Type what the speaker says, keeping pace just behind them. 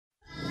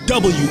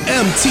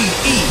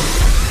WMTE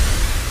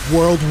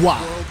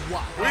Worldwide.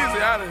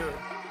 Weezy out of here.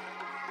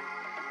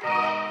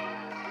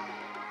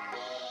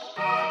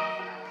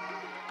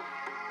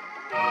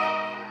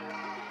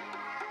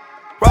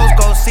 Rose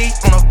gold seat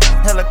on a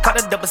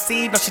helicopter, double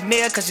C, no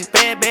Chanel, cause she's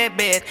bad, bad,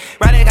 bad.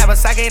 Riding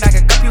Kawasaki, I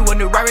can cup you a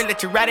new Rari,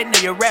 let you ride it, know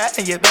you're rap,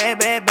 and you're bad,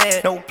 bad,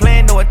 bad. No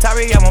plan, no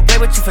Atari, I won't play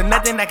with you for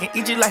nothing, I can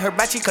eat you like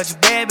hibachi, cause you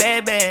bad,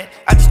 bad, bad.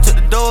 I just took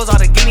the doors, all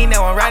the guinea,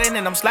 now I'm riding,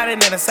 and I'm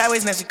sliding in the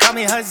sideways, now she call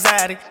me her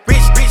zaddy. Rich,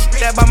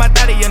 that by my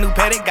daddy, a new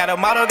petty, got a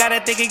model, got a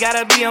thick, he got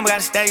a BM, got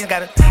a stallion,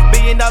 got a $1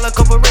 billion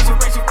corporation,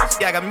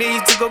 yeah, I got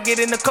millions to go get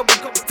in the couple,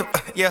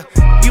 yeah.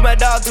 You my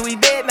dog till we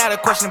dead, not a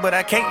question, but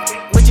I can't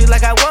with you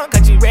like I want,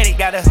 cause you ready,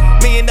 got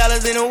 $1 million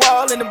in the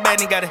wall, in the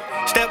bed, got it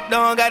stepped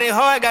on, got it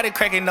hard, got it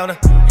cracking on her.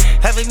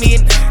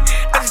 $500,000,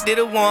 I just did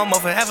a warm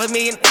up for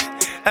 $500,000.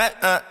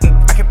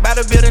 I can buy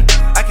the building,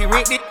 I can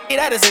rent it,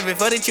 I just save it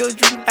for the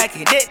children. I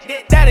can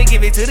that'll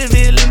give it to the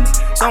villains,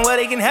 somewhere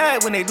they can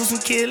hide when they do some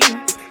killing.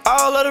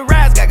 All of the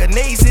rides got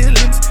grenade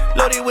ceilings,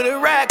 loaded with a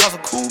ride, cost a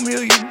cool $1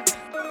 million.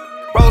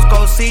 Rose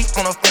gold seat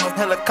on a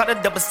helicopter,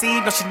 double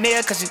C, no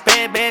Chanel, cause she's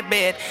bad, bad,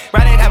 bad.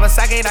 Riding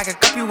Kawasaki, I can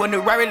cup you a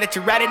new Rari, let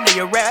you ride it, know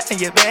you're rap, and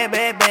you're bad,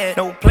 bad, bad.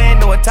 No plan,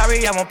 no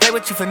Atari, I won't play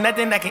with you for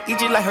nothing, I can eat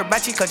you like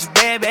hibachi, cause you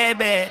bad, bad,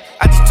 bad.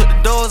 I just took the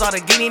doors, all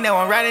the guinea, now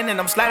I'm riding, and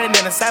I'm sliding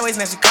in the sideways,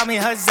 now she call me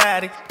her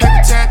zaddy.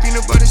 Paper tap,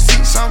 peanut butter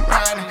seats, I'm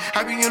riding.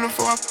 I be in them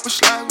for a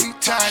slide, we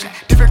tied it.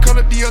 Different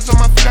color deals on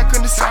my feet, I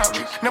couldn't decide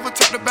with. Never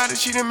talked about it,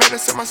 she done made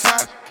us at my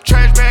side.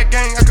 Trash bag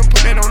gang, I can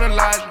put that on the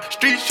line.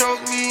 Street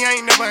shows me,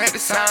 I ain't never had to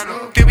sign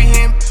up. They be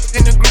him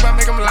in the group, I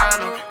make them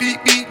line up.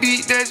 Beat, beat,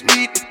 beat, that's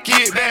me.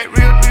 Get back,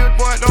 real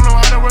boy, don't know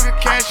how to work a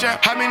cash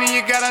out. How many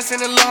you got? I send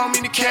a little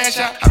homie to cash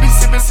out. I be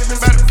sippin'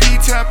 by the P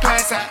till I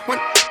pass out.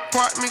 When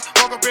apartments,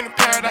 woke up in the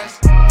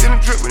paradise. Then a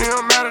drip, but it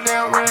don't matter, they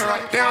don't really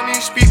right. They don't need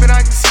to speak, but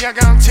I can see I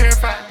got them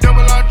terrified.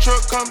 Double R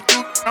truck come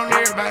through on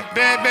everybody.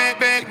 Bad, bad,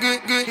 bad,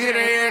 good, good, hit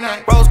her every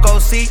night. Rose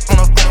gold seat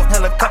on a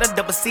helicopter,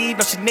 double C,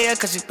 no Chanel,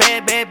 cause she's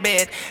bad, bad,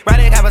 bad.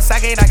 Riding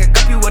Kawasaki, I can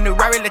cup you a new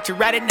Rari, let you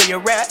ride it, know you're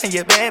rap, and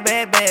you're bad,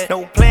 bad, bad.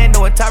 No plan,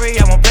 no Atari,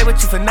 I won't play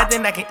with you for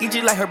nothing, I can eat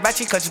you like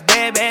hibachi, cause you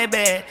bad, bad,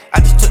 bad. I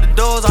just took the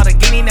doors, all the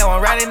guinea, now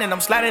I'm riding, and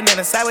I'm sliding in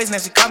the sideways, now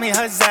she call me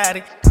her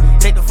zaddy.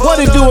 What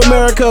it do,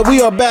 America?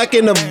 We are back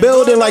in the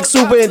building like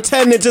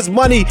superintendents. It's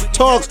Money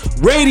Talks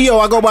Radio.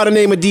 I go by the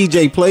name of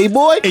DJ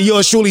Playboy. And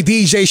yours truly,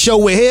 DJ Show.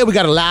 We're here. We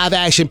got a live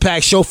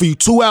action-packed show for you.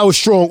 2 hours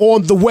strong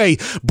on the way.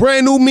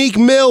 Brand new Meek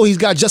Mill. He's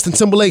got Justin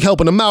Timberlake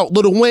helping him out.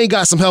 Lil Wayne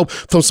got some help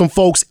from some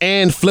folks.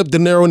 And Flip De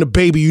Niro and the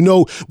Baby. You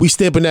know we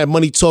stamping that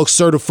Money Talks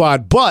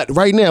certified. But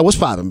right now, what's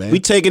poppin', man? We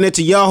taking it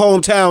to your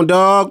hometown,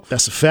 dog.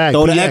 That's a fact.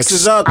 Throw the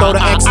X's up. Throw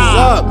the X's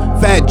up.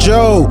 Fat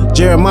Joe,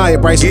 Jeremiah,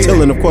 Bryson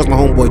Tillin, of course, my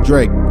homeboy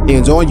Drake.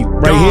 Hands on you.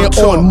 Right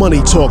here on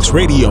Money Talks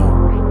Radio.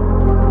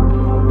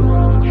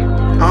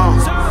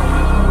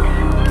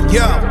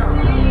 Yo,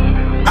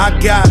 I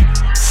got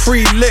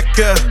free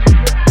liquor.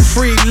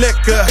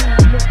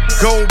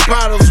 Gold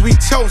bottles, we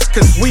toast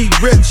cause we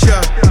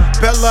richer.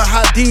 Bella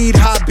Hadid,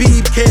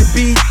 Habib can't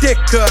be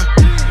thicker.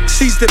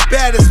 She's the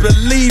baddest,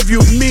 believe you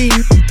me,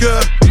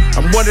 nigga.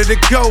 I'm one of the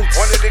goats,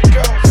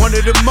 one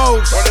of the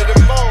most.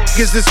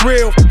 Is this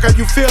real? How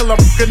you feel? I'm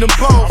fucking them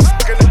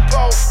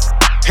both.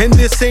 And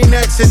this ain't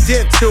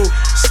accidental.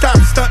 Stop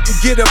stunting,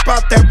 get up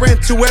out that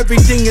rental.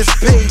 Everything is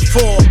paid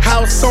for.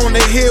 House on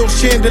the hill,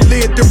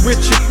 chandelier to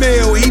Richard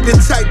Mille. He the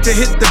type to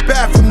hit the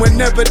bathroom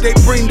whenever they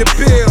bring the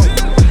bill.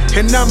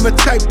 And I'm the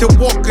type to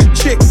walk a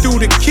chick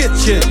through the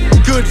kitchen.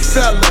 Good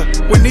fella,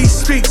 when he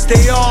speaks,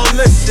 they all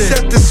listen.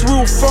 Set this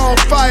roof on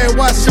fire,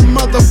 watch the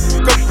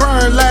motherfucker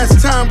burn. Last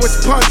time was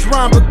punch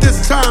rhyme, but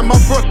this time I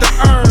brought the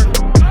urn.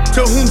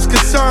 To whom's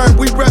concerned,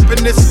 we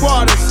reppin' the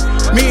squatters.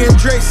 Me and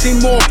Dre see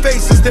more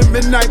faces than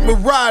Midnight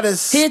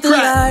Marauders. Hit the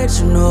lights,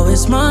 you know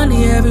it's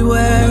money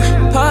everywhere.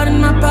 Part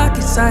in my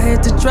pockets, I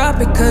had to drop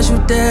it cause you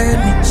dared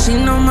me. She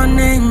know my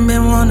name,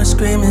 been wanna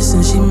scream it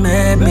since she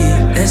met me.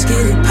 Let's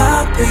get it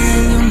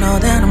poppin', you know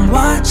that I'm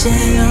watching.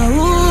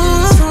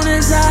 Ooh, soon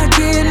as I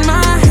get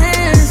my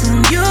hands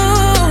on you.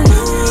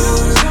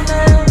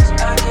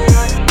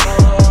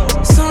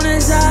 Soon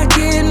as I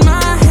get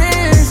my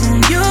hands on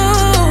you.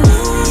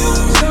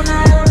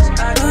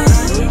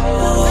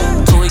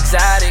 Too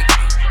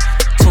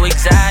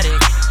exotic.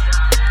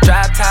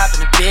 Drop top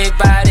and a big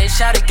body.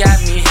 Shawty got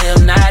me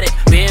hypnotic.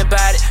 Been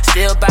about it,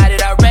 still about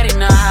it. Already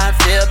know how I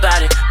feel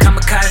about it.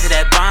 Kamikaze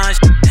that bond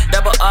shit.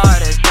 Double R,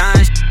 that's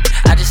done shit.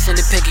 I just send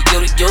a pic of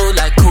you to you.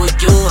 Like who are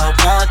you? I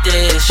want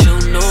this. You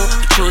knew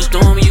what you was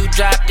doing when you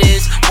dropped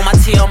this. On my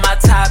T, on my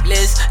top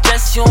list.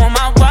 Just you on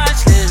my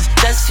watch list.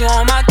 Just you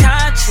on my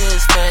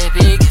conscience,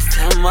 baby. Kiss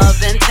him up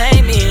and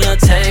take me, or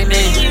take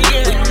me.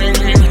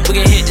 We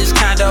can hit this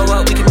condo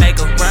up, we can make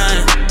a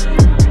run.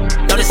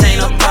 No, this ain't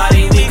no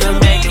party, we can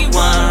make it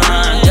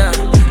one. Yeah.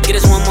 Get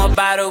us one more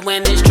bottle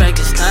when this drink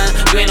is done.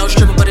 You ain't no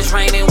stripper, but it's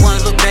raining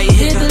one. Look, baby,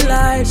 hit the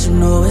lights, you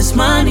know it's this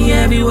money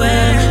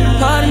everywhere.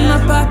 Part in my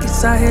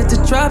pockets, I had to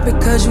drop it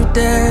cause you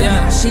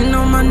dead. She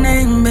know my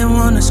name, been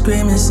wanna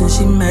scream it since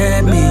she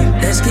met me.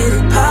 Let's get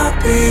it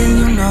poppin',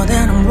 you know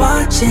that I'm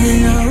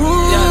watching.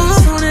 Ooh,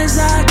 as soon as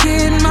I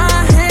get my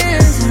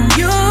hands on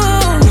you,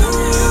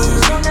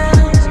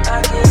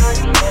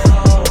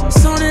 as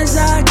soon as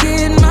I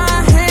get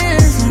my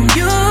hands on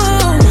you,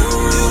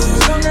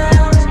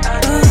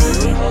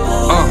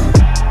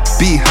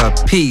 be her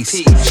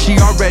peace. She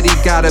already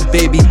got a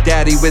baby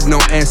daddy with no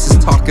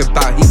answers, talking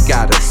about he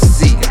gotta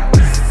see.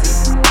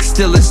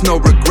 Still it's no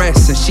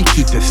regrets and she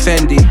keep it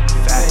Fendi.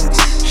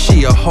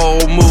 She a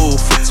whole move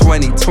for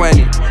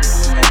 2020.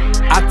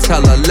 I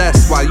tell her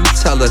less while you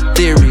tell her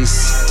theories,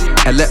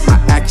 and let my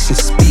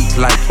actions speak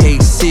like hey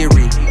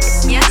Siri.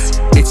 Yes.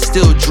 It's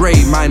still Dre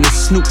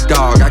minus Snoop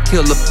Dogg. I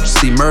kill a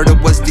pussy, murder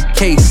was the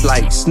case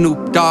like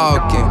Snoop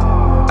Dogg. And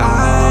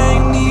I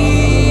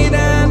need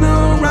an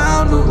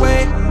around the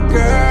way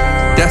girl.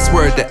 That's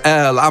word to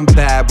L, I'm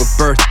bad with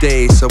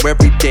birthdays, so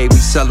every day we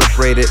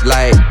celebrate it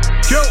like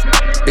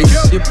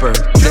it's your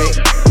birthday.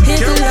 Hit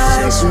the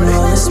lights, you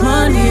know there's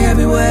money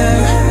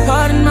everywhere.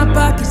 Part in my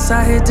pockets,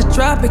 I had to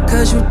drop it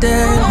cause you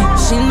dead.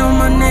 She know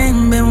my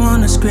name, been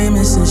wanna scream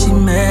it since she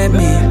met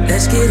me.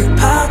 Let's get it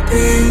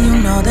poppin', you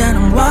know that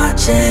I'm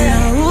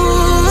watching.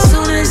 Ooh, as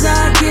soon as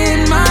I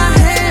get my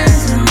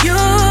hands on you,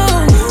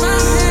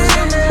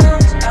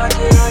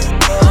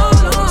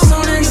 as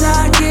soon as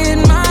I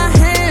get my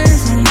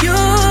hands on you.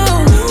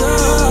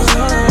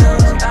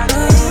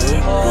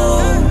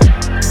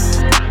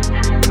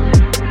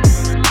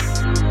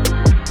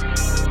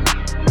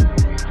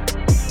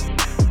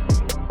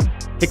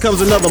 Here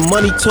comes another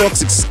Money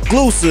Talks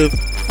exclusive,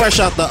 fresh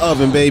out the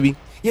oven, baby.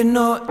 You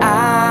know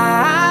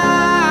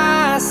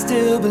I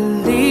still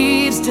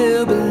believe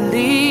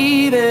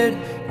it.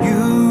 You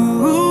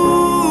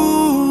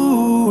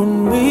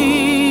and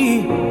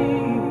me.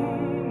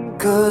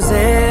 'Cause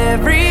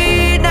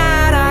every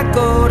night I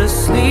go to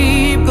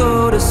sleep,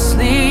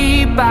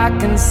 I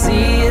can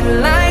see it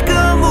like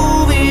a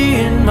movie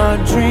in my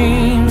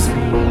dreams.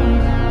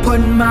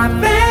 Putting my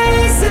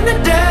face in the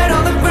dirt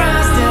on the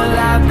ground, still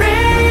I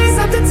raise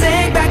up to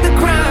take back the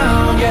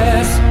crown.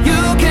 Yes,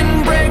 you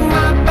can break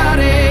my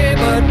body,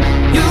 but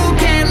you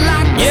can't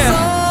lock the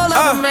soul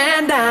of a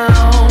man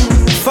down.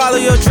 Follow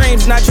your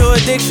dreams, not your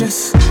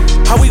addictions.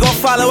 How we gon'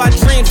 follow our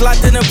dreams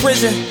locked in a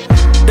prison?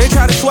 They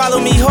try to swallow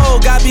me whole,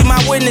 God be my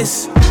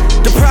witness.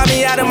 Deprive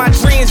me out of my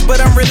dreams, but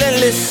I'm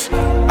relentless.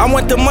 I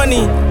want the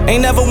money,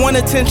 ain't never want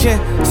attention.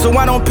 So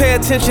I don't pay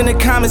attention to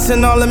comments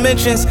and all the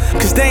mentions,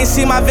 'cause they ain't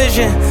see my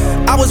vision.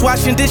 I was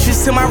washing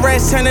dishes till my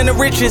rats turning to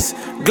riches.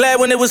 Glad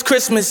when it was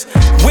Christmas.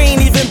 We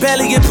ain't even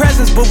barely get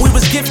presents, but we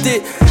was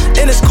gifted.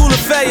 In a school of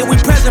failure, we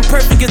present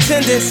perfect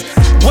attendance.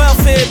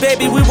 Welfare,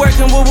 baby, we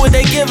working with what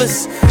they give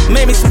us.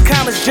 Made me some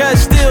comments, judge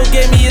still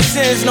gave me a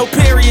sentence. No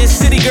period,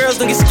 city girls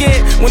don't get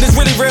scared when it's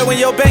really real. When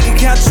your bank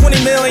account 20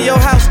 mil in your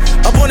house,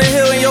 up on the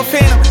hill in your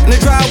phantom, in the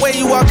driveway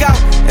you walk out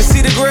and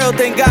see the grill.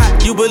 Thank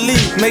God you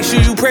believe. Make sure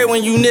you pray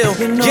when you kneel.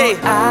 You know,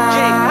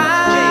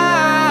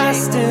 I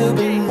still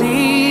believe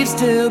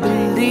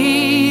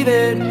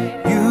it.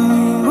 You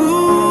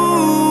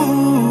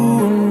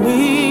and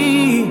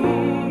me.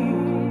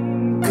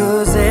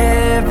 'Cause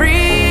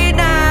every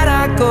night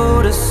I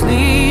go to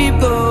sleep,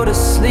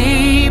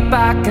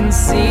 I can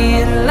see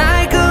it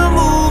like a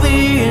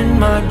movie in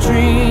my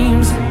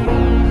dreams.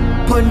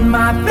 Putting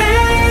my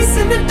face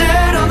in the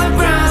dirt on the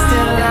ground,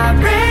 still I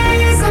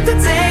raise up to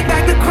take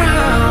back the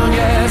crown.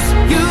 Yes,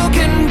 you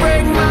can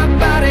break my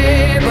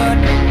body, but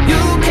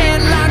you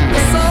can't lock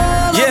the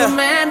soul of a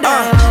man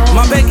down.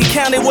 My bank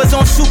account, it was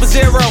on super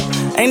zero.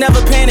 Ain't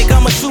never panic,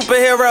 I'm a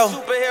superhero.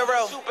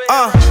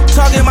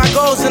 Target my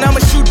goals and I'ma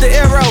shoot the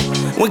arrow.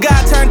 When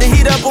God turned the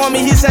heat up on me,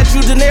 he said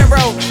you De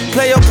Niro.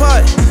 Play your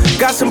part,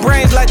 got some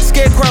brains like the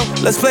scarecrow.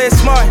 Let's play it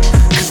smart,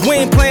 'cause we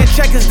ain't playing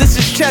checkers, this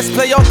is chess,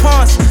 play your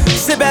pawns.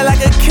 Sit back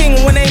like a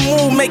king, when they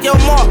move, make your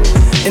mark.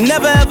 And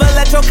never ever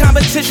let your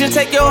competition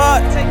take your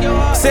heart.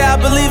 Say I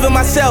believe in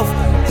myself,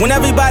 when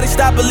everybody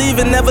stop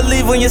believing, never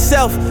leave on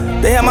yourself.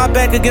 They had my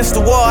back against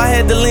the wall, I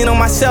had to lean on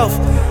myself.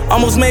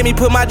 Almost made me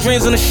put my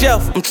dreams on the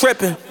shelf, I'm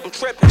tripping.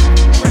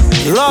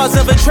 Laws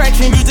of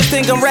attraction, you just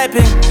think I'm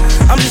rapping.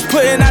 I'm just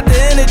putting out the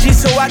energy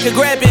so I can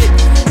grab it.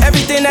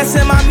 Everything that's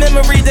in my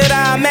memory that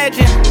I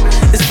imagine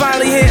is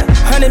finally here,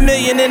 100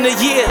 million in a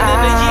year.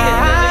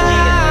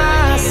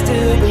 I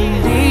still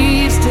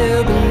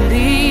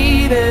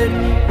believe it.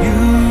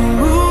 You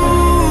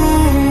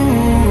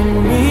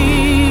and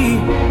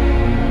me.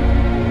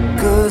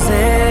 'Cause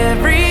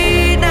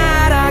every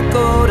night I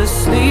go to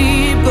sleep,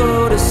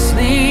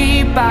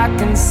 I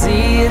can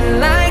see it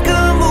like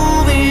a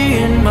movie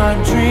in my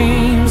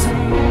dreams.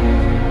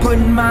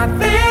 Putting my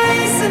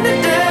face in the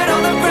dirt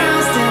on the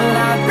ground, still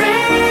I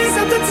raise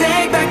up to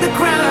take back the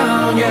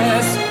crown.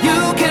 Yes,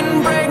 you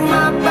can break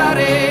my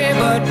body,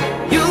 but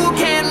you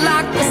can't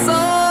lock the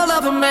soul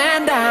of a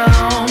man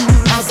down.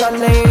 As I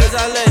lay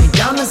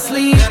down to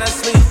sleep,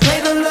 play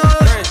the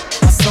Lord,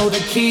 I sold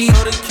the key,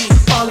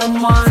 all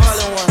in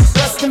once.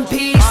 Rest in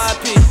peace,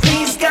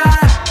 peace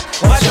God,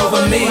 watch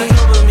over me.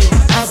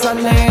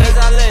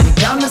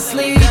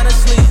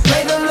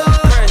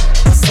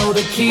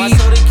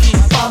 keep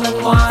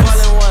falling ones.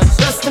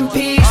 Rest in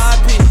peace.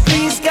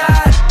 Please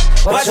God,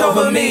 watch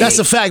over me. That's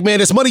a fact,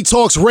 man. It's Money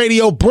Talks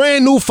Radio.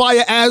 Brand new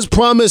fire as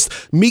promised.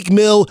 Meek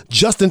Mill,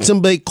 Justin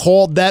Timberlake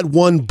called that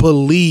one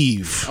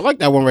Believe. I like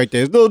that one right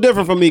there. It's a little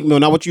different from Meek Mill,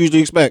 not what you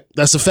usually expect.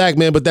 That's a fact,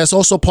 man. But that's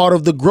also part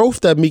of the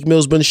growth that Meek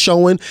Mill's been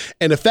showing.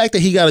 And the fact that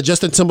he got a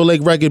Justin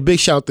Timberlake record, big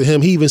shout to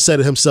him. He even said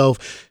it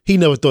himself. He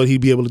never thought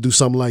he'd be able to do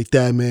something like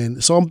that,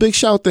 man. So I'm big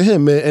shout to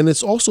him, man. And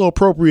it's also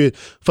appropriate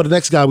for the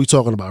next guy we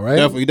talking about, right?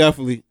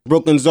 Definitely.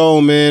 Brooklyn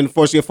Zone, man.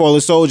 Unfortunately, a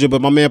fallen soldier,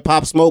 but my man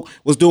Pop Smoke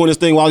was doing his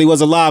thing while he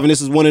was alive, and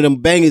this is one of them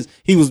bangers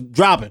he was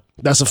dropping.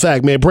 That's a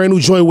fact, man. Brand new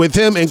joint with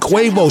him and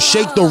Quavo,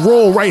 Shake the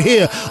Roll, right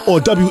here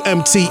on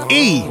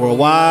WMTE.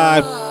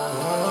 Worldwide.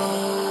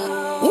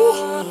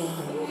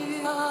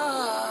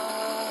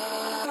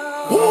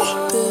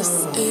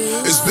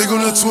 It's big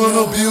on the twin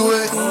of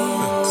Buick.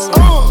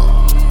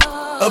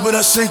 Up and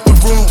I shake the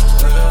room.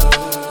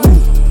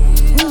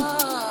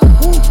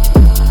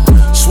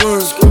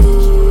 Swerve.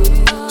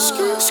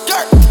 Skirt.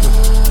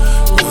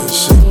 Go ahead and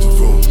shake the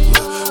room.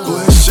 Go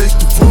ahead and shake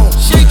the room.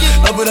 Shake it.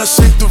 Up and I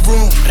shake the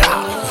room.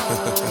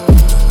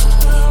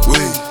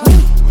 Wait.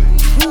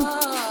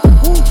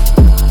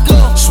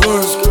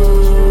 Swerve. Go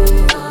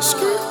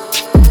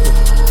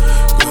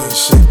ahead and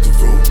shake the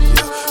room.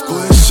 Go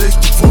ahead and shake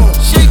the room.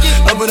 Shake it.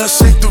 Up and I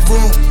shake the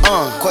room.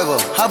 Quavo,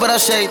 how about I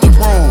shake the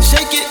room?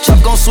 Shake it,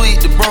 chop gon'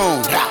 sweep the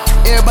broom.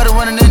 Everybody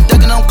running and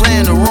ducking, I'm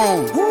clearing the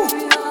room.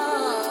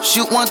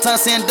 Shoot one time,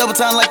 saying double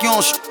time like you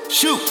on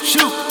shoot.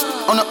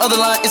 On the other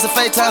line, it's a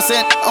fake time,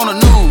 saying on the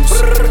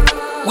news.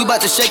 We bout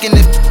to shake it,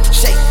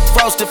 shake.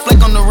 Frosted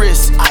flake on the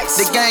wrist. Ice.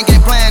 The gang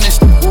ain't playing this.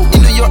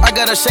 In New York, I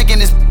got her shaking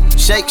this.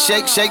 Shake,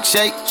 shake, shake,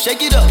 shake.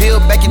 Shake it up. Peel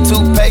back your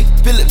toothpaste.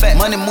 Peel it back.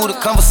 Money move to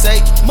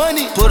conversate.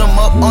 Money. Put them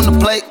up on the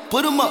plate.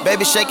 Put them up.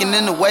 Baby shaking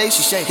in the waist.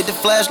 She shake. Hit the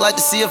flashlight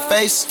to see her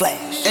face.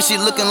 Flash. And she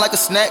looking like a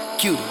snack.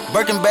 Cute.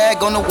 Birkin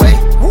bag on the way.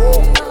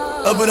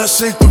 Up and I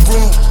shake the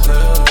room.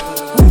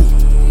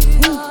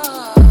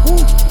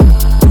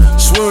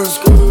 Swerve.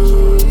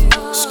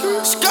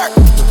 Skirt.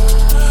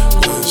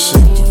 Go ahead and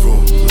shake the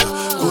room.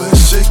 Go ahead and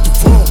shake the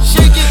room.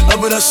 Shake it.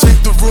 Up and I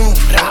shake the room.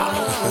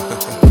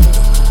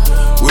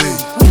 Wait.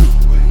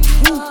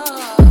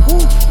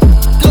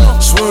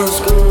 Swerve.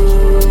 Go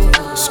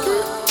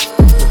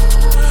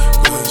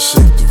ahead and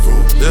shake the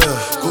room. Yeah.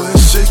 Go ahead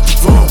and shake the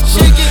room.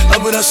 Shake it.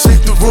 Up and I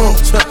shake the room.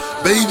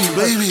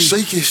 Baby,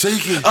 shake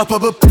it. I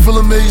pop up, feel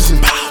amazing.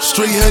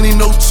 Straight honey,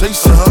 no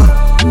chaser.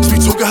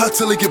 Sweet talking hot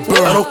till it get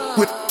burned. I don't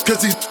quit. Cause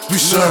these we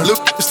shine.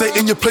 Look, stay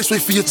in your place,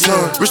 wait for your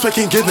turn. Respect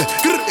ain't given,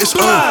 it's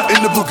earned.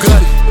 In the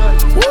Bugatti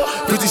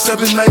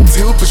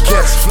 5719 with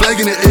cats, flag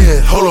in the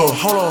air. Hold on.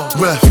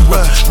 Ref.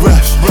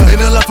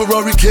 Ain't a lot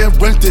Ferrari, can't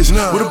rent this.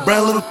 With a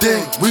brown little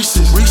thing,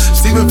 Reese's.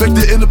 Steven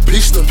Victor in the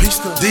pista.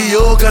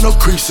 Dior got no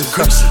creases.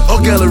 All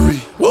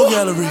gallery.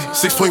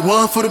 6.1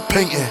 for the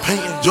painting.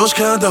 George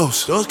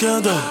Condos.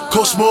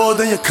 Cost more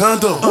than your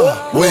condo.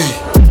 Wait.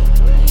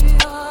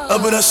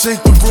 Up and I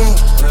shake the room.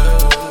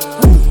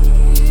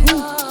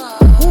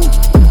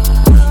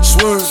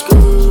 Swerve.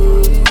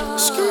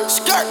 Skirt.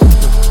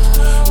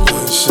 Go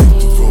ahead and shake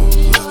the room.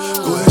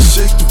 Go ahead and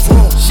shake the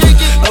room. Shake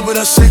it. Up and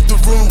I shake the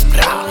room.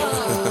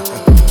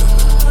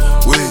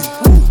 Wait.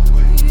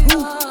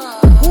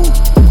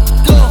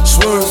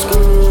 Swerve. Go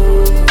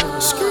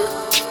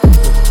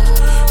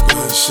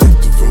ahead and shake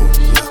the room.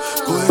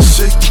 Go ahead and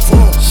shake the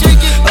room.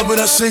 Shake it. Up and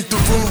I shake the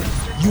room.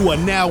 You are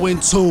now in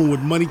tune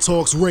with Money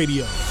Talks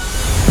Radio.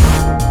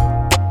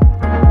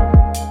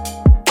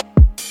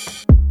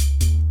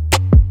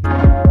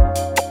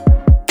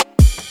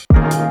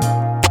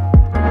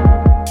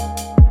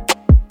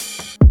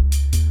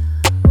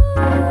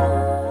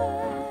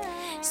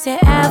 Say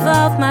ever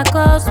off my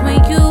clothes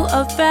when you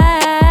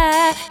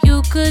arrive.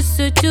 You could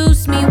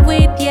seduce me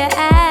with your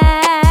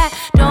eye.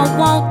 Don't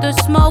want the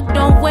smoke,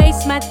 don't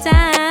waste my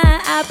time.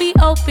 I'll be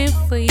open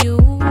for you.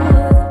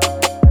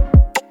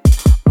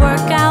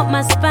 Work out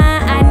my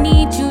spine, I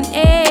need you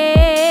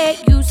near.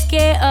 You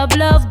scared of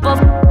love, but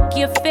f***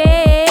 your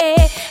fear.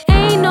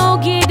 Ain't no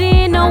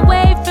getting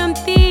away from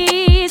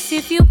this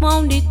if you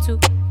wanted to.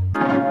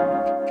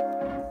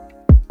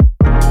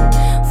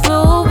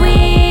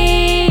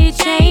 Fluid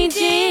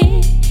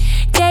changing,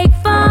 take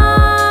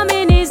form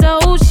in this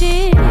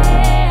ocean.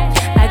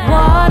 Like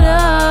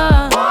water,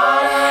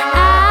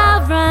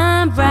 I'll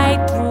run right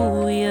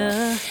through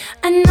you.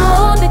 I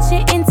know that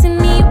you're into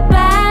me,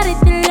 about it,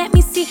 then let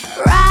me see.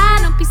 Right,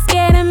 don't be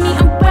scared of me,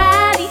 I'm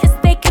rowdy as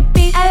they could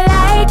be. I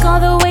like all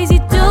the ways you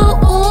do,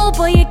 ooh,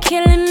 boy, you're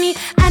killing me.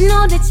 I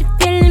know that you're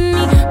feeling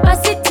me,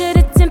 bust it to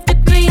the 10th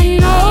degree. I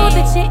know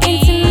that you're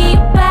into me,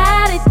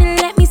 about it, then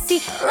let me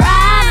see.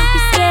 Right, don't be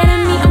scared of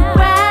me, I'm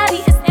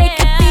rowdy as they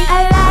could be.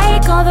 I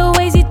like all the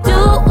ways you do,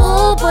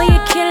 ooh, boy,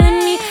 you're killing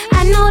me.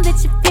 I know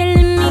that you're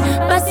feeling me,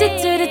 bust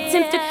it to the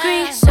 10th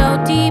degree. So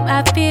deep,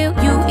 I feel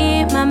you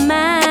in my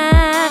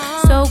mind.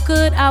 So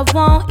good, I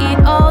want it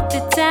all the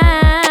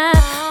time.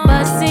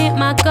 Busting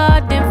my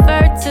garden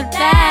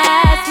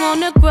fertilized,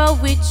 wanna grow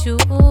with you.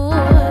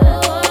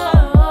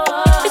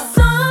 It's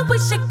on, we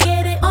should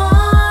get it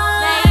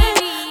on.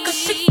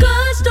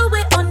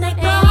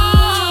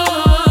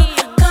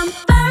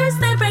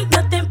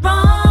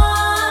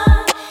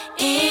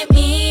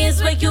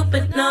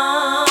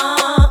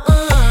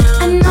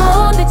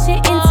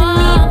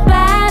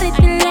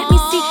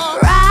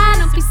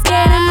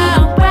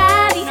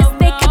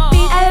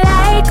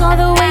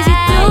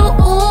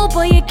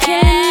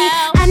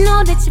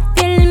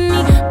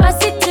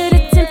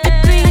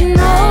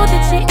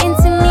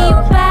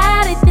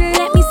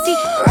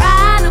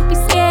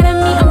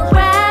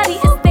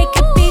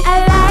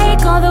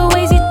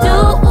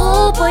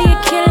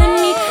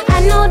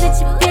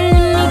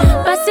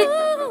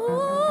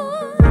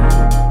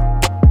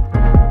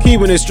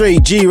 Keeping it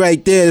straight G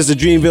right there is the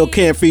Dreamville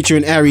Camp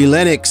featuring Ari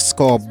Lennox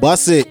called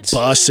Bust It.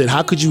 Bust It.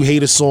 How could you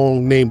hate a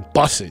song named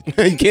Bust It?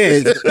 You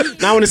can't.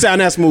 Not when it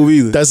sound that smooth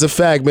either. That's a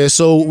fact, man.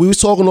 So we was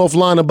talking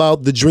offline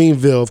about the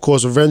Dreamville, of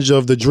course, Revenge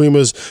of the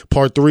Dreamers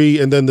Part 3,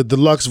 and then the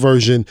deluxe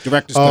version.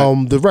 Director's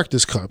cut.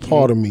 Director's cut,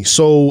 pardon me.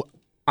 So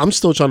I'm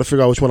still trying to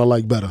figure out which one I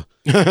like better.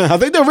 I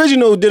think the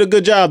original did a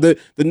good job. The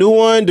new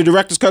one, the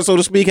director's cut, so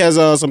to speak, has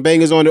some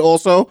bangers on it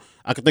also.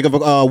 I can think of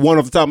one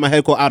off the top of my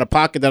head called Out of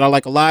Pocket that I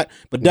like a lot.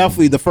 But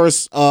definitely the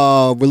first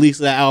release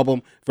of that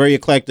album, very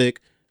eclectic,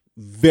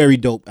 very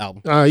dope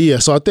album. Yeah,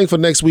 so I think for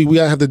next week, we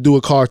gotta have to do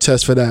a car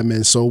test for that,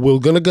 man. So we're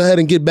gonna go ahead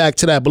and get back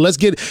to that. But let's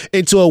get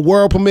into a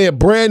world premiere,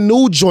 brand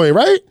new joint,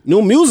 right?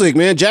 New music,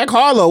 man. Jack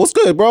Harlow, what's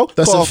good, bro?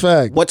 That's a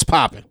fact. What's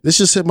popping? This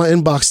just hit my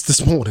inbox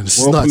this morning. This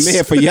world is nuts.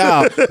 premiere for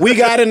y'all. We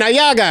got it, now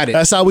y'all got it.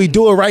 That's how we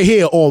do it right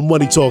here on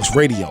Money Talks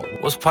Radio.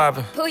 What's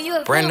popping?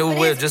 Brand new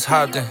whip, just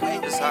hopped in.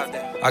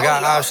 I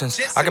got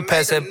options. I can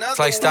pass that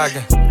like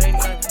Stockton.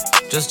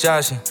 Just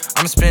joshing.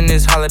 I'm spending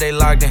this holiday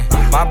locked in.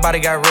 My body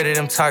got rid of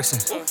them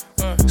toxins.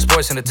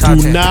 Sports in the top 10.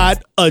 Do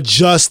not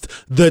adjust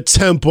the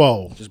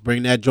tempo. Just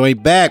bring that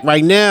joint back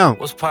right now.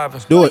 What's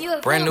poppin'? Do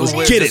it. Brand new Let's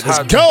whip, get it.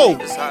 Let's go.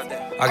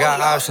 I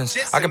got options.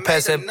 I can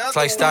pass that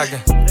like Stockton.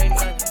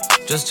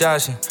 Just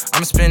joshing.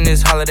 I'm spending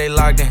this holiday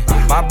locked in.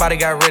 My body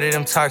got rid of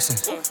them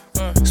toxins.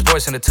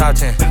 Sports in the top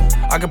 10.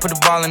 I can put the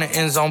ball in the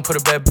end zone, put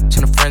a bad bitch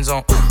in the friend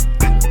zone.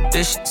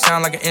 This shit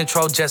sound like an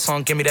intro jet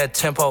song. Give me that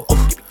tempo.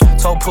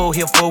 Told Pooh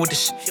he a fool with the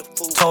shit.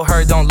 Told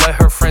her don't let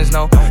her friends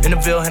know. In the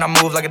Ville and I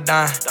move like a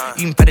dime.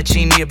 Eating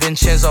fettuccine at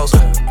Vincenzo's.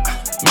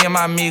 Me and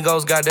my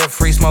amigos got that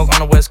free smoke on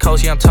the West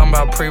Coast. Yeah, I'm talking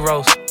about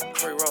pre-rolls.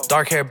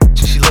 Dark hair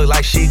bitch, she look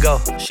like she go.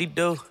 She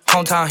do.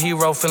 Hometown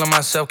hero, feeling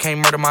myself, can't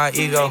murder my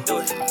ego.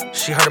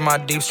 She heard of my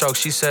deep stroke.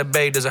 She said,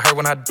 babe, does it hurt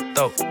when I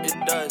throw?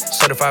 It does.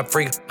 Certified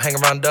freak, hang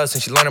around dust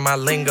and she learning my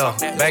lingo.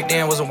 Back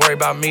then, wasn't worried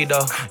about me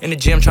though. In the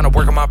gym, trying to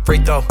work on my free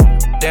throw.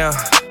 Damn.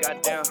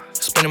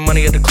 Spending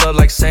money at the club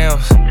like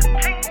Sam's.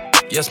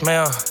 Yes,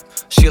 ma'am.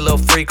 She a little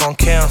freak on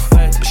cam,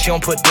 but she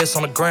don't put this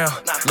on the ground.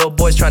 Little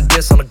boys trying to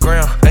diss on the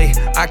ground. Hey,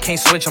 I can't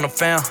switch on the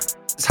fan.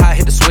 It's how I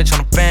hit the switch on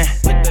the fan.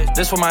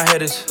 This where my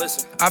head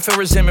is. I feel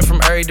resentment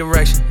from every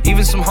direction.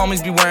 Even some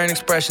homies be wearing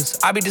expressions.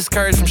 I be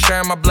discouraged from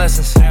sharing my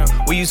blessings.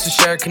 We used to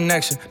share a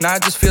connection. Now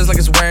it just feels like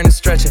it's wearing and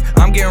stretching.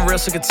 I'm getting real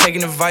sick of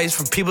taking advice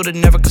from people that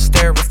never could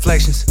stare at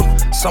reflections.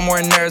 Somewhere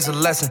in there is a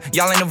lesson.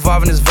 Y'all ain't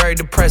involved and it's very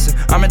depressing.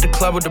 I'm at the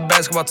club with the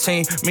basketball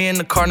team. Me and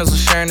the Cardinals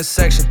are sharing the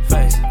section.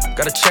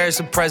 Gotta cherish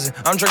the present.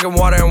 I'm drinking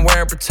water and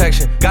wearing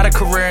protection. Got a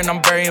career and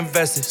I'm very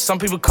invested. Some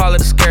people call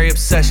it a scary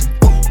obsession.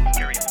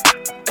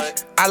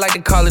 I like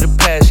to call it a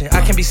passion. I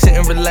can't be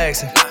sitting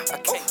relaxing.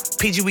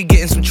 PG, we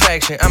getting some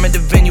traction. I'm at the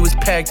venue, it's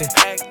packed in.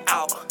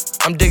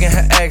 I'm digging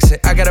her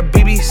accent. I got a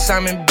BB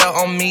Simon belt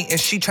on me, and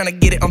she tryna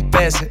get it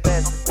unfastened.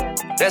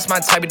 That's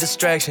my type of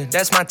distraction.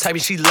 That's my type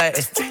of she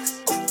Latin.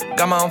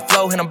 Got my own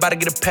flow, and I'm about to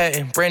get a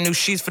patent. Brand new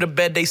sheets for the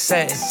bed, they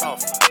satin.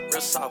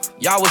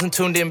 Y'all wasn't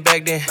tuned in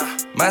back then.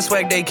 My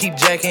swag, they keep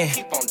jacking.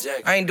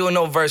 I ain't doing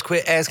no verse,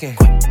 quit asking.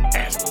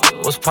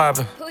 What's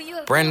poppin'?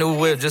 Brand new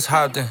whip, just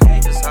hopped in.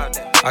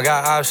 I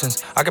got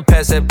options. I can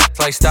pass that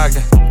like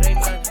Stockton.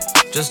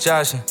 Just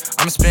joshing.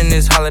 I'm spending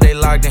this holiday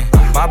locked in.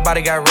 My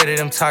body got rid of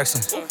them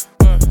toxins.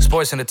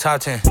 Sports in the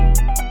top 10.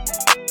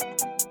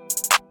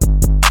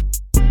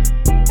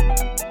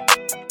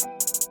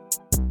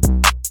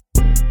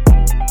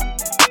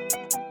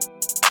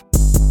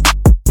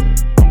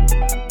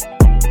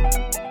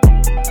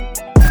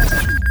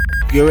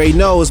 You already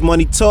know it's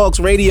Money Talks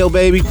Radio,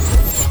 baby.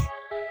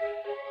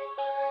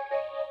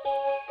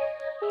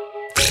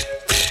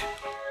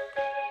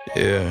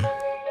 Yeah.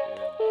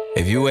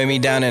 If you weigh me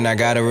down, then I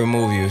gotta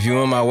remove you. If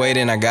you in my way,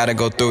 then I gotta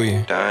go through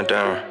you. Down.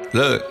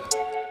 Look.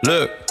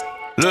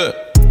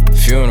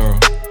 Funeral.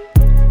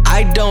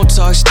 I don't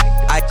talk shit,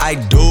 I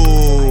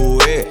do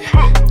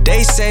it.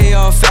 They say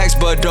all facts,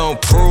 but don't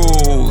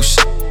prove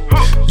shit.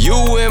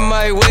 You in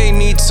my way,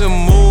 need to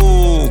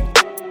move.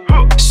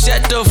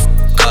 Shut the f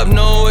up,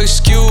 no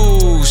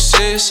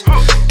excuses.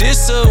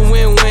 This a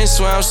win-win,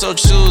 so I'm so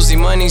choosy.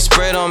 Money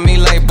spread on me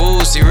like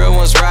boozy. Real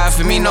ones ride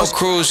for me, no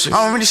cruise. I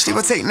don't really sleep,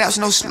 I take naps,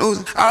 no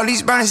snoozing. All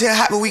these burners here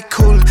hot, but we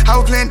coolin'. I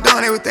was playing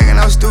dumb, they were thinking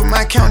I was stupid.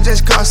 My account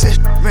just cost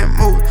it, been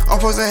moving. I'm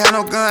supposed to have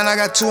no gun, I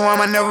got two on,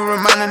 I never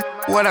remind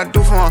what I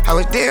do for him. I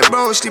was dead,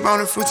 bro, sleep on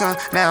the futon.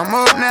 Now I'm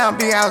up, now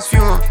big house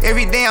fuel.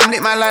 Every day I'm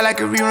lit my life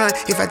like a rerun.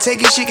 If I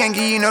take it, she can't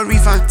give you no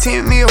refund.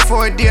 10 mil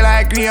for a deal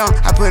I agree on.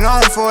 I put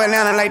on for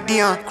Atlanta like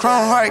Dion.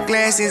 Chrome heart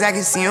glasses, I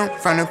can see them.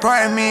 From the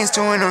apartments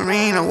to an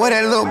arena. What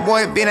that little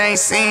boy bit, I ain't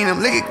seen him.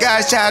 Look at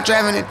God's child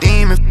driving a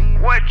demon.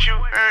 What you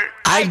heard?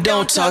 I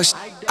don't talk shit,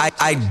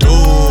 I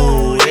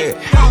do it.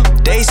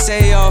 They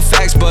say all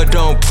facts, but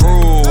don't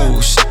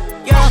prove shit.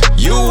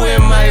 You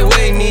in my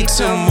way, need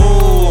to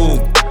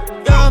move.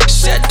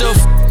 Shut the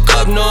f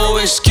up, no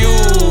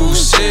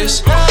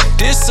excuses.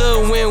 This a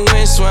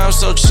win-win, so I'm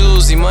so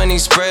choosy. Money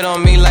spread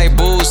on me like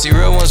boozy.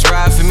 Real ones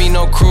ride for me,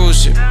 no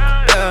cruise shit.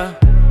 Yeah,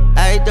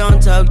 I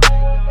don't talk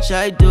shit,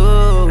 I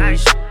do.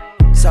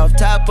 Soft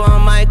top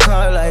on my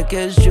car like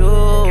it's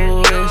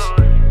Jewish.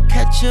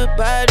 Catch your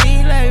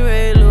body like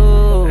Ray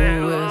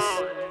Lewis.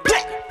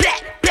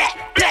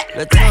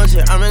 I told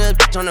you, I'm in this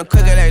bitch on the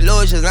quicker like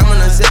lotions. I'm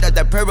gonna sit at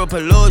that purple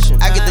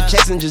pollution. I get the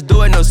checks and just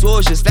do it, no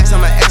swooshes. Flex on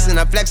my ex and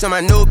I flex on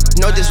my noob.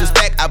 No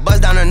disrespect, I buzz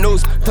down a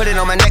noose. Put it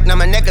on my neck, now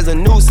my neck is a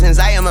nuisance.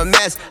 I am a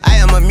mess, I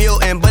am a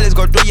mutant. Bullets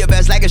go through your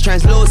vest like it's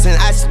translucent.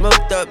 I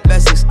smoked the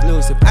best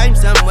exclusive. I'm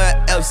somewhere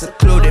else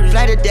secluded.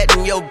 Fly to death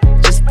and yo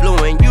just flew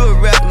in. You a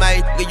rep,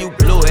 my nigga, you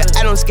blew it.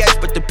 I don't sketch,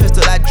 but the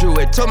pistol I drew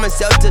it. Told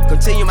myself to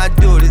continue my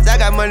duties. I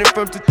got money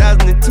from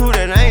 2002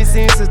 that I ain't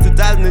seen since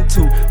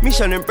 2002. Me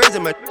shun and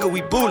brazen, my nigga,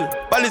 we bullin'.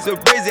 Ball is so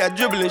crazy, I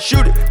dribble and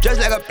shoot it. Just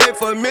like I paid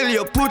for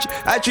Emilio Pucci.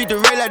 I treat the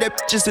rain like that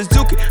bitch is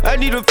Suzuki. I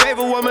need a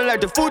favorite woman like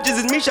the Fugees.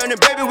 It's me, Sean and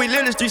baby, we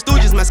live the street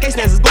stooges. My skate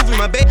stance is goofy,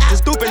 my baby is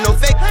stupid, no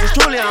fake. It's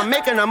truly I'm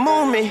making a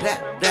move me.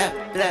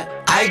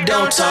 I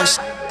don't talk sh-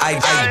 I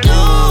do.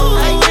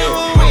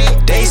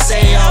 They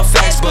say all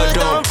facts but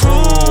don't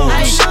prove.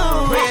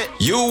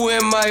 You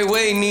in my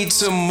way, need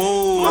to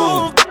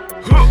move.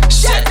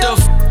 Shut the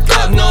f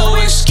up, no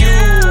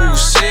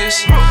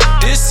excuses.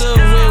 This a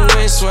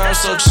win-win, swear I'm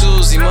so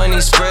choosy.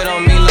 Money spread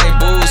on me like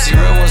boozy.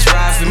 Real ones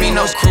ride for me,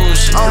 no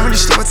cruise. I don't really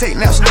sleep, I take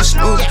naps, no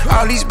snooze.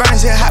 All these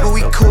burners here hot, but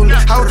we cool.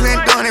 I was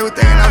playing doing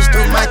everything and I was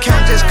through. My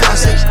account just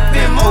cost 6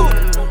 been moving.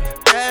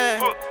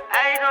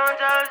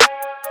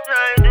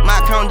 My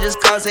account just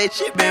cost 8,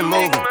 shit been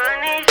moving.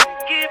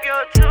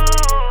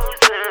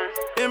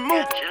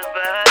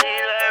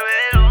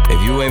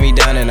 If you weigh me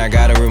down, then I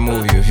gotta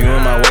remove you. If you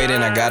in my way,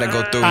 then I gotta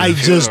go through. I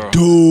just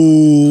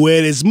do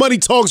it. It's Money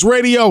Talks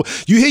Radio.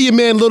 You hear your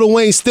man Lil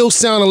Wayne still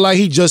sounding like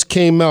he just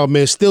came out,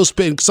 man. Still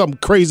spitting something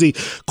crazy.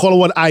 Call it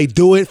What I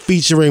Do It,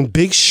 featuring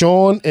Big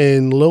Sean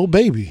and Lil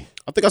Baby.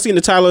 I think I seen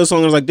the title of the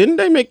song. I was like, didn't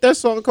they make that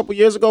song a couple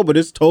years ago? But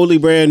it's totally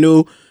brand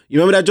new. You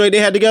remember that joint they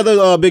had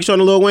together, Big Sean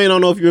and Lil Wayne? I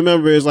don't know if you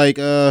remember. It's like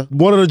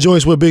one of the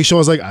joints where Big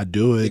Sean's like, I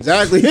do it.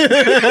 Exactly.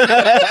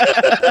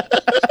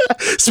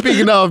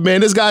 Speaking of,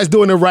 man, this guy's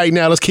doing it right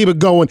now. Let's keep it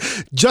going.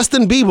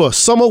 Justin Bieber,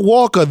 Summer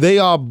Walker, they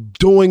are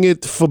doing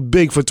it for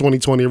big for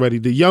 2020 already.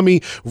 The Yummy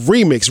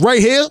remix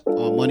right here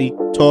on Money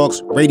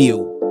Talks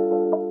Radio.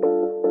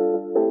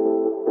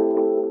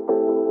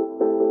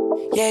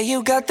 Yeah,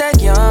 you got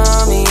that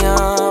yummy,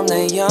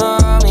 that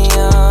yummy,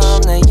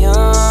 that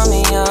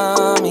yummy,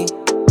 yummy.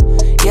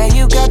 Yeah,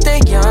 you got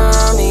that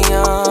yummy,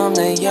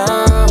 that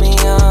yummy,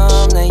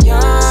 that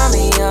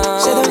yummy,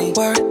 yummy. Say the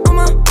word on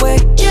my way.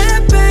 Yeah,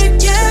 babe,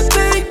 yeah,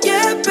 babe,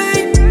 yeah,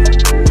 babe.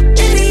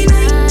 Any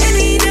night,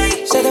 any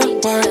day. Say the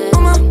word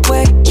on my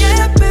way.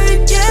 Yeah,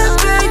 babe, yeah,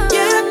 babe,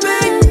 yeah,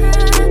 babe.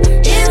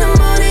 In the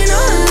morning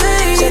or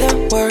late. Say the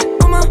word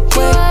on my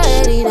way. You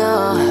already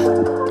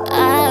know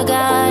I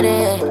got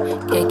it.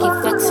 Yeah, keep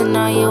flexing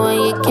on you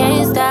and you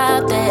can't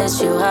stop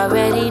this. You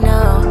already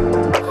know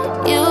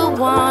you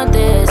want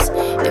this.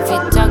 If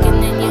you're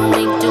talking then you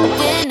ain't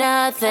doing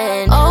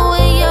nothing. Oh,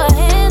 with your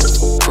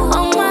hands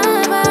on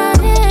my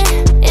body.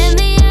 In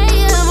the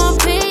area of my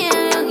opinion,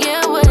 you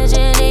get what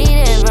you're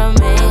needing from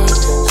me.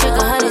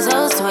 Sugar honey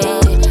so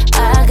sweet.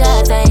 I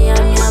got that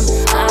yum yum.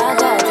 I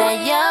got that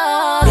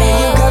yum. Yeah,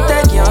 you got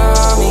that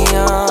yummy,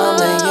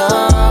 that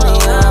yummy,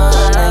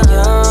 that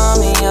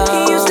yummy,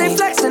 yummy. You stay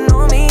flexing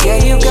on me. Yeah,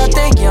 you got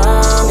that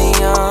yummy,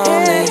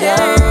 that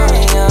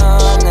yummy,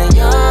 that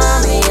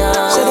yummy,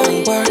 yummy. Say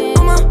the word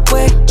on my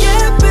way.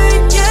 Yeah,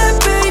 babe, yeah,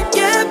 babe,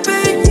 yeah,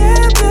 babe,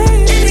 yeah,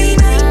 babe. Any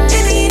night,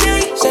 any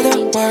day. Say the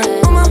word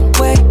on my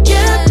way.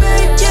 Yeah,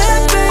 babe,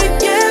 yeah, babe,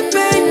 yeah,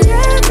 babe,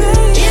 yeah,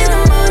 babe. In the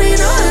morning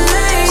or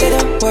late. Say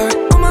the word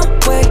on my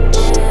way.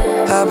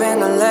 Hop in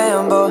the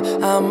Lambo,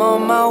 I'm on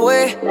my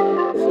way.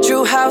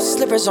 True house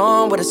slippers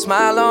on with a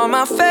smile on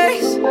my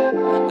face.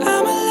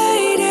 I'm a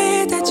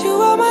lady, that you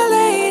are my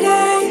lady.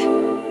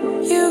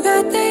 You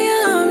got the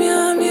yum,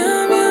 yum,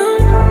 yum, yum.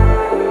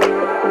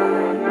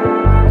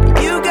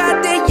 You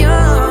got the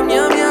yum,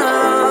 yum,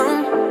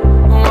 yum.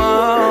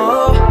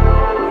 Whoa.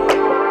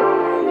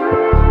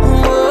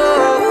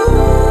 Whoa.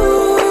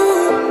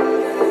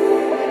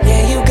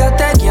 Yeah, you got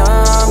that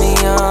yummy,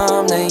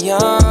 that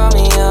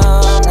yummy,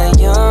 that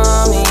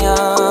yummy,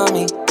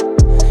 yummy.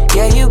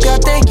 Yeah, you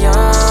got that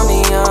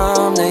yummy,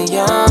 that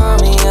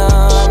yummy,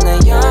 that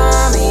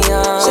yummy,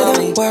 yummy. Say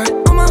the word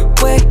on my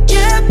way.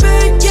 Yeah,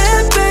 babe,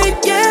 yeah, babe,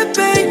 yeah,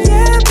 babe,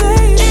 yeah,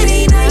 babe.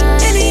 Any night,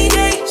 any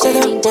day. Say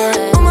the word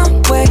on my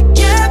way.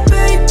 Yeah,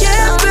 babe,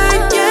 yeah,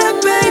 babe, yeah,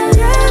 babe,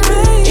 yeah,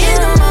 babe. In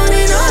the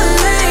morning or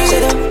late. Say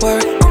the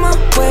word on my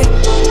way.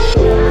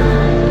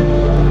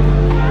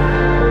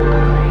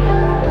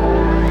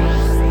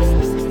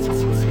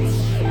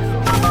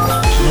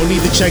 No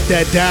need to check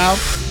that dial.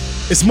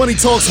 It's Money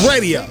Talks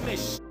Radio.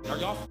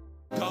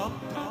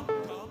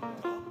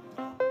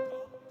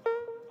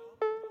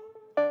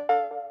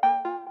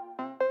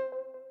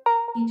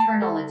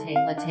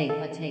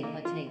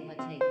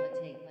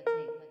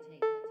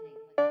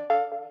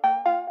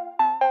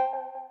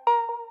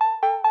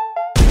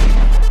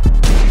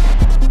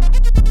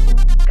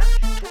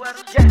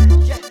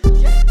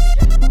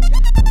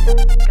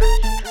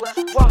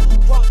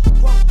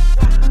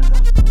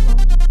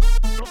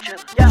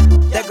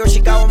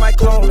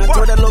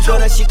 little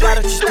girl that she got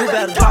it, just do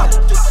better.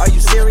 Are you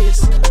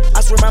serious?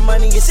 I swear my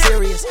money is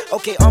serious.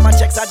 Okay, all my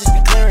checks, I just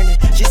be clearing it.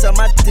 She said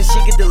my then she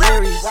get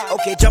delirious.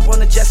 Okay, jump on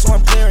the jet, so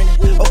I'm clearing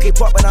it. Okay,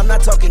 pop, but I'm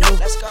not talking new.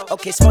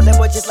 Okay, smoke that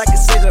boy just like a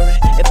cigarette.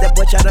 If that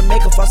boy try to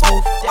make a fuss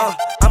move,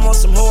 I'm on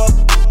some hoe up.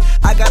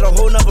 I got a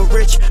whole nother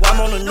rich, I'm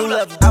on a new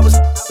level. I was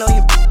on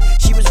you,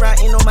 she was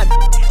riding on my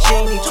she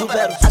ain't need two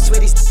pedals. I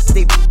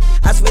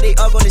swear they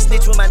all gonna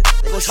snitch when my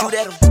go shoot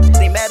at them.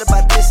 They mad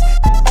about this,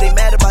 they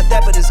mad about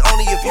that, but it's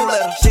only if you let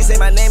them. She say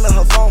my name in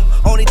her phone,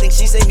 only thing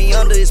she say me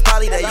under is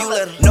probably that you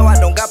let her. No, I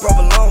don't got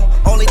proper loan,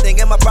 only thing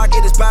in my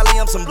pocket is probably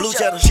I'm some blue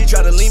cheddar. She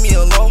try to leave me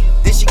alone,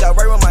 then she got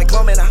right with my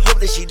clone, and I hope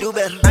that she do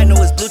better. I know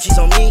it's blue cheese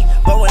on me,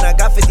 but when I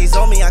got 50s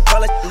on me, I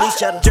call it loose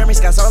cheddar. Jeremy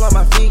Scott's all on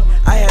my feet,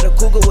 I had a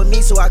cougar with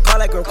me, so I call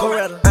that girl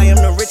Coretta. I am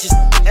the richest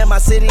in my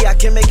city, I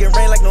can make it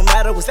rain like no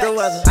matter what's the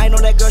weather. I know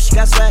that girl, she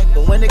got swag,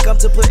 but when it come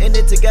to putting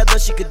it together,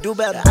 she could do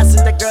better. I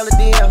sent that girl a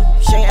DM,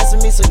 she ain't answer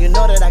me, so you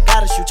know that I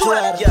gotta shoot two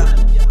at her. Yeah.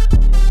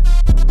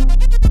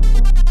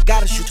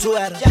 Gotta shoot two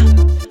at her.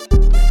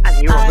 Yeah.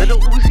 And you a little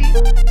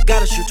Uzi?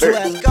 Gotta shoot two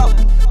at her. Go.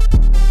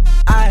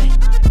 I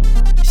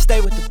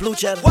stay with the blue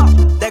cheddar. Wow.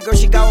 That girl,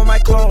 she got with my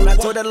clone. I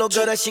told that little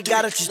girl that she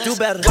got it, just do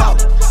better. Wow.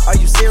 Are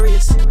you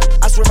serious?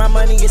 I swear my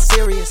money is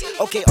serious.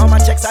 Okay, all my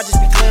checks, I just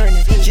be clearing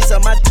it. She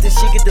said my then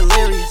she get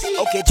delirious.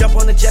 Okay, jump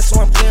on the jet,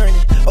 so I'm clearing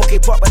it. Okay,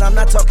 pop, but I'm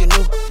not talking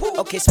new.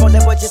 Okay, smoke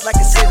that boy just like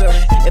a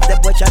cigarette. If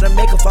that boy try to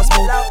make a fuss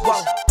move,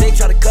 wow. They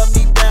try to cut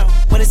me down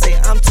when they say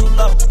I'm too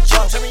low.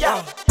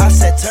 I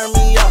said turn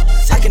me up,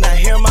 I cannot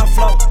hear my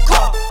flow.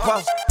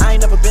 I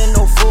ain't never been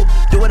no fool.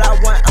 Do what I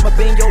want, I'ma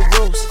bend your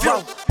rules.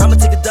 I'ma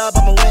take a dub,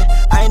 I'ma win.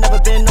 I ain't never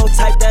been no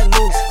type that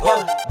lose.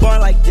 Born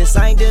like this,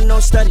 I ain't did no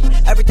study.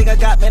 Everything I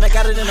got, man, I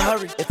got it in a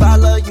hurry. If I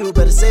love you,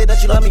 better say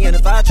that you love me. And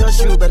if I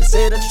trust you, better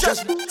say that you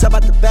trust me. Talk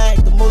about the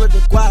bag, the moolah, the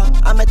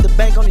guap. I'm at the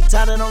bank, only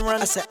time that I'm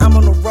running. I said I'm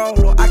on the road,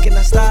 no, I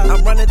cannot stop.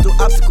 I'm running through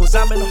obstacles,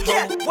 I'm in the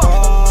hole.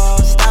 Oh,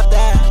 stop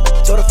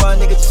that. Told the fun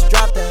nigga, just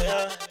drop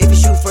that. If you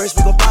shoot first,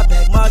 we gon' pop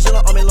back.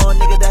 Marginal on me, long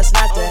nigga, that's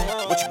not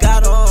that. What you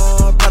got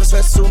on? Prada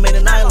sweatsuit made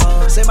of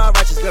nylon. Say my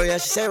righteous girl, yeah,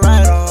 she say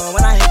right on.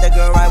 When I hit that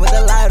girl, right with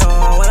the light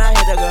on. When I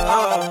hit that girl,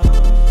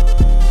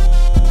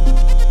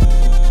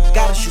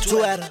 gotta shoot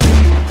two at her.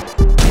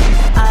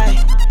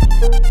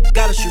 I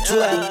gotta shoot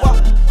two at her.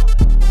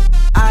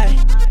 I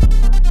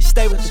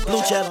stay with the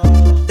blue cheddar.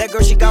 That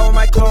girl, she got with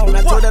my clone.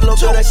 I told that little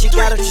girl that she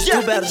got it, just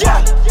do better.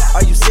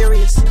 Are you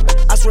serious?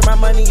 I swear my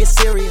money is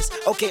serious.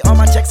 Okay, all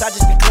my checks, I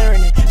just be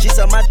clearing it. She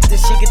said my then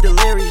she get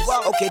delirious.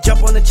 Okay,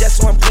 jump on the jet,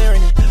 so I'm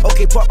clearing it.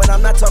 Okay, pop, but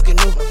I'm not talking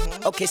new.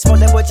 Okay, smoke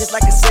that boy just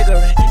like a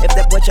cigarette. If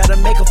that boy try to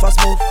make a fuss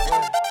move.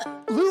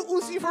 Lil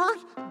Uzi Vert,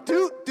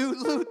 do.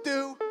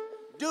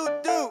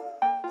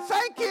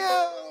 Thank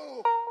you.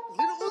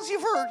 Lil Uzi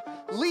Vert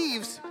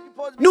leaves.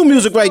 New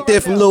music right there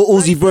from Lil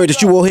Uzi Vert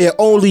that you will hear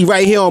only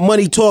right here on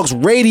Money Talks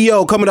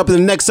Radio. Coming up in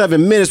the next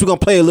 7 minutes, we're going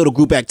to play a little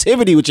group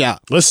activity with y'all.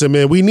 Listen,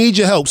 man, we need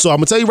your help. So I'm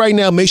going to tell you right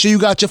now, make sure you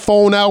got your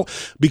phone out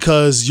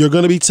because you're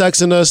going to be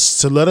texting us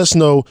to let us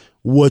know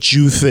what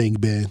you think,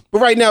 man.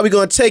 But right now, we're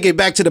going to take it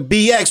back to the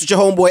BX with your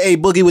homeboy A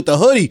Boogie with the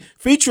hoodie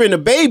featuring the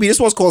baby. This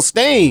one's called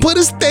Stain. Put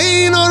a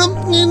stain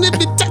on him.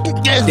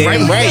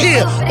 Damn right.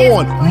 Here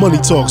on Money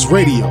Talks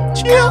Radio.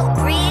 Put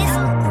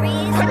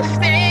a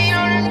stain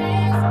on it.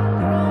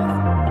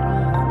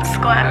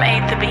 Squad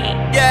made the beat.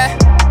 Yeah.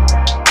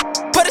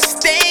 Put a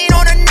stain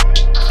on her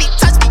if he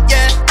touch me,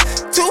 yeah.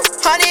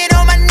 200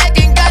 on my neck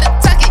and gotta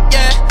tuck it,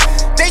 yeah.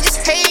 They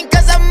just hating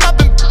cause I'm up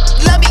and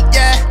love me,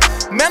 yeah.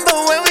 Remember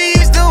when we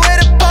used to wear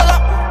the polo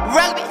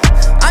rugby?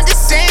 I'm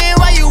just saying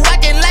why you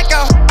acting like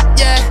a,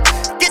 yeah.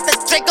 Get the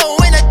Draco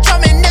in a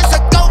drum and it's a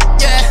go,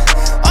 yeah.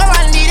 All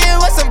I needed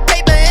was some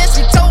paper and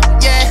some tote,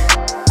 yeah.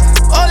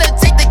 All it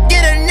take to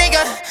get a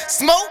nigga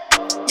smoke,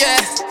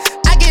 yeah.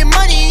 I get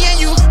money and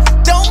you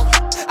don't.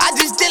 I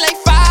just did like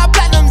 5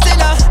 platinums in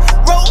a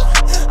row.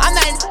 I'm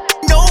not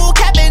no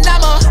capping,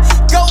 I'ma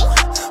go.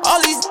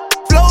 All these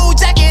flow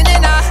jacking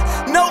and I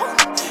know.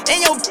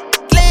 And your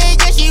leg,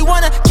 yeah, she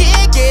wanna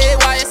kick it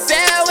while you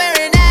sell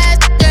wearing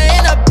ass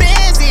in a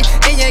Benzie.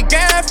 And your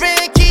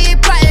girlfriend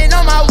keep plotting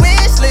on my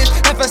wish list.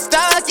 If I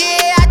stuck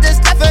it, I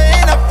just left her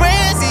in a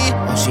frenzy.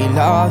 Oh, she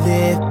love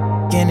it,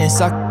 getting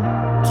suck.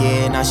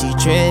 Yeah, now she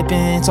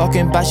trippin',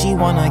 talking about she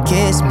wanna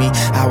kiss me.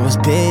 I was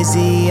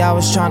busy, I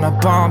was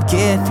tryna bomb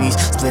kid fees.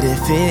 Split it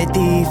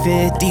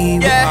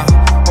 50-50. Yeah.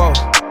 Whoa.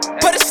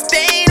 Put a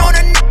stain on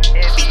her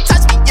if he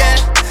touch me, yeah.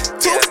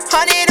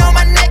 200 on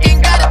my neck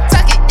and gotta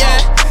tuck it, yeah.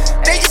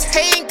 They just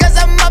hating cause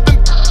I'm up and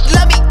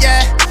love me,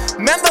 yeah.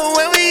 Remember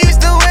when we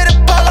used to wear the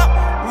polo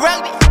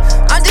rugby?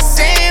 I'm just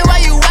saying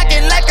why you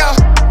acting like a,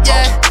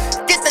 yeah.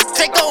 Get the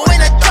Draco in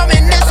a drum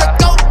and it's a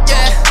go,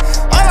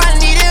 yeah. All I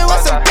needed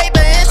was some paper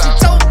and some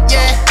tote,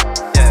 yeah.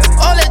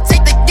 All it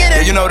take to get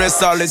it. Yeah, you know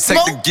that's all it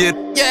take to get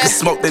Cause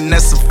smoke, then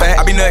that's a fact.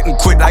 I be nuttin'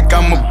 quick like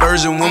I'm a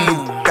virgin when we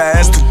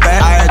ass too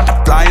fat. I had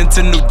to fly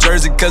into New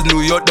Jersey cause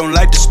New York don't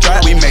like the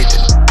strap. We made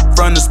it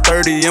from the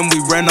 30 and we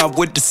ran off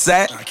with the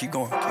sack. Keep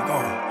going.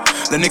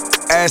 The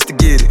nigga asked to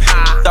get it.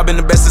 I've been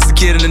the best since a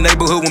kid in the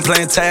neighborhood when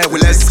playing tag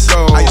with Let's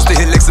Go. I used to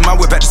hit licks in my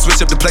whip, had to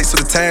switch up the place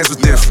so the tags was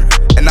different.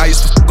 And I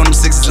used to fuck on them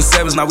 6s and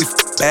 7s, now we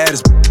bad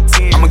as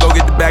I'ma go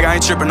get the bag, I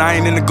ain't trippin', I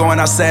ain't into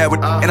going outside with.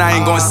 And I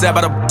ain't going sad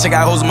by the check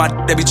out hoes in my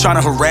they be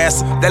tryna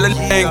harass them. That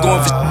little ain't going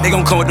for they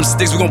gon' come with them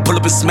sticks, we gon' pull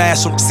up and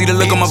smash them. See the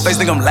look on my face,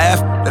 think I'm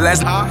laugh. The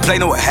last play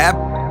know what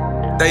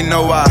happened. They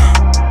know why.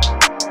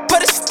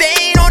 Put a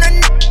stain on a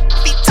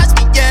if he touch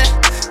me, yeah.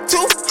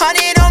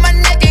 200 on my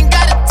neck and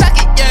gotta tuck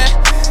it, yeah.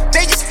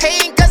 They just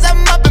hating cause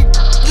I'm up and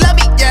love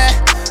me, yeah.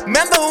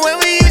 Remember when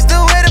we used to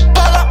wear the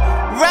polo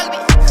rugby?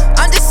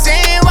 I'm just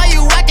saying why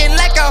you acting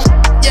like a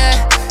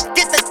yeah.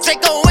 Get the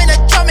Draco in a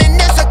drum and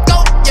it's a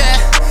go, yeah.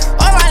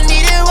 All I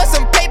needed was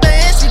some paper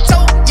and some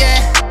tote,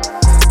 yeah.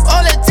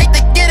 All it take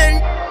to get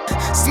a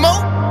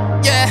smoke,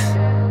 yeah.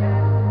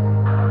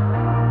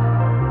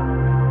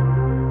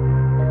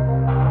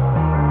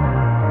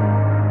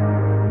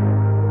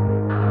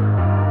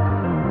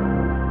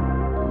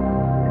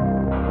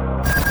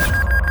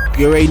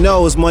 You already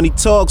know it's Money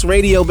Talks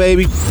Radio,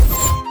 baby.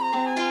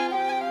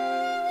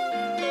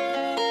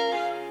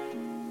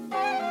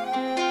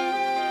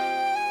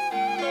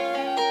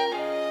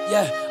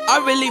 Yeah,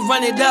 I really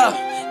run it up.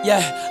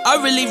 Yeah,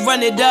 I really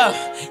run it up.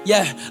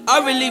 Yeah, I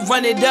really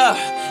run it up.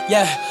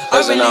 Yeah, I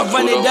really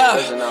run it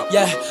up.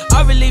 Yeah,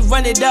 I really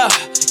run it up.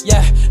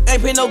 Yeah,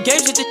 ain't play no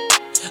games with it.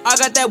 I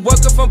got that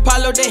worker from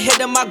Palo, they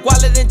hit on my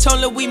wallet and told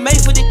her we made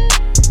for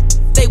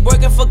it. They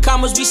working for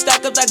commas, we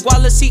stack up that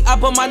wallet, see I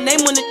put my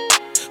name on it.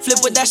 Flip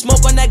with that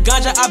smoke on that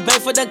ganja, I bang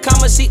for the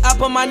commas, see I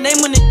put my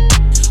name on it.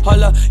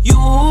 Hold up, you,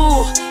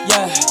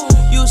 yeah,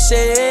 you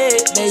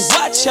said they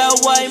watch how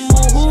I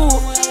move,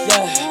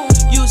 yeah.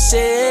 You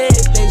said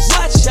they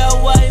watch how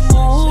I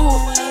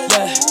move,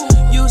 yeah.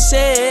 You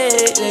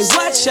said they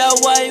watch how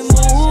I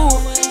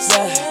move,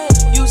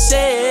 yeah. You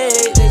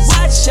said they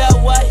watch how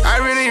I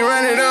really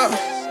run it up,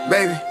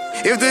 baby.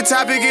 If the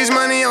topic is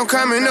money, I'm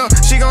coming up.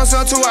 She gon'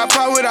 sell to our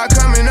pot without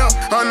coming up.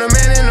 I'm the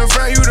man in the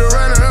front, you the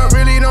runner up.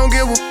 Really don't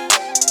give a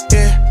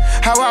yeah.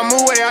 How I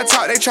move, way I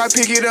talk, they try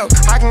pick it up.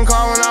 I can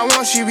call when I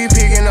want, she be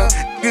picking up.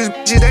 These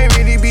bitches, they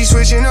really be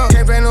switching up.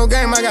 Can't play no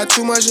game, I got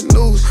too much to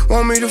lose.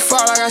 Want me to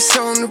fall, I got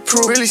something to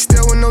prove. Really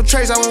still with no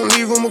trace, I won't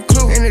leave them a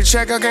clue. In the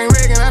check, I can't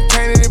rig and I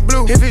painted it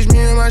blue. If it's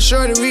me and my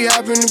shorty, we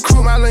hop in the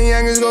crew. My little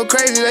youngins go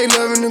crazy, they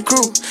loving the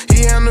crew.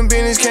 He handle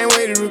business, can't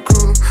wait to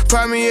recruit him.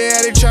 Probably,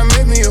 yeah, they try to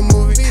make me a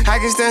movie. I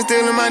can stand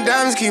still and my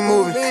diamonds keep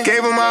moving.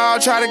 Gave him my all,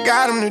 try to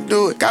guide him to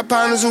do it. Got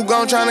partners who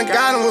gon' tryna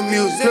guide him with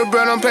music. Lil'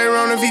 bro don't play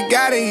around, if he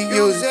got it, he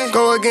use it.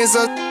 Go against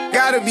us,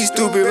 gotta be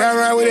stupid. Round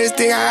round with this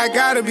thing, I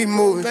gotta be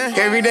moving.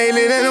 Every day,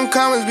 let them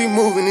comments be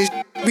moving. This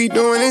be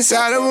doing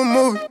inside of a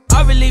movie.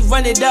 I really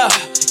run it up,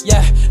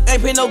 yeah.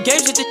 Ain't play no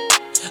games with it.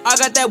 I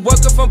got that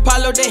worker from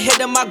Palo, they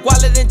hit on my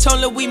wallet and told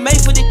her we made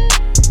for it.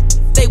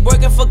 They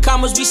working for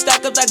commas, we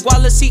stack up that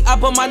wallet, see I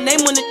put my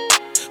name on it.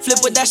 Flip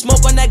with that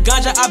smoke on that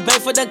ganja, I bang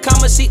for the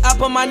commas, see I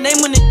put my name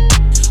on it.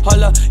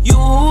 Hold up, you,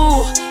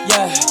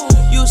 yeah.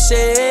 You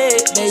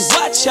said they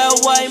watch how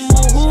I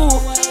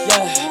move,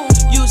 yeah.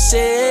 You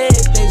said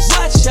they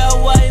watch how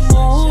I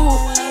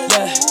move,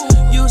 yeah.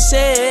 You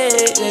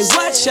said they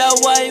watch how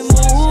I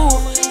move,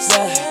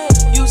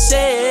 yeah. You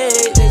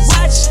said they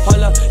watch,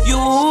 hold up, you,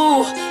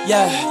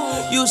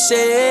 yeah. You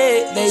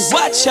said they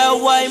watch how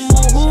I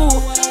move,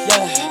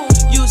 yeah.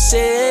 You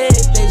said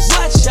they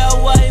watch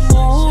how I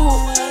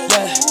move,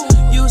 yeah.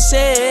 You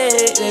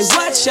said they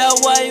watch how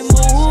I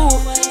move,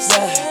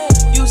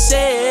 yeah. You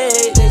said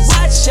they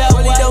watch how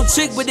I don't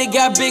trick, but they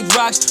got big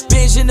rocks.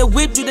 Benz in the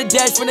whip, do the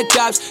dash from the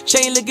cops.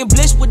 Chain looking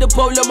bliss with the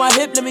pole on my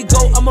hip. Let me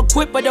go, I'm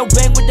equipped, but don't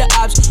bang with the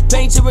ops.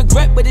 Pain to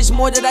regret, but it's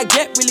more that I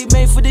get. Really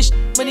made for this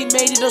when he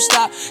made it, don't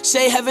stop.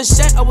 Say heaven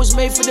sent, I was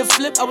made for the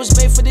flip. I was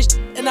made for this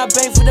and I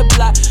bang for the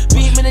block.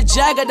 Beam in the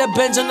jag, got the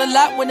Benz on the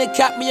lot. When they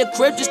cap me a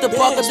crib, just to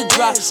park at the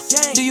drop.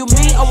 Do you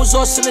mean I was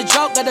lost in the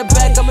drought? Got a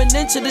bag coming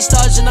into the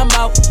stars and I'm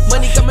out.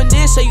 Money coming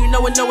in, so you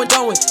know it, know it,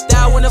 know it.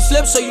 Down when I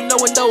flip, so you know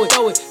it, know it,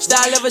 know it.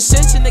 Style ever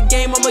since in the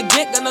game, I'ma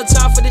get. Got no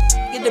time for this,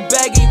 get the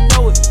bag and you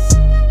know it.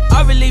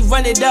 I really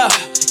run it up,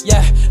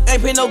 yeah. Ain't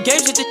play no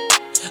games with it.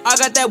 I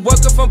got that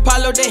worker from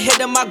Palo, they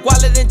hit on my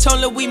wallet and told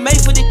her we made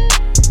for it.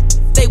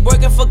 They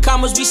working for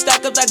commas, we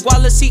stack up that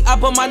wallet, see I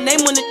put my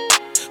name on it.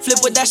 Flip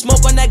with that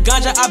smoke on that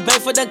ganja, I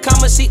bang for the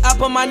commas, see I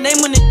put my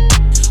name on it.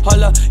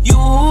 Hold up, you,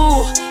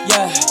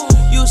 yeah.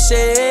 You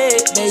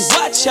said they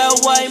watch how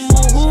I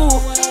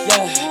move,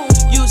 yeah.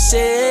 You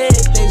said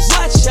they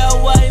watch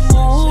how I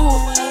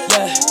move,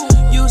 yeah.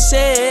 You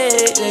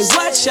said they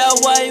watch how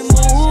I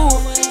move,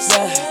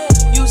 yeah.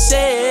 You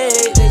said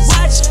they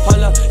watch,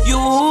 hold up, you,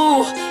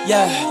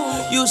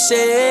 yeah. You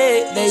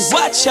said they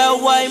watch how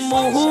I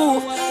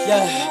move,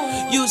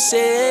 yeah. You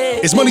said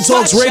it's Money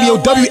Talks Radio,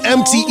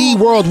 WMTE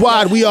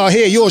Worldwide. We are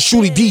here, yours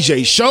truly,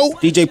 DJ Show.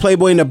 DJ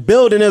Playboy in the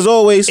building as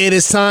always. It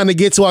is time to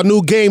get to our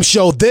new game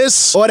show.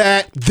 This or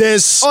that.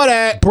 This or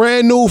that.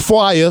 Brand new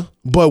fire.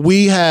 But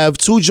we have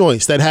two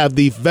joints that have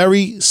the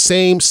very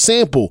same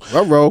sample.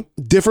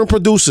 Different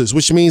producers,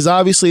 which means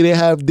obviously they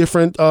have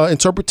different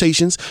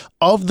interpretations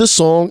of the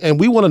song. And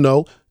we want to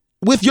know,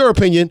 with your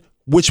opinion,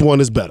 which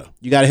one is better?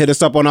 You got to hit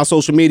us up on our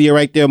social media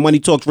right there, Money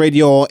Talks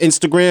Radio on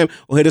Instagram,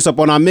 or hit us up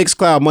on our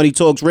Mixcloud, Money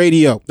Talks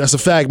Radio. That's a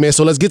fact, man.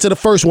 So let's get to the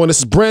first one. This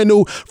is brand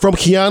new from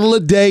Kiana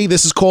Lede.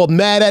 This is called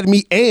Mad at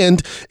Me,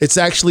 and it's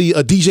actually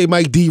a DJ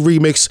Mike D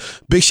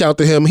remix. Big shout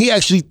to him. He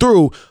actually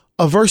threw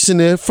a verse in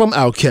there from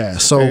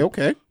Outkast. So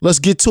okay. Let's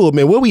get to it,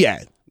 man. Where we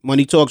at?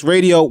 Money Talks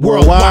Radio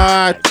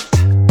worldwide.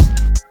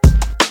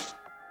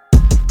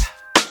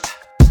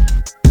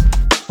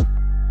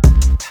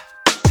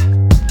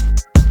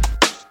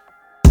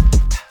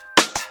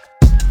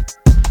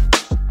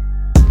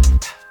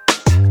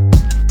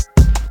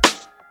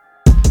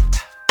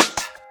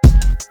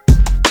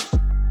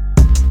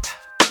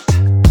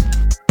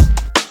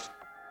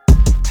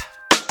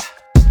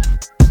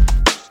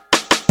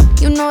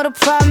 The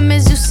problem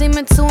is you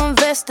seeming too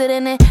invested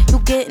in it. You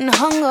getting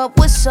hung up,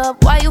 what's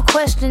up? Why you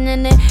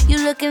questioning it? You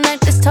looking like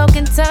this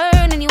talking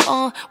turning you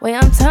on. Way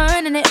I'm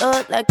turning it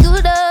up like you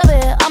love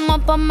it. I'm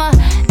up on my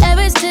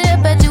every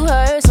step, bet you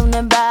heard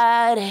something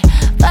about it.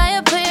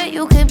 Fire pit,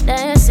 you keep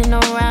dancing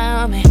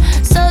around me.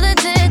 So the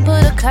dick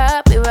put a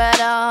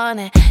copyright on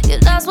it. You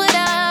lost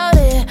without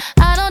it,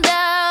 I don't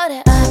doubt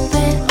it. I've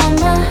been on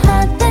my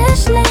hot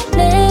dish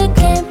lately,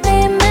 can't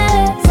be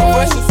mad at me.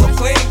 Fresh and so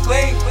clean,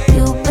 clean, clean.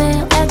 You've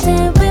been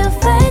acting real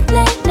fake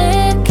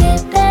lately,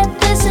 keep that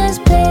distance,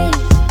 please.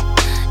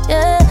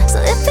 Yeah, so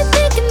if you're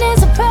thinking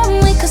there's a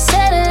problem, we could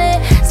settle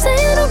it. Say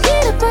you don't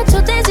get it, but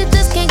two days you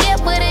just can't get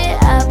with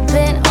it. I've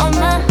been on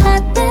my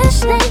hot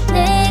dish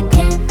lately,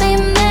 can't be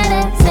mad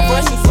at me.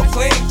 Fresh and so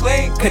clean,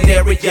 clean.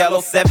 Canary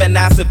yellow, 7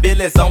 9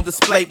 civilians on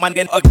display. My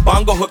nigga a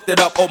bongo hooked it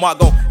up. Oh my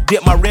god,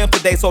 dip my rim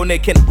today so they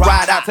can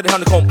ride out to the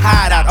honeycomb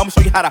hide out. I'ma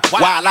show you how to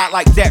wild out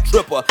like Jack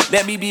Tripper.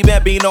 Let me be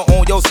Bambino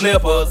on your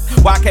slippers,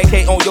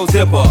 YKK on your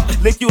zipper.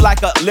 Lick you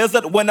like a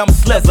lizard when I'm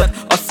slizzard.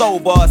 A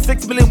sober,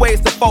 6 million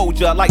ways to fold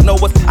ya. Like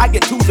Noah's, I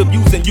get 2s of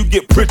views and you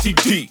get pretty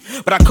deep.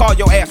 But I call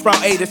your ass round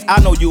 8ish, I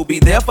know you'll be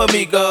there for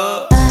me,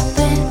 girl. I've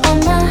been on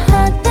my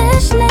hot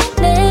dish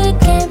lately,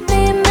 can't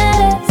be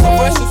mad at me.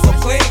 Fresh and so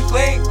clean,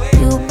 clean,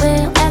 clean. You've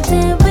been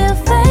acting real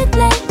fake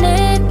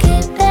lately,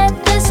 keep that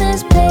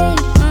distance, please.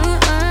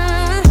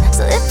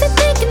 So if you're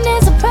thinking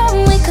there's a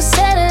problem, we could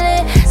settle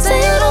it. Say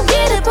you don't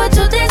get it, but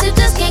two days you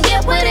just can't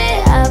get with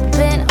it. I've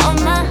been on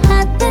my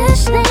hot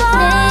dish lately,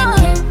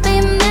 can't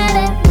be mad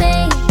at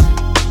me.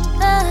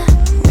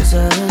 What's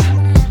up?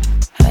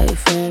 How you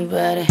feeling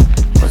about it?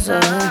 What's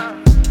up?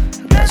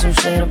 Got some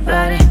shit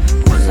about it.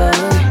 What's up?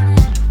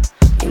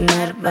 You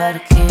mad about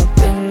it? Can't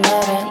be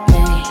mad at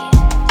me.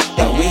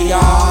 Yeah, we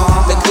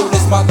are the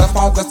coolest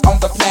motherfuckers on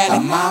the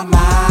planet. My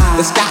mind.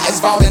 The sky is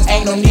falling,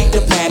 ain't no need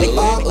to panic.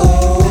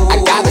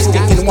 I got a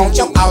stick and want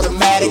your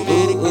automatic.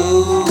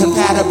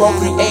 Compatible,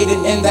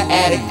 created in the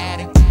attic.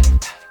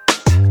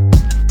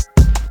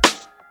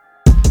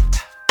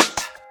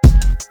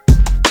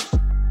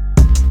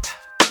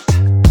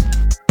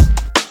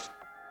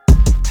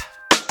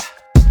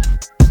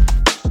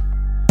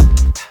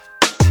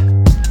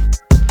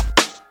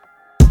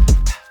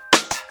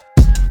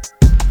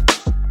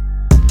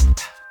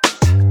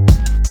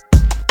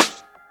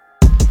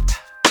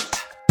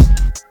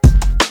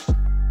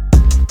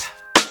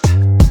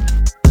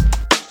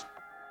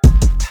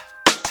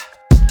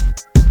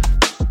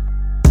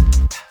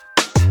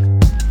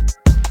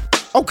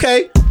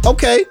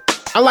 Okay.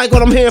 I like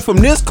what I'm hearing from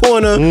this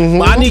corner,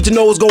 but I need to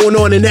know what's going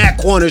on in that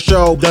corner,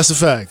 show. That's a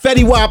fact.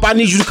 Fetty Wap, I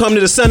need you to come to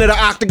the center of the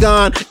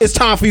octagon. It's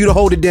time for you to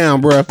hold it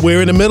down, bruh.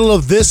 We're in the middle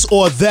of this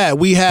or that.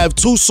 We have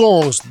 2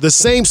 songs, the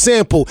same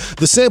sample.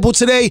 The sample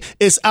today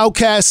is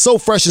Outkast, So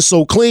Fresh and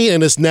So Clean,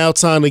 and it's now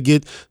time to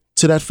get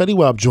to that Fetty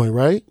Wap joint,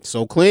 right?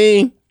 So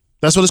Clean.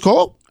 That's what it's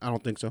called? I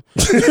don't think so.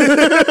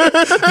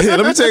 Yeah,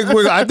 let me take a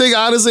quick. I think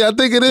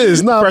it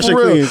is. Nah, fresh for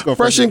and real. clean.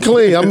 Fresh and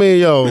clean. I mean,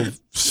 yo,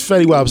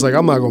 Fetty Wap's like,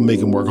 I'm not gonna make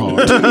him work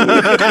hard.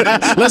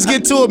 Let's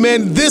get to it,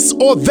 man. This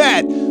or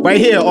that, right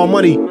here on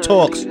Money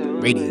Talks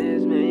Radio.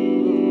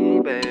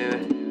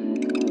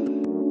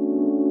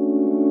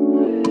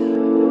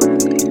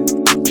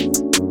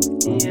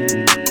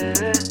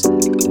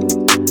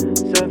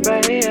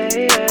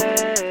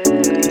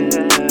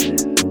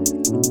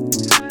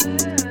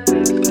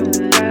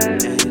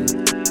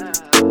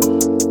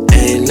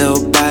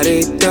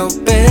 Nobody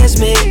dope as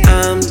me,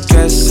 I'm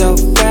dressed so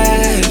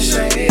fresh.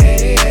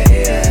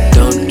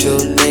 Don't you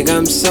think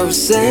I'm so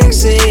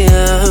sexy?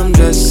 I'm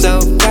dressed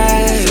so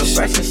fresh. So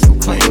fresh and so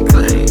clean,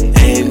 clean.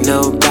 Ain't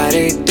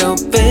nobody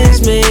dope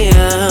as me,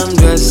 I'm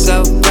dressed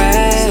so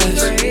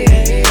fresh.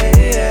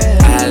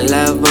 I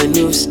love when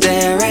you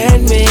stare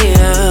at me,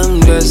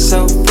 I'm dressed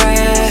so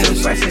fresh. So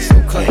fresh and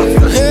so clean.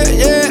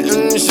 Yeah,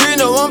 she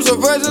know I'm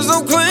so fresh and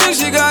so clean.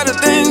 She got a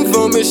thing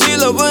for me. She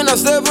love when I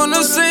step on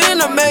the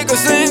scene. I make her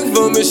sing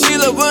for me. She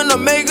love when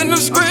I'm making her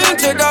scream.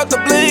 Check out the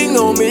bling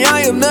on me.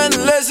 I am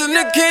nothing less than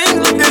a king.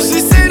 Look at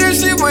she say that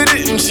she with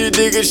it and she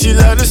dig it. She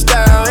love the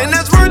style. And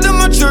that's word to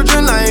my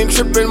children. I ain't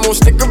tripping, won't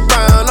stick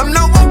around. I'm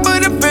no one for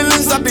the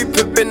feelings. I be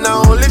pippin',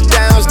 I hold it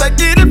down. Stack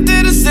it up to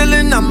the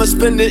ceiling. I'ma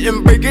spend it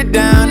and break it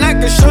down. I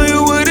can show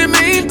you what it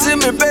means to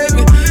me,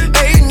 baby.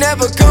 Ain't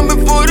never come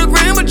before the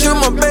gram, but you're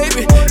my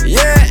baby.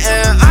 Yeah,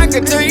 and I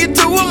can turn you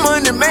to a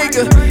money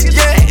maker.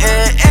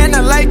 Yeah, and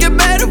I like it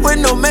better with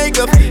no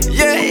makeup.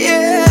 Yeah,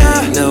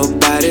 yeah.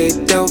 Nobody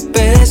dope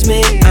as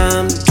me.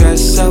 I'm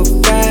dressed so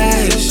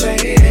fresh.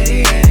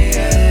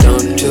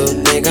 Don't you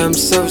think I'm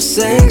so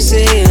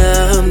sexy?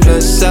 I'm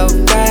dressed so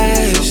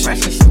fresh.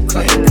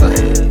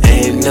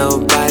 Ain't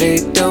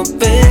nobody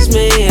dope as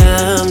me.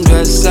 I'm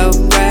dressed so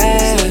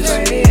fresh.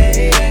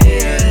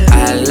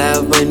 I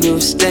love when you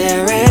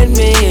stare at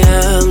me.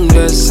 I'm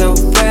dressed so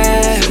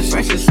fresh.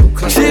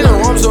 She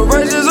know I'm so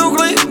fresh and so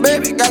clean,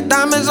 baby. Got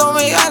diamonds on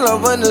me. I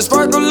love when the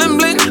sparkle and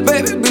bling,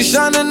 baby. Be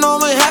shining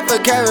on me. Half a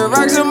carat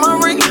rocks in my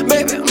ring,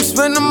 baby. I'm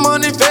spending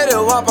money, fed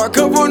up, wop a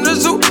cup on the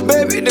zoo,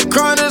 baby. The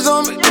crown is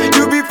on me.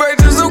 You be fresh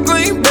and so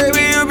clean,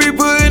 baby. You be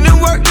putting in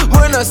work.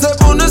 When I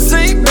step on the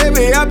scene,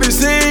 baby, I be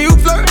seeing you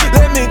flirt.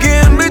 Let me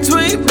get in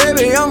between,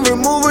 baby. I'm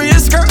removing your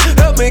skirt.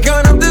 Help me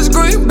count up this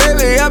green,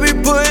 baby. I be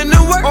putting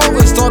in work.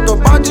 Always talk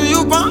about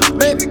you fine,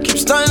 baby. Keep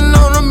stunting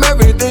on them.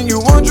 Everything you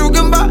want, you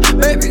can buy,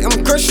 baby.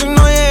 I'm crushing on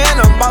you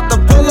and I'm about to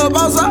pull up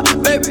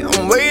outside, baby.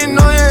 I'm waiting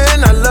on you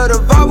and I love the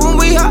vibe when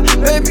we hot,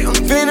 baby. I'm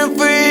feeling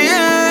free,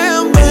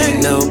 yeah, baby.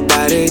 Ain't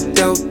nobody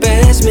dope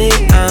as me.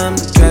 I'm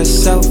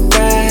dressed so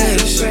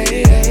fresh.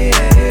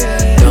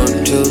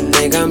 Don't you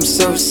think I'm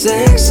so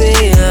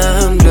sexy?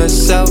 I'm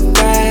dressed so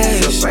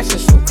fresh.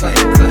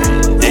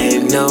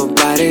 Ain't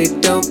nobody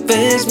dope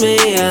as me.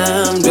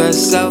 I'm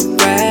dressed so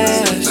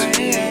fresh.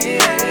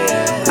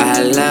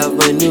 I love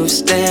when you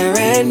stare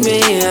at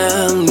me.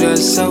 I'm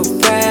just so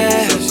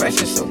fresh.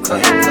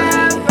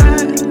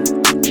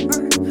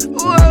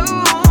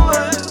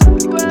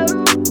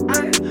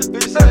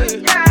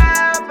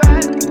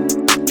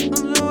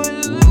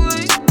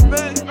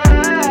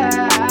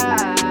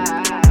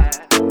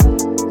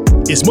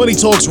 It's Money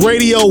Talks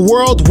Radio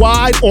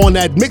worldwide on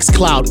that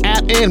Mixcloud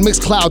app and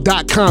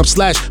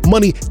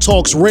mixcloud.com/Money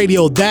Talks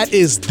Radio. That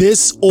is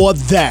this or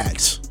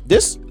that.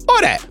 This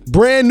or that.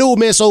 Brand new,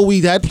 man. So we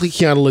had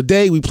Kiana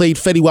Lede. We played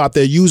Fetty Wap.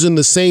 They're using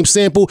the same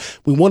sample.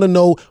 We want to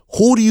know,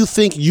 who do you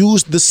think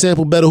used the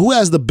sample better? Who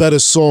has the better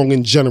song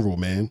in general,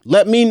 man?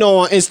 Let me know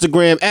on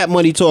Instagram at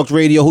Money Talks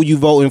Radio who you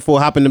voting for.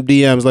 Hop in them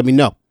DMs. Let me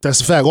know.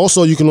 That's a fact.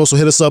 Also, you can also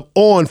hit us up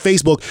on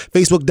Facebook,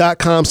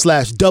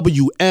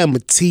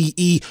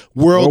 facebook.com/WMTE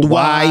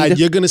Worldwide.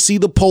 You're going to see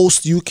the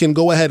post. You can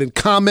go ahead and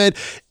comment,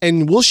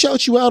 and we'll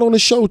shout you out on the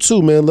show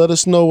too, man. Let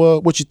us know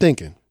what you're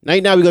thinking.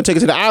 Right now, we're going to take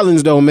it to the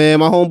islands, though, man.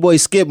 My homeboy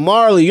Skip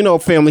Marley, you know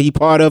what family he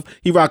part of.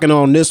 He rocking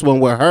on this one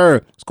with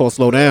her. It's called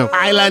Slow Down.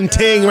 Island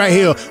Ting right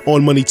here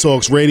on Money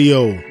Talks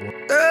Radio.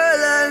 Girl,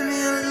 let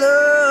me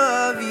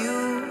love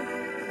you.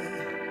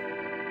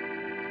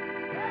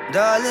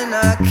 Darling,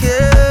 I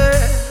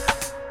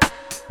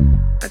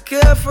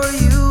care for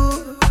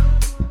you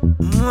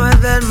more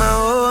than my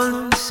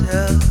own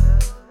self.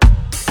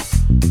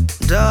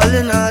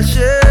 Darling, I'll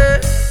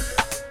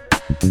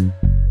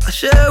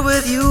share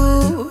with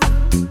you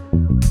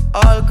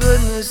all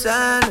goodness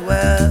and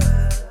wealth.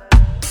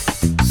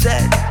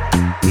 Said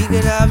we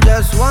can have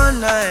just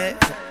one night,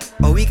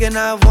 or we can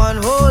have one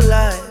whole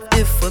life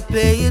if we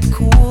play it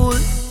cool.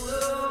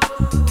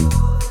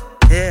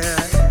 Yeah,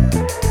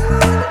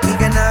 we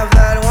can have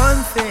that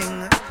one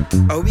thing,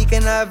 or we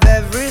can have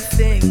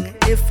everything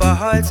if our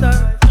hearts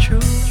are true.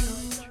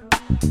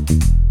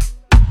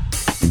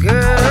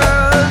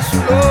 Girl,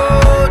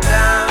 slow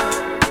down.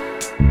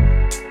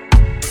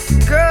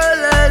 Girl,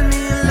 let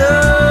me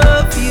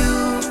love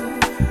you.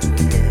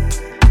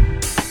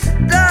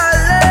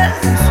 Darling,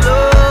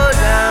 slow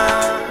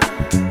down.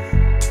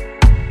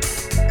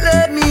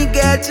 Let me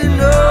get to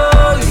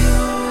know you.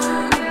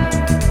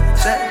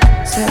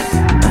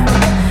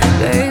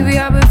 Baby,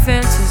 I've been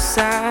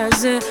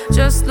fantasizing,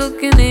 just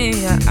looking in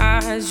your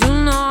eyes. You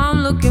know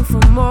I'm looking for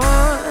more,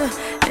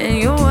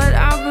 and you're what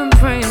I've been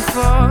praying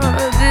for.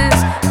 This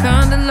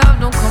kind of love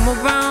don't come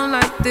around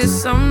like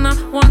this. I'm not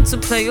one to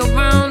play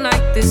around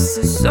like this.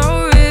 It's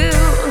so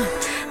real,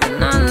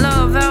 and I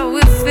love how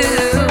it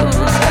feels. I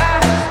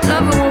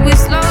love it when we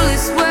slowly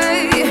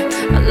sway.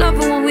 I love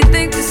it when we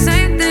think the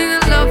same thing. I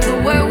love the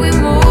way we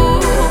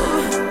move,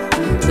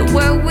 the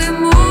way we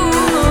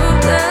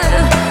move.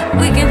 Yeah.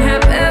 We can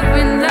have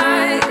every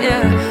night,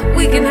 yeah.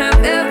 We can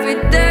have every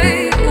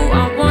day. Ooh,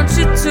 I want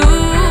you to.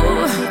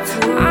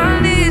 I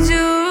need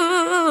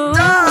you.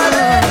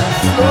 Darling,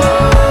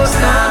 slow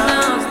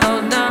down.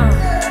 Slow down.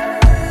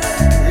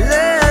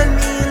 Let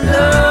me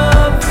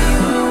love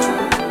you.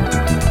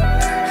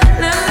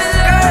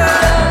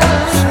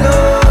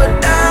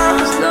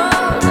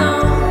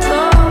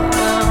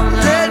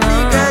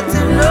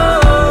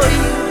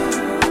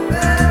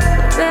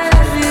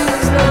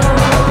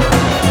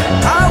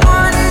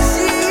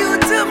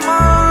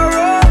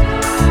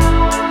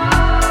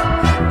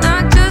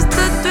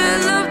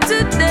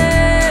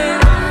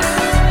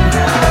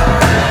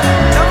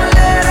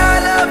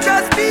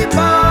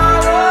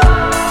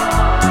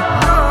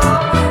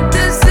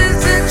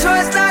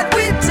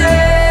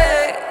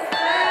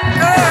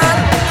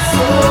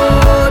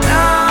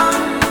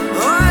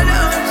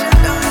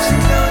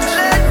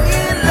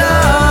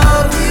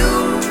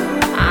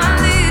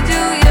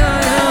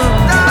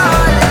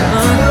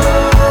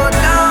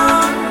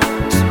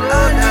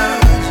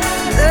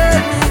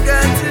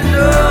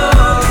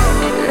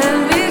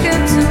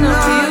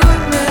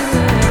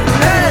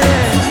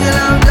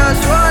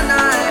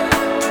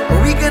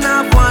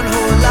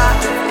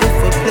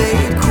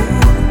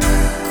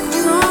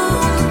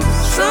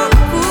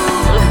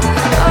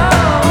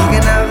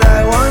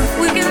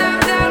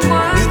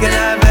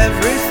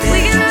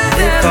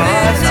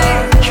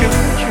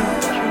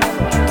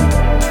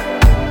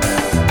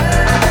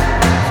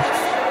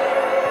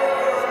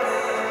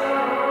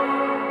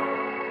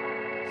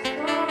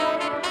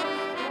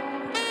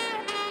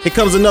 Here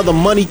comes another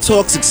Money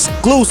Talks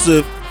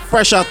exclusive,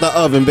 fresh out the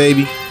oven,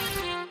 baby.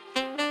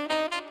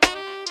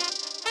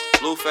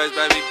 Blueface,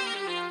 baby.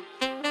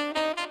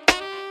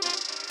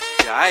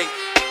 Yeah,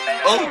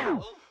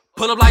 oh.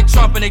 Pull up like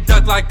Trump and they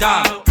duck like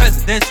Dom.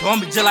 Presidential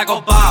on me just like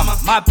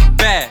Obama. My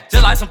bad,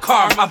 just like some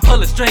car. I'm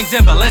pulling strings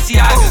in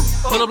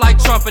Balenciaga. Pull up like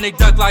Trump and they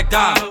duck like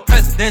Dom.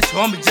 Presidential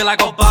on me just like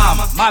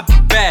Obama. My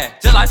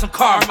bad, just like some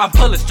car. I'm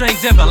pulling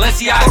strings in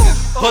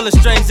Balenciaga. Pulling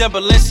strings in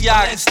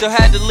Balenciaga. Still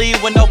had to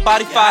leave when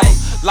nobody followed.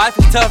 Life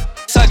is tough.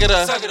 Suck it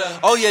up.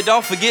 Oh yeah,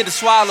 don't forget to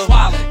swallow.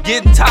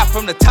 Getting top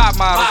from the top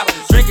model.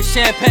 Drinking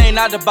champagne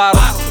out the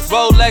bottle.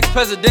 Rolex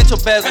presidential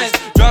bezels.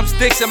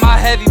 Drumsticks in my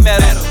heavy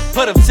metal.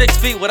 Put up 6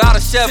 feet without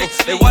a shovel.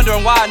 They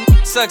wondering why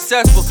I'm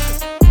successful.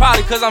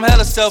 Probably cause I'm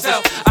hella selfish.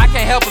 I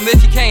can't help them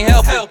if you can't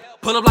help it.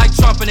 Pull up like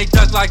Trump and they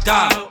duck like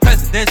Dom.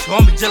 Presidential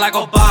on me just like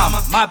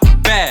Obama. My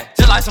bad,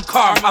 just like some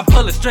car. I'm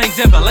pulling strings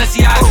in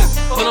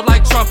Balenciaga. Pull up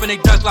like Trump and they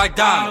duck like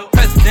Dom.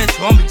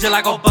 Presidential on me just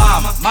like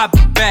Obama. My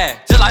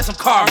bad, just like some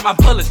car. I'm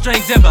pulling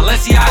strings in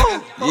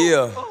Balenciaga.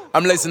 Yeah,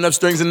 I'm lacing up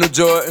strings in the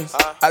Jordans.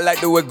 I like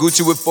to wear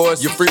Gucci with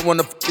force. Your freak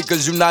wanna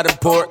because you not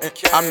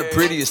important. I'm the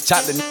prettiest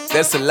chocolate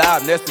that's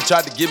alive. Nasty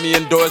tried to give me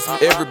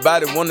endorsement.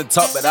 Everybody wanna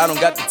talk, but I don't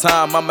got the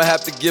time. I'ma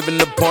have to give an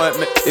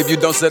appointment. If you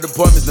don't set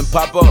appointments, then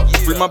pop up.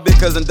 Free my big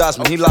cousin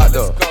Dosman, he locked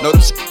up. Know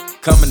them shit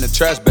come in the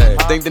trash bag.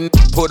 Think the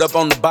pulled up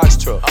on the box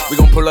truck. We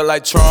gon' pull up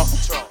like Trump.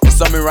 And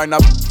something right now,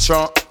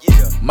 Trump.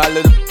 My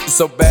little is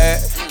so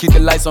bad. Keep the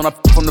lights on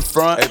from the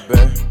front. Hey,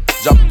 babe,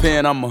 drop a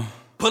pin, I'ma.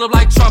 Pull up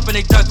like Trump and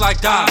they duck like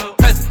Dom.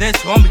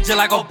 Presidential on me just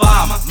like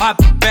Obama. My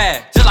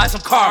bad, just like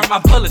some car.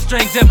 I'm pulling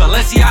strings in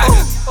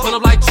Balenciaga. Pull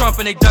up like Trump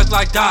and they duck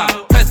like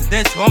Dom.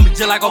 Presidential on me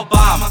just like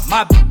Obama.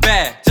 My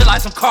bad, just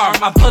like some car.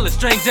 I'm pulling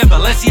strings in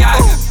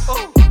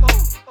Balenciaga.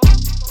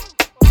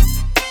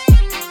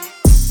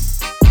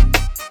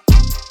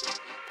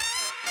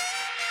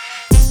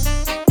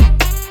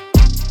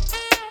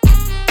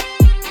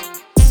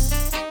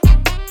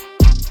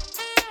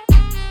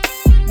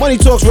 Money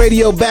Talks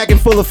Radio back in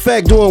full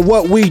effect, doing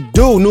what we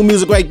do. New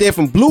music right there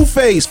from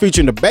Blueface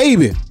featuring the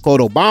baby called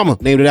Obama.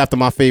 Named it after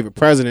my favorite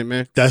president,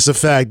 man. That's a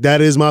fact.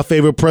 That is my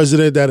favorite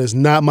president. That is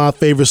not my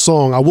favorite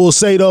song. I will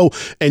say though,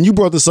 and you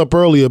brought this up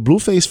earlier,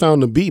 Blueface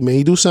found the beat, man.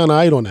 He do sound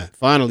alright on that.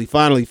 Finally.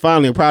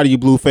 I'm proud of you,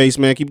 Blueface,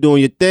 man. Keep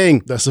doing your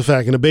thing. That's a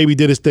fact. And the baby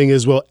did his thing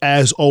as well,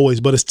 as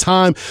always. But it's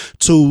time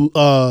to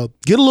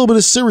get a little bit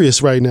of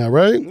serious right now,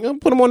 right?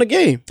 Put him on the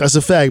game. That's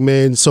a fact,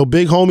 man. So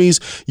big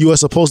homies, you are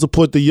supposed to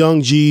put the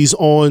young G's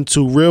on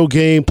to real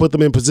game, put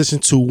them in position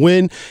to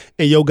win.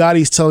 And Yo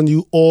Gotti's telling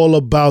you all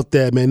about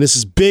that, man. This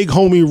is Big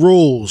Homie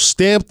Rules.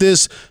 Stamp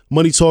this,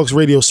 Money Talks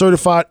Radio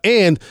certified.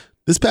 And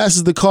this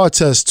passes the car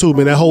test too,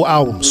 man. That whole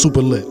album,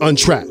 super lit.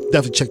 Untrapped.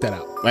 Definitely check that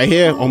out. Right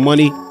here on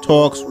Money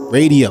Talks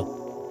Radio.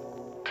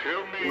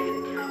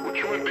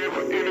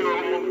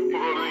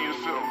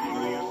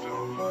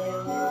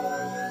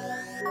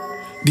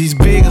 These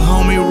big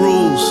homie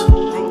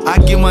rules, I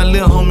give my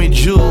little homie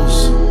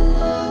jewels.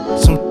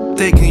 Some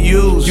they can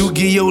use. You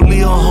give your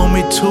little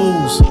homie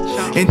tools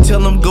and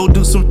tell them go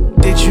do some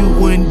that you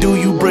wouldn't do.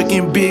 You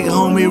breaking big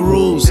homie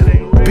rules.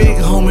 Big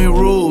homie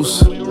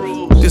rules.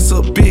 This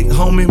a big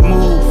homie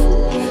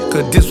move.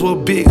 Cause this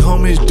what big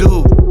homies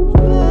do.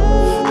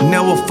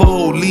 Never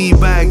fold, lead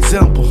by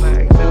example.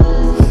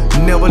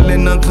 Never let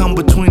none come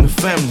between the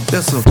family.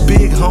 That's a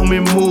big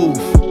homie move.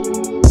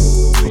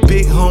 A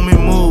big homie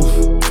move.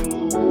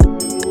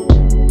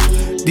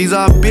 These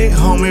are big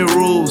homie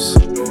rules.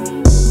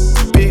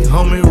 Big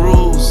homie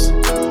rules.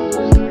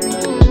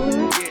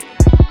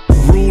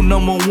 Rule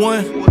number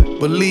 1,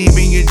 believe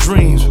in your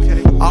dreams.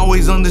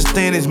 Always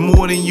understand it's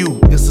more than you,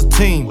 it's a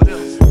team.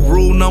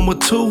 Rule number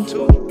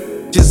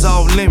 2, just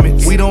off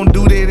limits. We don't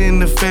do that in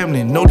the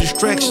family, no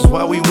distractions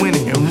while we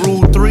winning. And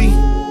rule 3,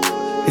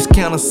 it's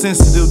kinda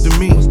sensitive to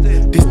me.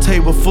 This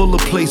table full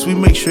of plates, we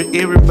make sure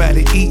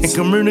everybody eats. And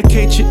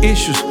communicate your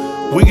issues,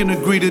 we can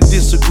agree to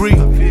disagree.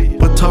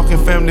 But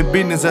talking family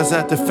business, that's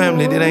out the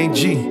family, that ain't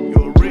G.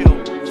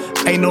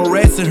 Ain't no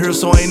rats in here,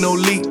 so ain't no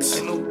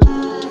leaks.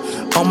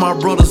 All my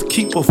brothers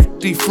keep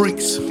these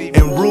freaks.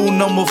 And rule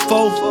number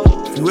 4,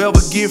 if you ever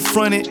get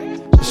fronted,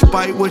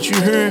 despite what you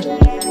hear,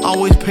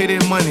 always pay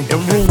that money.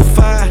 And rule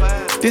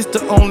 5, this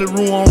the only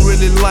rule I don't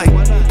really like.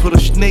 Put a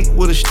snake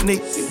with a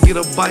snake, get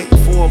a bite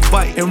for a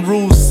bite. And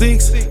rule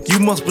 6, you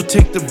must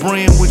protect the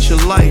brand with your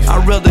life.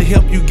 I'd rather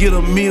help you get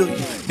a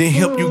million than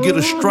help you get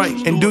a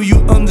strike. And do you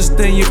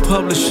understand your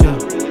publishing?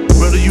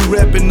 Whether you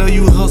rapping or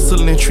you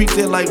hustling, treat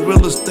that like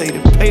real estate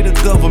and pay the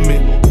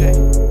government.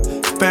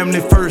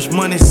 Family first,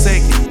 money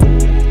second.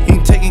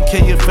 Ain't taking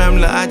care of your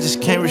family, I just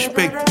can't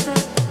respect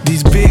it.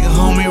 These big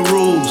homie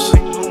rules,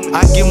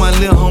 I give my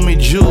little homie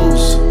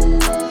jewels.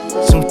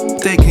 Some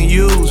they can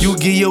use. You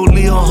give your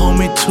little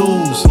homie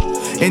tools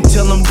and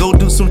tell them go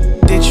do some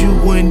that you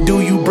wouldn't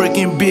do. You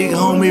breaking big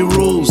homie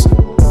rules.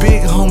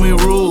 Big homie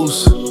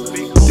rules.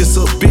 This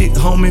a big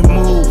homie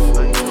move.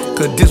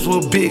 Cause this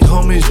what big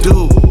homies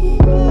do.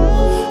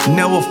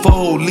 Never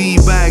fold,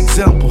 lead by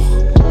example.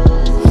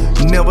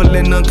 Never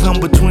let none come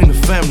between the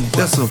family.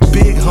 That's a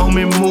big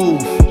homie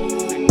move.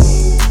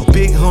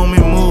 big homie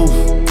move.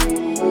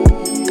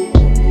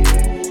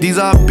 These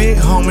are big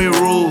homie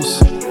rules.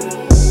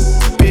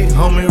 Big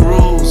homie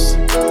rules.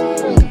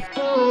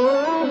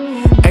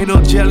 Ain't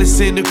no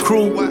jealousy in the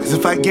crew, cause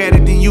if I get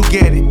it, then you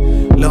get it.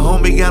 Lil'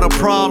 homie got a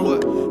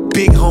problem,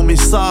 big homie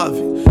solve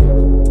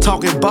it.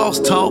 Talking boss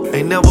talk,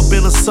 ain't never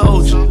been a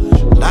soldier.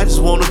 I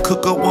just wanna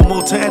cook up one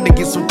more time to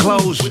get some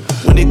closure.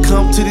 When it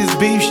come to this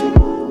beef shit,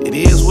 it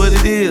is what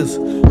it is.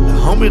 The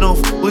homie don't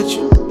f with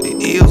you,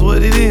 it is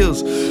what it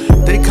is.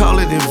 They call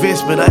it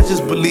investment, I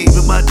just believe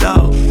in my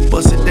dog.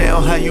 Bust it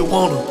down how you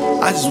want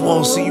 'em, I just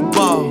wanna see you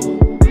ball.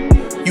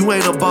 You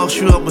ain't a boss,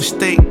 you a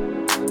mistake.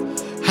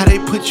 How they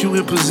put you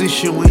in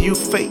position when you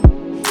fake.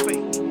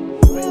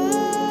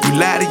 You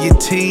lie to your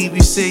team,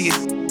 you say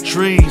your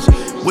dreams.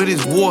 When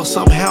it's war,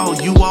 somehow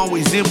you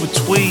always in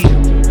between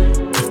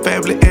the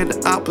family and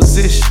the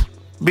opposition.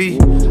 B,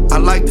 I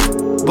like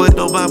the but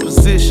know my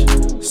position.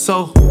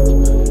 So,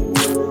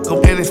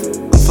 and it's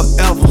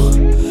forever.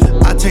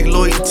 I take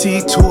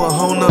loyalty to a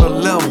whole nother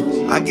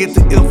level. I get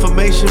the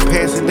information,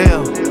 pass it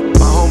down.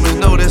 My homies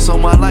know that's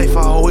on my life,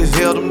 I always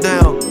held them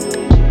down.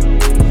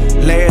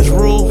 Last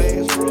rule,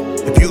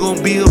 if you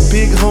gon' be a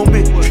big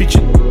homie, treat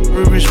you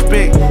with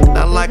respect,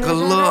 not like a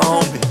little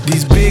homie.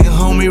 These big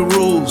homie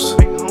rules,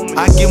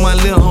 I give my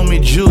little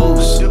homie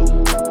jewels.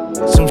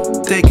 Some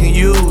they can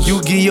use.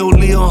 You give your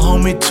little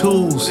homie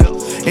tools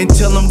and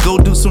tell them go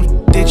do some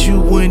that you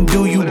wouldn't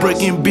do. You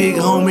breaking big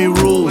homie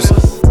rules.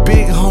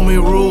 Big homie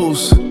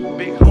rules.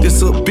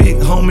 This a big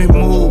homie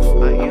move.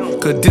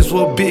 Cause this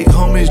what big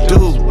homies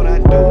do.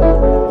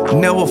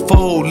 Never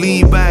fold,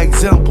 lead by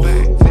example.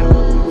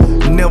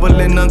 Never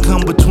let none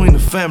come between the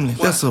family.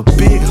 That's a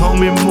big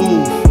homie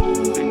move.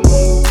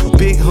 A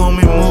big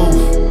homie move.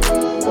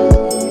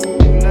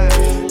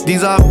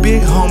 These are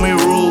big homie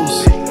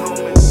rules.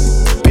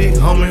 Big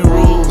homie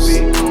rules.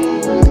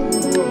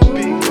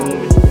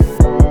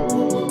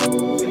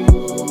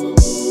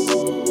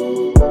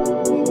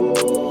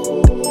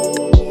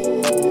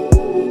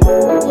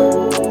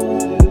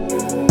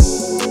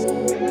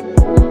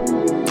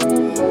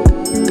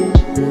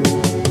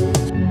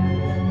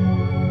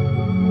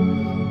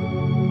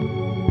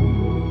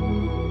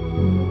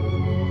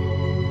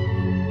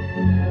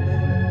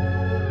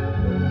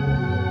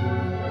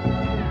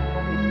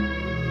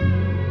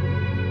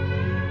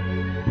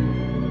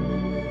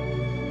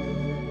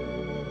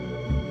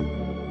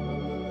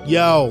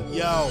 Yo,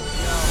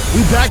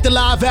 we back to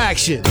live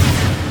action.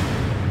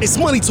 It's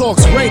Money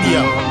Talks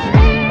Radio.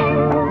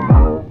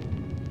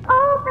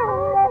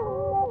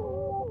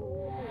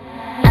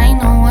 I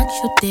know what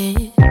you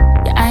did.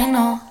 Yeah, I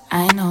know.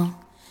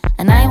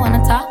 And I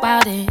wanna talk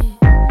about it.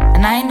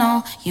 And I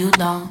know you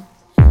don't.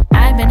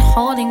 I've been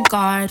holding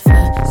guard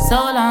for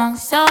so long.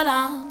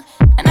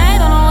 And I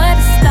don't know where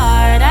to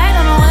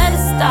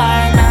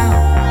start. Now.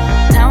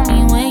 Tell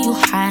me where you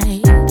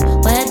hide.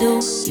 Where do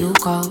you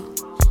go?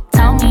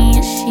 Tell me,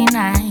 is she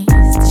nice?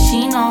 Does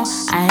she know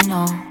I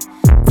know?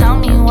 Tell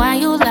me why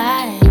you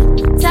lie.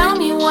 Tell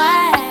me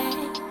why.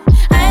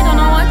 I don't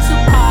know what you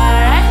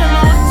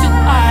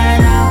are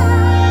now.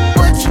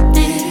 What you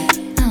did.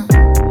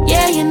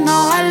 Yeah, you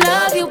know I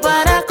love you,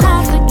 but I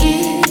can't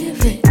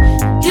forgive it.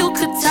 You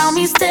could tell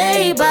me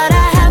stay, but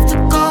I have to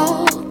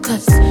go.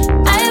 Cause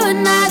I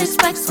would not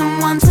expect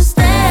someone to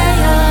stay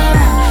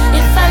around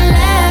if I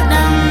let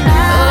them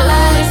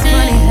down. It's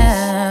funny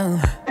how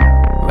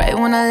right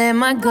when I let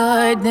my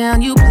guard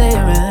down, you play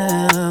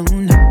around.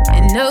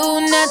 And no,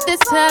 not this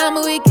time,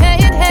 we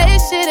can't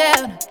hate shit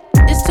out.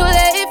 It's too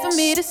late for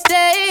me to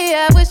stay.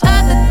 I wish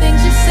all the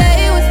things you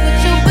say was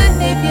what your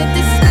behavior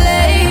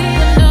displayed.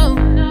 But no,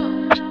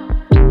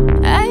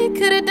 I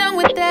could've done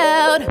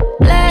without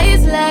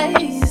lies.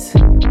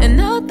 And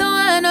although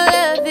I know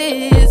love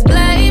is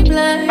blind,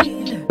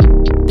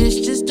 this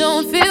just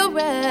don't feel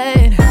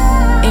right.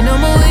 Ain't no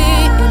more we,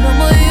 ain't no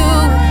more you.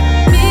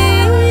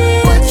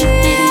 What you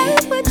did.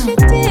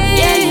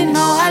 Yeah, you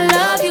know I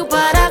love you,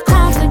 but I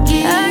can't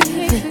forgive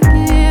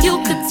it. You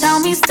could tell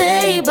me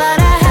stay, but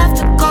I have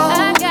to go.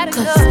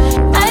 Cause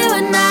I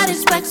would not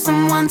expect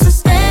someone to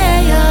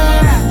stay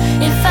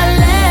around if I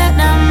let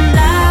them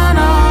down.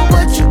 Oh,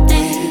 what you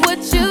did.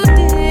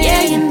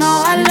 Yeah, you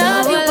know I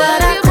love you,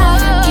 but I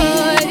can't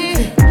forgive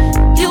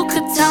it. You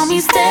could tell me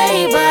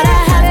stay, but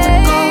I have to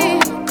go.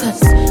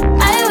 Cause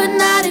I would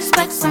not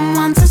expect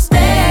someone to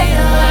stay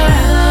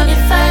around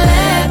if I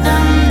let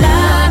them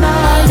down.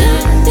 Oh, you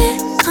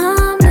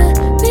become the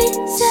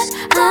reason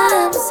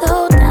I'm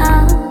so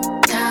down.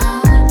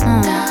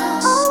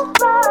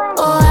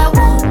 Oh, I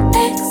won't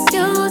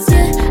excuse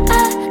you,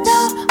 I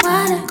don't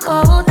wanna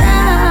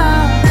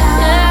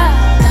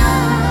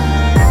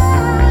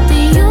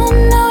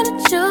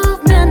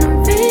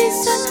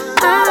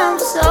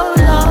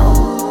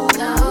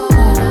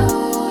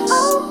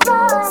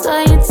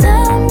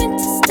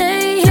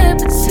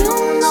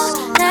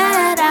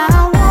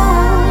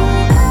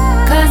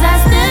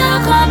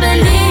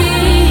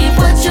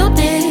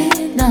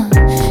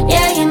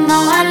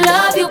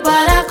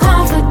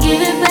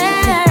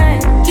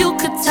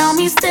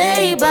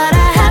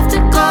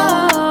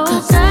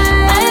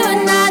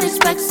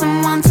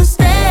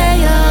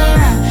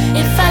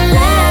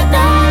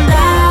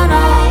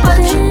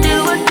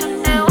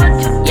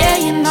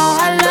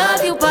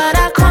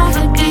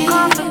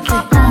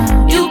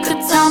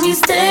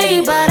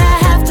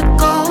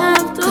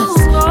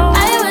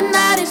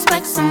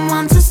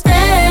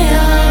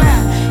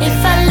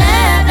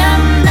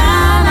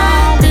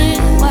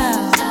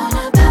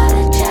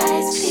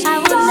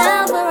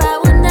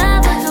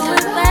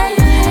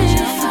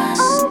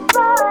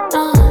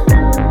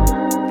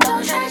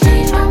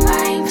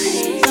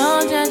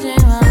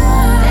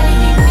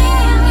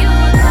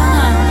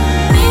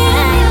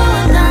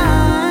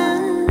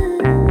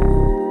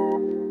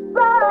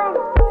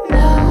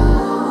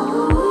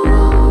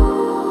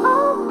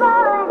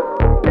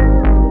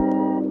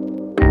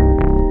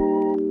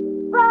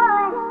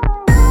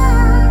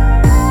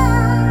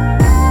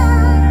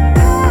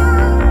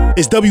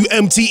It's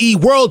WMTE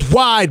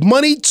Worldwide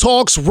Money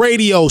Talks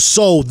Radio.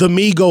 So the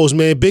Migos,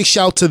 man, big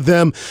shout to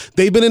them.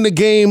 They've been in the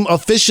game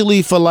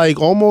officially for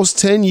like almost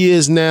 10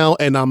 years now,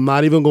 and I'm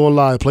not even gonna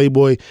lie,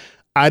 Playboy,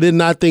 I did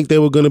not think they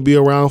were going to be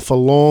around for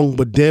long,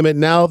 but damn it,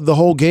 now the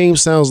whole game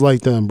sounds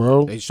like them,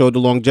 bro. They showed the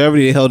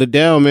longevity. They held it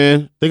down,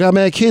 man. They got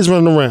mad kids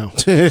running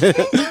around.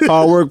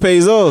 Hard work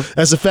pays off.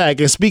 That's a fact.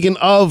 And speaking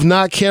of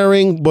not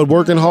caring but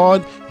working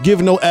hard,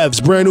 Give No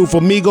F's. Brand new for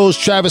Migos,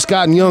 Travis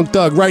Scott, and Young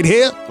Thug right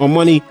here on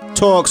Money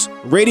Talks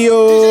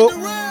Radio.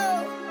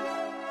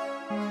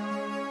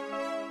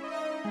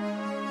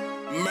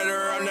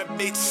 Murder on the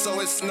beat, so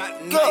it's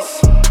not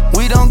nice.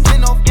 We don't get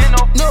no,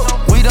 no.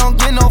 We don't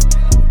get no.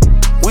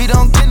 We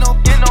don't get no,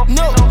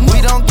 no. We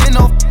don't get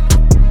no.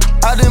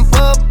 Out in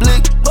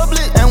public,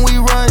 and we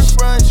rush.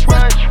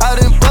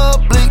 Out in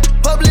public,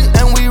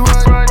 and we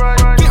run.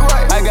 Get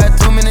right. I got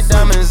too many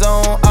diamonds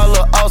on, I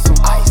look awesome.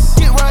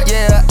 Get right.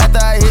 Yeah, after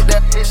I hit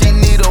that, she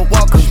need a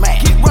walker.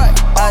 Get right.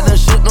 I done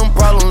shoot them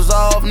problems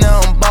off,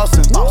 now I'm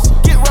bossing.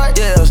 Get right.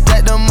 Yeah,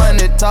 stack the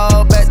money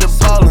tall, back to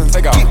ballin'.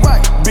 Get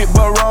right. Big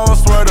boy roll,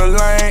 swear the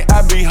lane,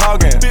 I be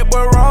hogging. Big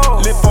boy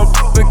roll, lip on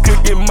the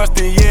cookie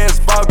musty, yeah, it's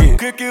foggy.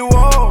 Cookie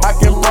wall, I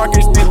can park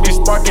it, still be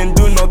sparking,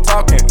 do no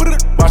talking.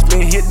 Watch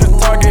me hit the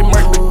target,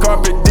 mark the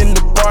carpet, then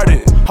the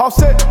party.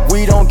 Offset,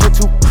 we don't get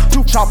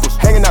two choppers,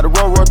 hanging out the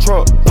road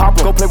truck. Pop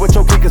go play with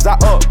your kid, cause I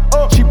up.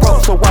 She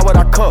broke, so why would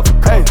I cuff?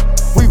 Hey,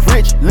 we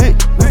rich, lit,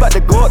 we bout to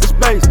go up to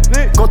space.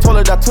 Go told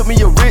her that took me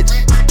a rich,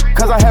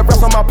 cause I have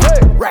rest on my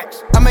plate.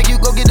 Racks. I make you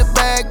go get the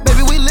bag,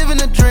 baby, we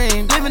living a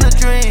dream.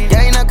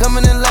 Yeah, ain't not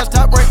coming in last,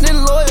 top rank,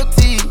 then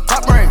loyalty.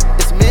 Top rank,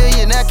 it's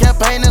millionaire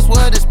campaign, that's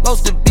what it's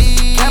supposed to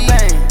be.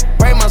 Campaign,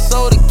 break my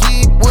soul to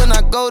keep when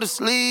I go to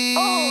sleep.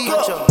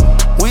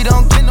 We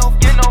don't get no,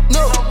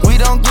 no. We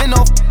don't get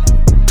no.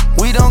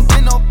 We don't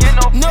get no,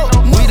 no.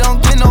 We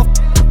don't get no.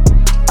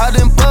 Out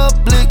in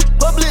public,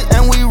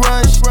 and we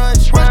rush.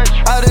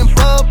 Out in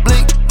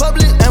public,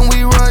 and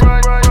we run.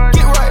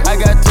 Get right. I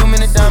got too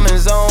many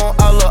diamonds on,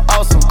 I look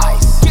awesome.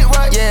 Get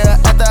right. Yeah,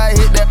 after I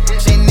hit that,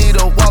 she need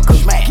a walker.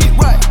 Get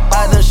right.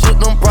 I done shoot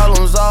them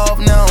problems off,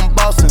 now I'm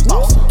bossing.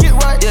 Get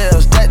right. Yeah,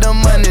 stack the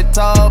money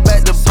tall,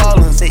 back to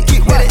ballin'.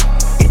 Get right.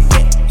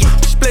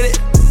 Split it.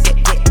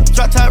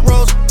 Drop top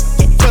rolls.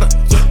 Put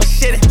a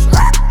shit it.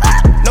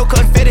 No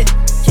confetti.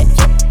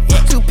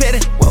 Too petty.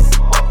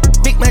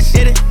 Big man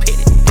shit it.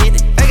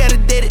 I gotta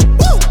did it.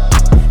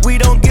 We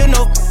don't get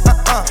no.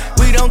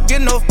 We don't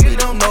get no. We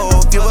don't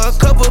know. Give her a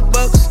couple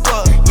bucks.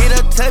 Get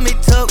her tummy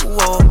tuck.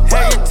 Whoa.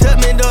 Have you tuck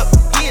me up?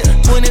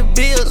 20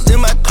 bills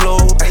in my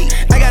clothes.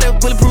 I got a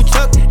bulletproof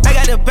truck. I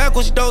got the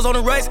backwards doors on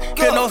the right.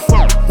 Get no.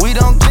 We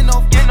don't get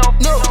no.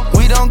 No.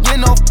 We don't get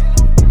no.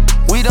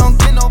 We don't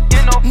get no.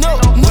 No.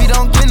 We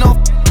don't get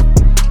no.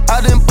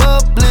 Out in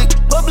public,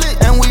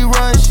 and we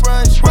rush.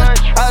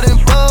 Out in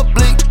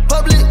public,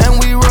 and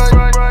we run.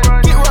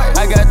 Get right.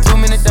 I got too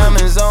many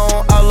diamonds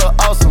on, I look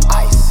awesome.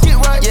 Get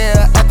right.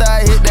 Yeah, after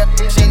I hit that,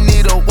 she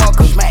need a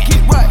walker.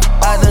 Get right.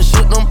 I done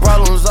shoot them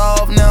problems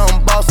off, now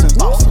I'm bossing.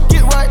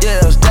 Get right.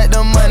 Yeah, stack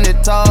the money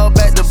tall,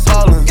 back to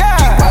ballin'.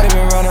 I done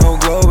been around the whole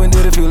globe and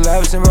did a few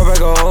laps and brought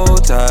back a whole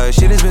tie.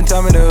 Shit has been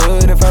time in the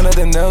hood and found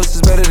nothing else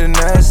is better than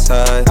that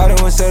side. I done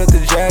went set up the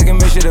jack and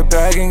make sure the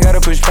bag ain't gotta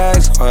push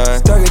back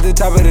squad. Stuck at the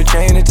top of the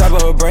chain, the top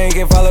of her brain,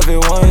 can't fall off it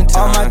one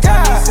time. Oh my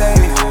God, we say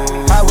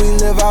how we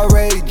live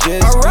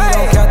outrageous. We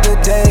don't count the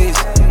days,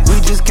 we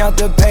just count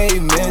the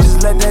pavement.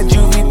 Just let that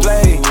juvie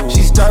play,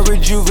 she start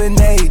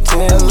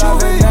rejuvenating.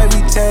 Alive and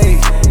meditate,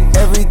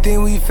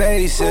 everything we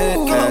face it.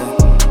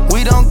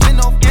 We don't get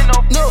no,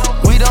 no.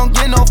 We don't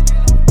get no.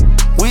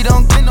 We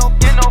don't get no,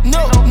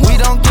 no. We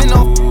don't get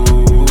no.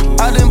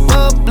 Out in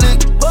public,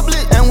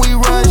 and we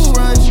rush.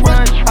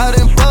 Out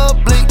in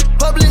public,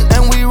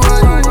 and we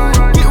run.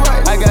 Get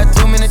right. I got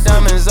too many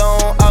diamonds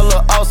on, I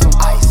look awesome.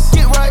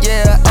 Get right.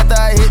 Yeah, after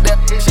I hit that,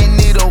 she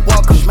need a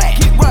walker.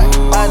 Get right.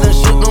 I done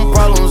shoot them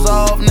problems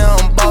off, now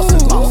I'm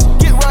bossing.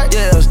 Get right.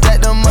 Yeah,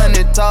 stack the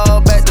money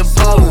tall, back to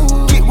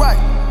ballin'. Get right.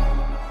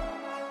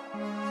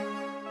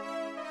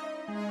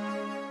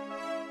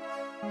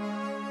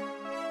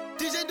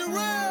 DJ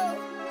Durrell.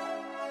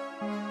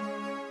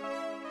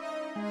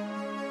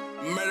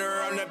 Murder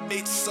on the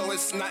beat, so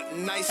it's not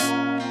nice.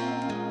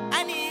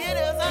 I need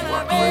hitters on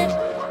the red.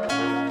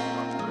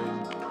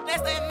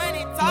 That's that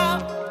money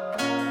talk.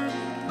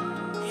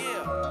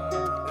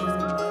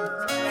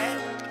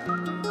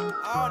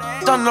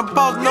 Done the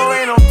boss, no,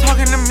 ain't no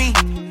talking to me.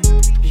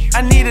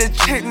 I need a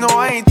check, no,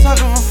 I ain't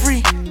talking for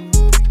free.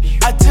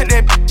 I took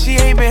that bitch, she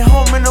ain't been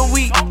home in a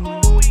week.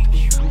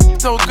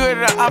 So good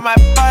that I might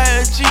buy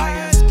a G.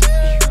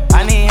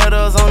 I need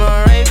hitters on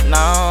the race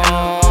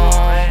now.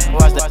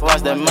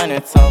 Watch that money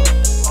talk.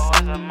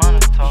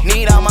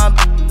 Need all my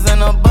bitches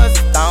in a bus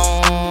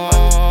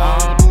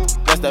down.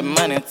 That's that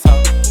money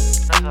talk.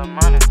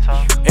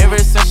 Ever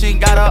since she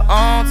got her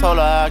own, told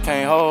her I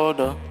can't hold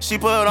her. She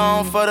put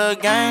on for the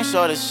game,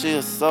 show that she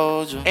a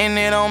soldier. And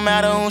it don't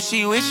matter who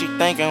she with, she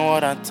thinking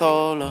what I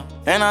told her.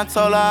 And I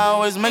told her I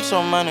always make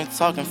sure money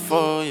talking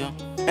for you.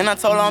 And I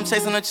told her I'm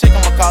chasing a chick,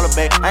 I'ma call her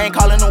back. I ain't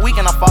calling a week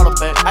and I follow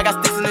back. I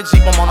got sticks in the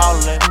Jeep, I'm on all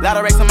of that. Lot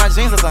of racks in my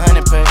jeans, that's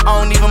 100 pack.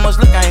 I don't even much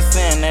look, I ain't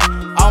saying that.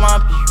 All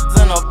my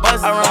in a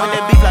bus, I run with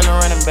that beef like a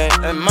running back.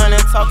 And money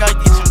talk, I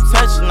get you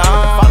touched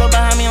now. Follow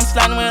behind me, I'm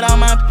sliding with all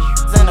my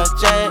in a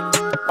jet.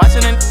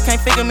 Watching it,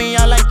 can't figure me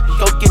out like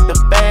go get the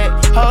bag.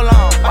 Hold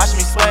on, watch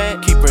me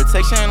sweat. Keep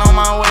protection on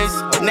my waist.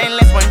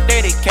 Nameless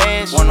 130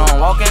 cash. When I'm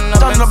walking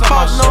up into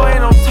my no,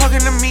 ain't no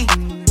talking to me.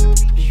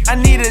 I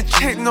need a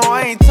check, no,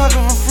 I ain't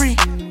talking for free.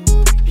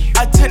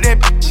 I took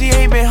that bitch, she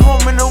ain't been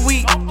home in a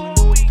week.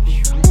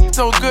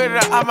 So good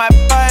that I might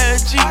buy a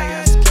Jeep.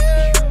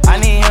 I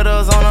need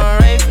hitters on the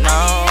race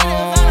now.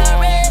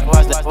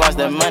 Watch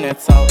that money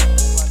talk.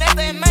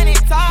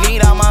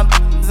 Need all my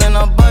in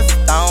a bus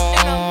down.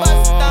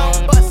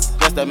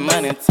 Just that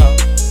money talk.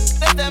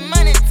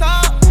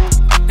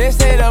 They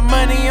say the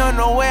money on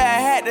the way, I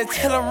had to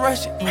tell them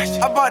rush it.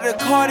 I bought the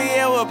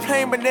Cartier with a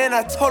plane, but then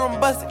I told them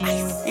bust it.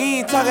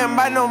 You ain't talking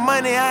about no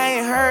money, I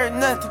ain't heard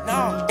nothing.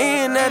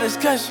 Ain't no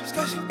discussion.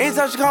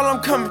 Anytime she call, I'm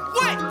coming.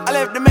 I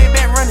left the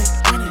Maybach running.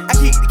 I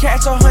keep the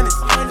cash on hundreds.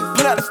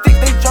 Pull out the stick,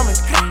 they drumming.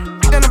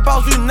 Then the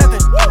boss do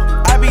nothing.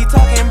 I be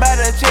talking about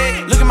a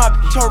check. Look at my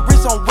bitch, her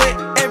wrist on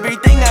wet.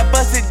 Everything I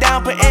busted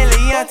down, put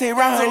Eliante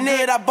round her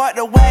neck. I bought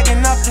the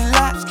wagon off the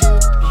lot.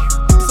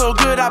 So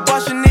good, I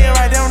bought Chanel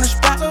right there on the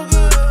spot.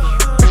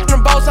 The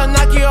boss, I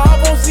knock you off,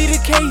 won't see the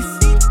case.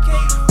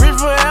 Rich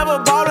forever,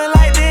 ballin'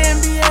 like the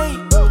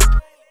NBA.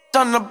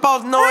 Done the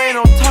boss, no, ain't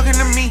no talking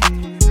to me.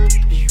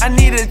 I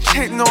need a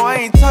check, no, I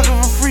ain't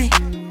talking for free.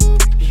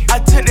 I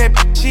took that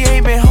bitch, she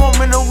ain't been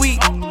home in a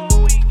week.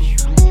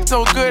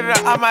 So good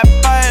that I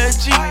might buy a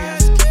Jeep.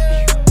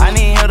 I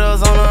need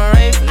hitters on the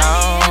race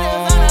now.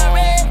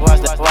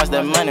 Watch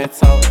that money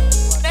talk.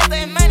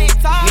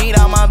 Need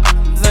all my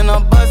in a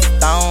bus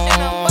down.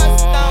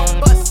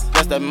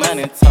 Just that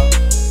money talk.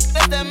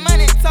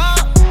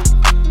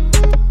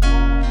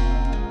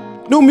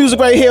 New music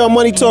right here on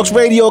Money Talks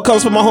Radio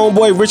comes from my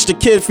homeboy Rich the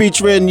Kid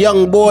featuring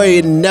Young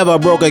Boy Never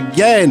Broke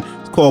Again.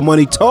 Called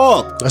Money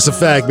Talk. That's a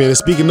fact, man. And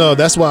speaking of,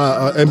 that's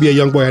why NBA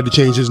Youngboy had to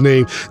change his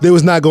name. They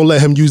was not gonna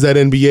let him use that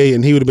NBA,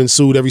 and he would have been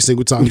sued every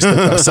single time he stepped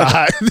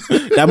outside.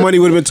 That money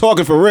would have been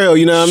talking for real.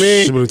 You know what I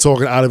mean? He would have been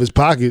talking out of his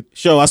pocket.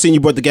 Sure, I seen you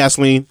brought the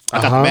gasoline.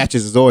 I got the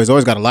matches as always.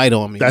 Always got a light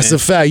on me. That's a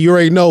fact. You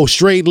already know.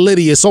 Straight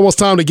Liddy. It's almost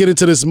time to get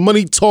into this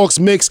Money Talks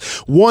mix.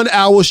 1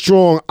 hour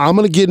strong. I'm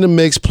gonna get in the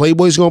mix.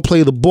 Playboy's gonna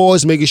play the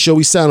boys, making sure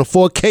we sound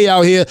 4K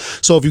out here.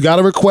 So if you got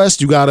a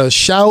request, you got a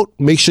shout,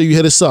 make sure you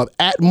hit us up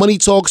at Money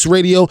Talks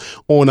Radio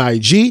on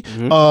IG.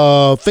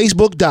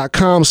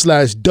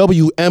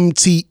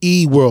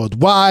 Facebook.com/WMTE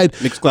Worldwide.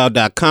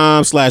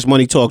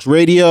 Mixcloud.com/Money Talks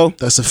Radio.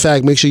 That's a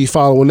fact. Make sure you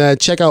follow that.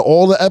 Check out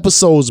all the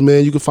episodes,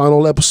 man. You can find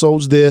all the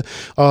episodes there.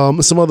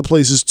 Some other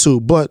places too.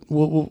 But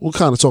we'll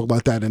kind of talk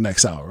about that in the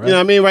next hour, right? You know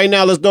what I mean? Right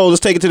now, let's go.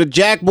 Let's take it to the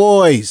Jack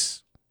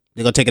Boys.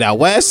 They're going to take it out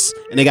west,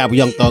 and they got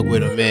Young Thug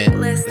with them,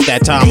 man. It's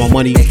that time on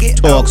Money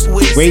Talks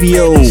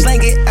Radio.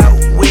 Slang it out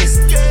west.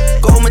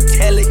 Gold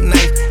metallic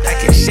knife. I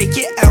can shake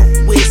it out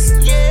west.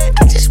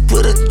 I just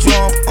put a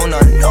drum on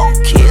a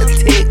no-kill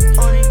tick.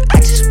 I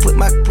just put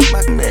my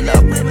man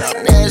up,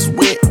 that's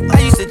wet.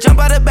 I used to jump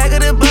out the back of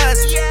the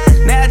bus.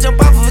 Now I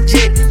jump off of a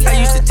jet. I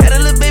used to tell the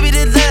little baby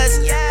to lust.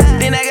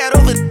 Then I got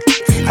over.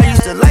 I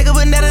used to like her,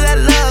 but now that I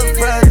love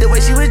her, the way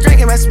she was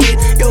drinking my spit.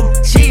 Yo,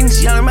 cheating,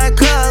 she on my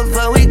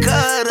cover. We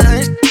cut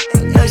her.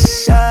 Yo,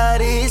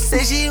 shawty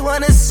say she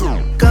wanna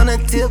suck on a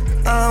tip.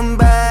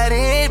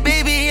 Body,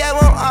 baby, I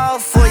want all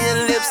for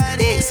your lips.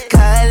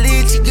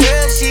 Ex-college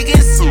girl, she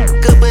can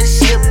suck up a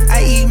ship.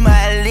 I eat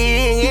my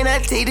leg and I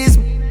take this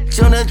bitch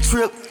on a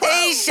trip.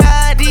 Hey,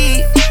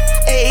 shawty,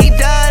 hey,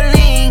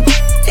 darling,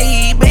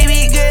 hey,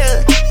 baby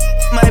girl,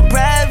 my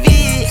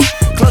private.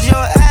 Close your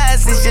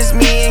eyes, it's just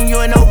me and you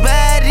and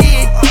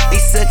nobody. They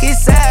suck it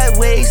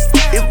sideways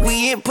if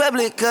we in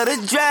public or the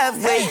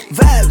driveway.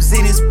 Vibes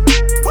in this,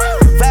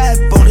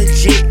 vibe on the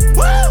jet,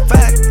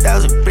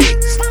 5,000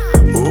 bricks.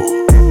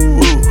 Ooh,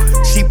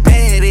 she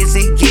bad as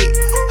it get.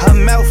 Her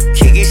mouth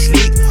kicking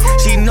slick.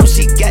 She know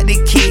she got the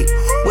kid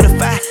with a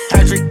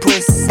 500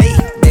 puss. Hey,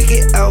 back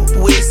it out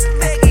west,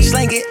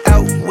 slang it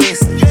out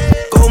west.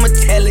 Gold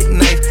metallic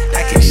knife,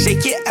 I can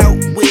shake it out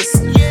west.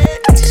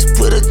 I just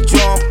put a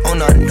drum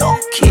on a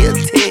no-kill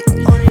tick.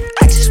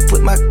 I just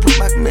put my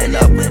man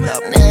up,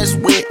 that's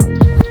wet.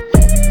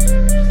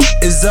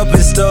 It's up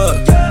and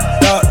stuck.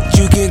 Thought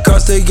you can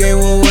cross the game,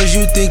 what was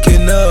you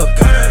thinking of?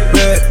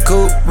 Red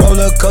coupe,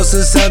 roller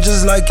coaster sound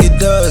just like it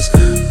does.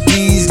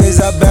 These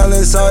days I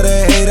balance all the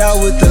hate out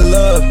with the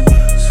love.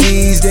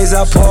 These days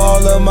I pour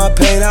all of my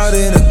pain out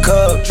in a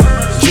cup.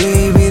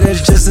 Dreamy,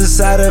 that's just a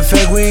side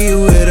effect when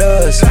you with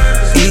us.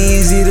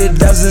 Easy, the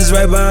dozens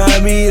right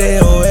behind me, they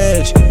on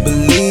edge.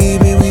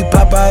 Believe me, we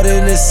pop out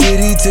in the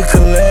city to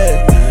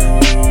collect.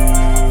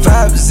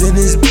 Vibes in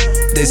this,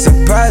 they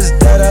surprised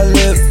that I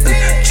live.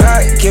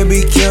 Shot can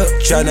be killed.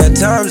 Tryna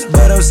times,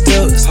 but I'm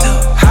still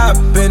hop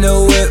in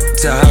the whip.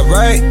 To hop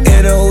right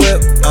in the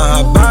whip.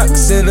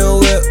 Box in the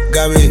whip.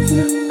 Got me.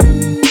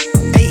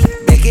 Hey,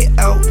 make it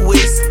out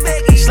west.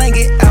 Slang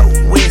it out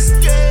west.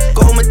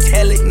 Gold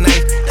metallic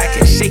knife. I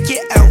can shake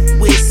it out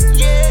west.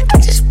 I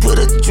just put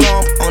a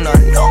drum on a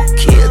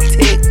no-kill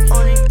tick.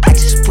 I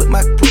just put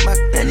my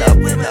pen up,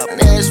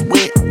 that's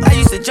wet. I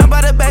used to jump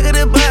out the back of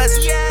the bus.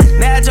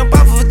 Now I jump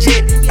off of a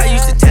jet. I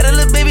used to tell the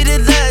little baby to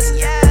lust.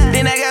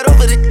 Then I got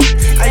over the.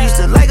 I used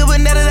to like her, but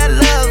now that I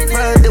love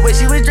her, the way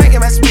she was drinking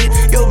my spit.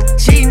 Yo,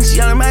 cheating,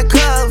 she on my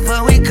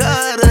cover. We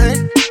cut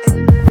her.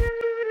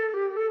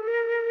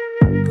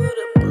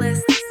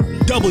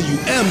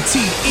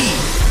 WMTE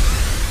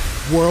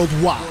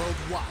Worldwide.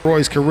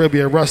 Roy's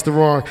Caribbean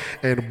Restaurant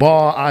and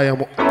Bar. I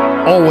am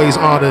always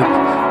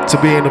honored to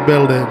be in the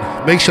building.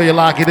 Make sure you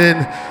lock it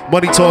in.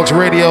 Money Talks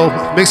Radio,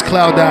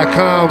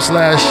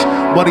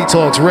 mixcloud.com/Money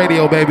Talks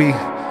Radio, baby.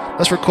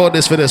 Let's record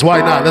this for this. Why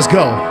not? Let's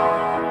go.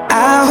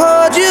 I'll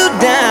hold you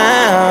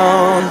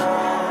down.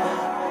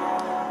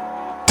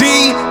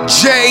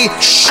 DJ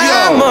Show.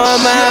 I'm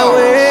on my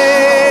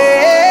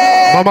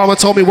way. My mama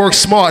told me work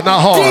smart,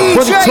 not hard.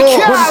 DJ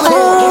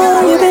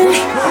Oh, you've been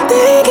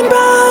thinking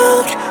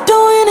about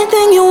doing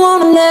anything you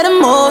wanna, let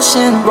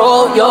emotion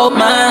roll your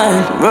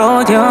mind,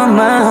 roll your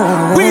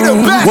mind. We the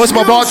best. What's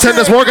my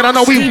bartenders working? I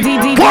know we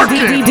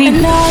working.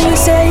 And now you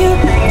say you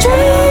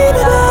dream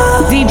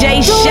about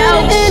DJ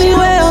Show.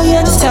 Anywhere,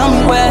 yeah, just tell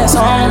me where's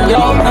on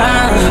your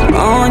mind,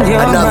 on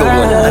your mind. Another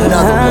one.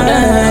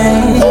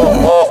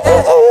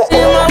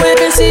 In my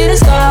whip and see the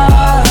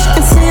stars,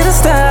 and see the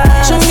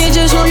stars. Show me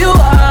just who you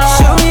are.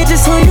 Show me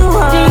just who you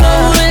are. You know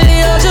who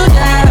really holds you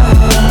down,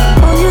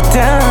 hold you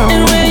down.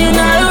 And when you're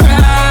not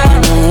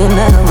around,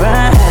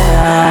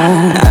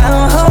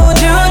 I'll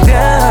hold you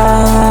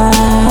down.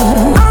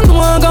 I'm the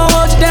one gon'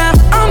 hold you down.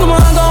 I'm the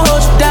one gon'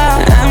 hold you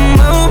down. I'm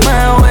on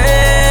my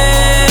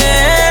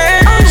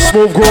way.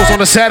 Smooth Grooves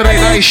on a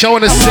Saturday night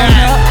showing us sad.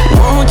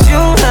 Won't you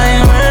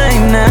right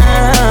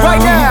now? Right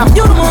now.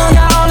 You the one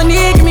got all I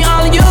need. Give me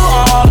all of you,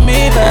 all of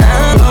me, but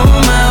I'm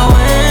on my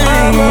way.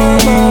 I'm the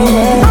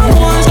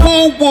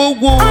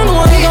one. I'm the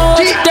one gon' hold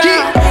you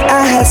down.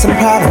 I had some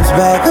problems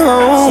back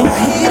home.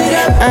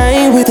 I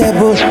ain't with that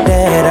bullshit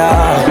at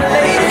all.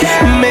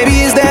 Maybe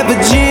it's that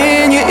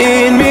Virginia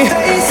in me.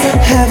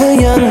 Have a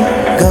young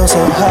girl so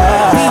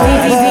hard.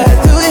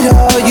 Through it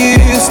all, you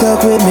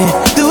stuck with me.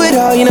 Through it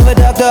all, you never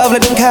ducked off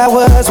like them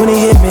cowards when they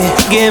hit me.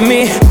 Give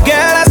me,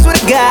 girl, I swear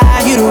to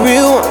God, you the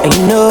real one, and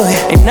you know it.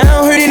 And I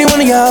don't hurt any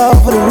one of y'all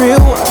for the real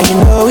one, and you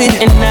know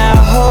it. And I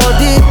hold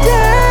it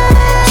down,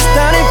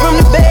 starting from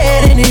the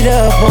bed, ended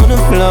up on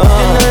the floor.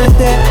 And I let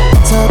that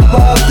top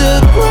off the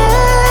ground.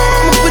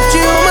 Put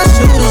you on my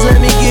shoulders, let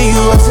me give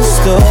you what's in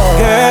store.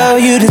 Girl,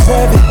 you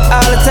deserve it.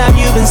 All the time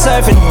you've been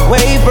surfing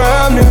away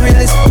from the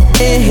realest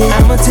in here.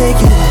 I'ma take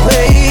it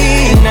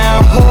away.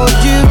 Now hold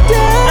you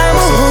down.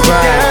 I'ma hold you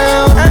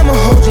down. I'ma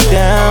hold you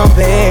down,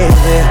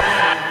 baby.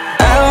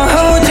 I'll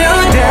hold you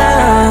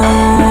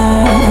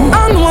down.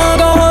 I'm the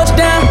one gon' hold you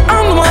down.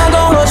 I'm the one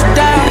gon' hold you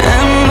down.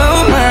 I'm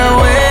on my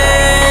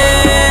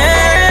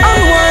way.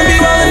 I'm the one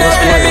be rolling up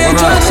in that big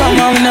truck, so I'm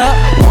rolling up.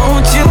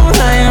 Won't you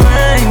right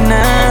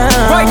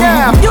now? Right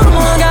now. You the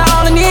one got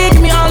all I need.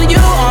 Give me all of you,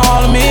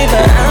 all of me,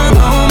 but I'm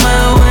on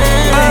my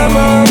way. I'm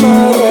on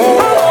my way.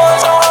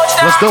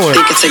 Let's do it.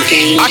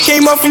 I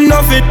came up from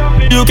nothing,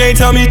 you can't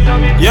tell me.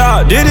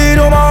 Yeah, did it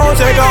on my own,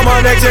 take out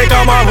my neck, take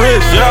out my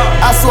wrist,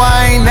 yeah. I swear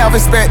I ain't never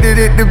expected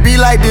it to be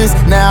like this.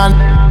 Now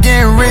I'm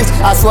getting rich,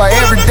 I swear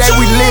every day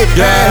we lit.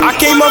 Yeah, I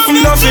came up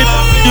from nothing,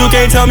 you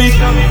can't tell me.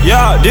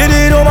 Yeah, did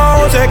it on my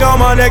own, take out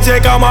my neck,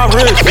 take out my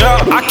wrist, yeah.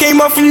 I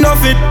came up from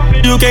nothing,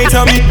 you can't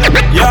tell me.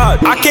 Yeah,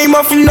 I came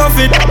up from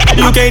nothing,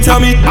 you can't tell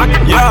me.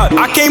 Yeah,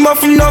 I came up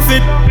from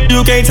nothing,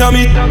 you can't tell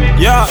me.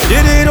 Yeah,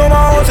 did it on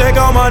my own, take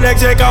out my neck,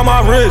 take out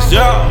my wrist,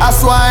 yeah. I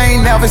swear I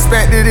ain't never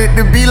expected it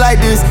to be like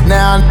this.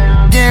 Now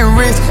I'm getting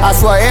rich, I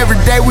swear every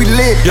day we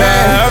lit.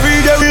 Yeah,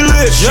 every day we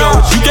lit,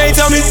 yeah. You can't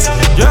tell me,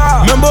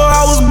 yeah. Remember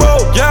I was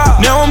broke, yeah.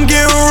 Now I'm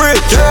getting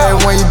rich, yeah.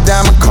 When you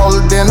diamond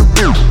colder than a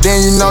boot,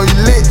 then you know you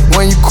lit.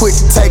 When you quit,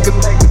 take a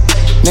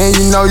then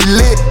you know you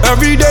lit.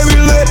 Every day we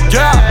lit,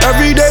 yeah.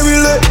 Every day we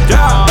lit,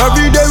 yeah.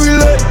 Every day we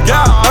lit,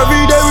 yeah.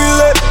 Every day we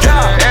lit,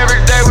 yeah. Every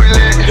day we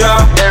lit,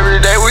 yeah.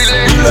 Every day we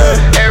lit,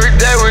 every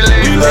day we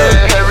lit,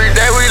 every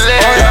day we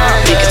lit.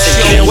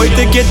 Can't wait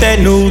to get that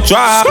new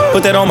drop,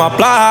 put that on my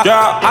block.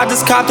 I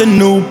just copped a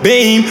new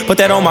beam, put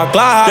that on my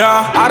Glock.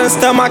 I done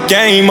stepped my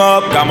game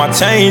up, got my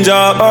change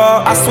up.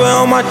 I swear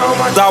on my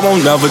I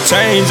won't never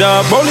change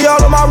up. Rollie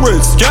all of my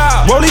wrists,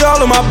 rollie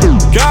all of my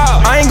boots.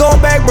 I ain't going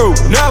back, bro,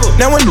 never.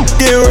 Now when you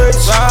get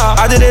rich,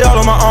 I did it all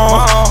on my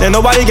own. Then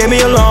nobody gave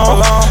me a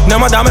loan. Now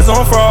my diamonds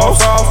on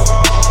frost.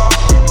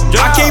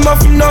 I came up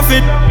from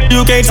nothing,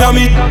 you can't tell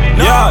me.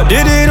 Yeah,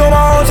 did it on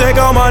my own, take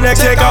out my neck,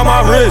 take out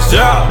my wrist,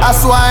 yeah. I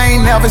swear I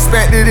ain't never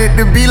expected it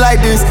to be like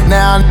this.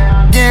 Now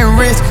I'm getting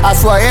rich, I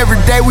swear every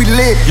day we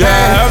lit.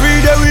 Yeah, every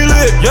day we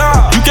lit,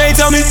 yeah. You can't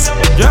tell me,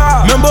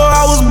 yeah. Remember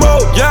I was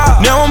broke, yeah.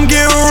 Now I'm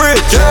getting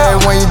rich,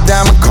 yeah. When you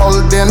diamond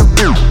colder than a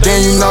boot,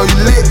 know you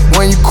lit.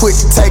 When you quit,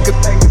 take a,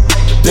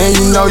 then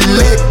you know you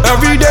lit.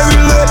 Every day we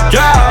lit,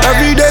 yeah.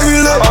 Every day we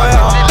lit, oh,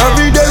 yeah.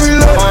 Every day we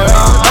lit, oh,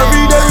 yeah.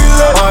 Every day we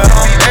lit, oh,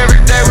 yeah. Every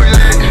day we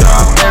lit,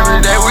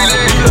 every day we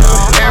lit,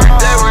 every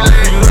day we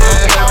lit,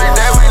 every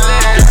day we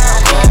lit.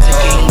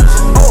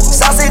 Oh,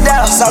 sauce it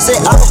down, sauce it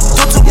up.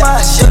 Do too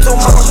much,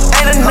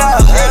 ain't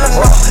enough,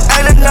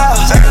 ain't enough.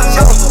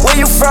 Where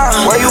you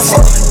from? Where you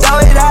from? Throw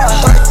it out,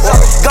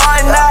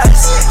 going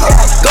nuts,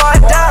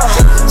 going down.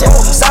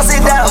 Sauce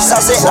it down,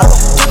 sauce it up.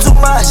 Do too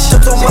much,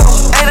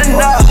 ain't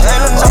enough,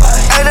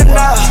 ain't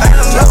enough.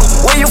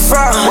 Where you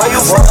from? Where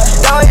you from?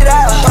 Throw it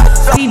out,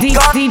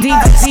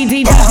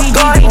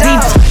 going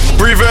down.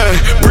 Breathe in,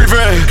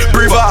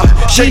 breathe out.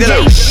 Shake that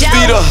up,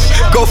 speed up,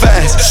 go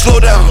fast, slow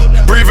down.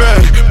 Breathe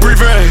in,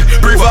 breathe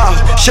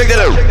out. Shake that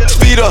up,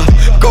 speed up,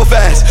 go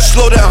fast,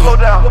 slow down.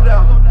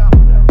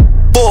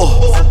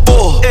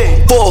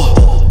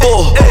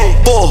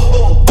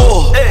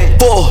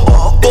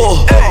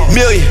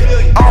 Million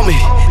on me,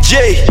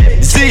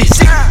 Jay-Z,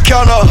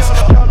 count off,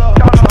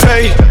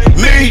 pay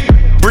me.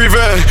 Breathe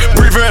in,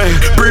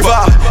 breathe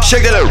out.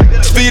 Shake that up,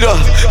 speed up,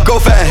 go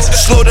fast,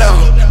 slow down.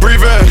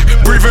 Breathe in,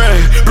 breathe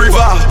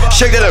out.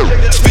 Shake that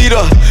up, speed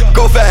up,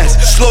 go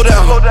fast, slow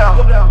down.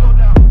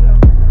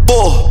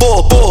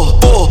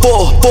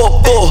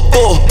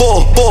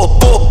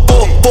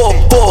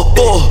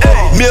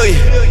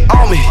 Million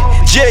on me,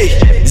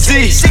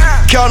 Jay-Z,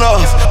 count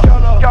off,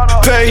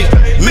 pay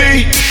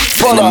me.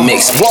 In the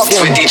mix with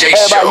DJ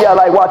Show. Everybody yell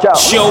like, watch out.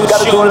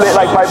 Gotta do it lit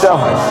like pipe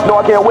down. No,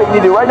 I can't wait,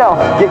 need it right now.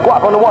 Get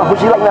guap on the one, what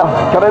she like now?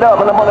 Cut it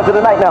up and I'm on it to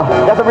the night now.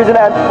 That's the reason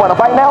that I wanna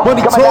fight now.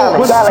 Coming down,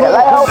 shine like a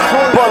lighthouse.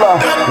 Pull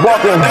up,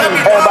 walking.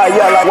 Everybody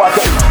yell like, watch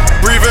out.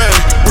 Breathe in,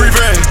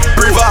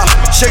 breathe out.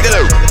 Shake it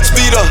up,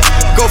 speed up,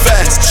 go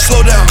fast,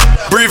 slow down.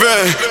 Breathe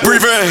in,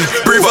 breathe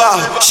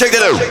out. Shake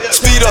it up,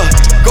 speed up,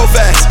 go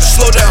fast,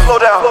 slow down.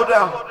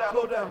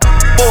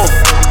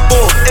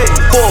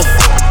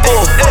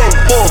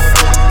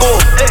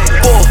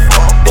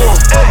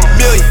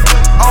 Million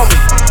on me,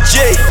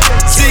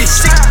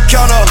 Jay-Z,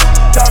 count up,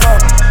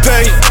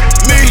 pay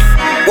me.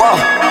 Whoa,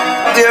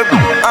 yeah,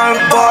 I'm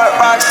bored,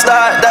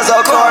 rockstar, that's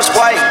a course.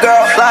 White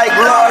girl like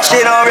Lord,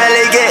 she don't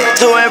really get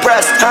too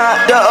impressed.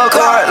 The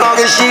accord, long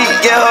as she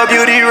get her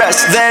beauty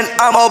rest, then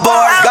I'm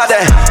aboard. Got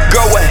that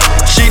girl wet,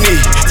 she need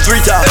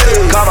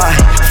 3,000. Call my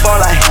phone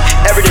like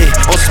every day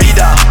on speed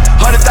dial.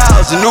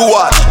 100,000 new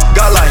watch,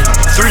 got like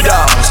 $3.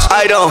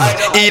 I don't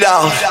eat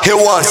out, hit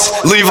once,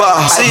 leave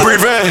out.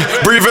 Breathe in,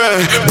 breathe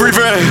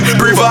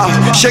out.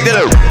 Shake it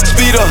up,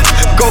 speed up,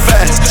 go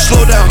fast,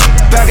 slow down,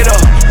 back it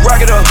up, rock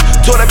it up,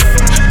 tour that,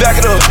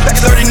 back it up.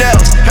 30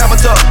 nails, hammer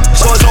tough,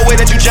 so there's no way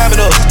that you jamming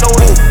us.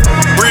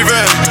 Breathe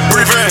in,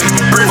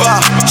 breathe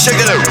out. Shake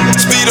it up,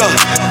 speed up,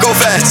 go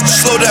fast,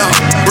 slow down.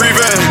 Breathe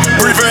in,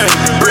 breathe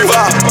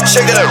out.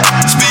 Shake it up,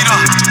 speed up,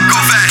 go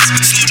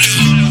fast, slow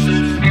down.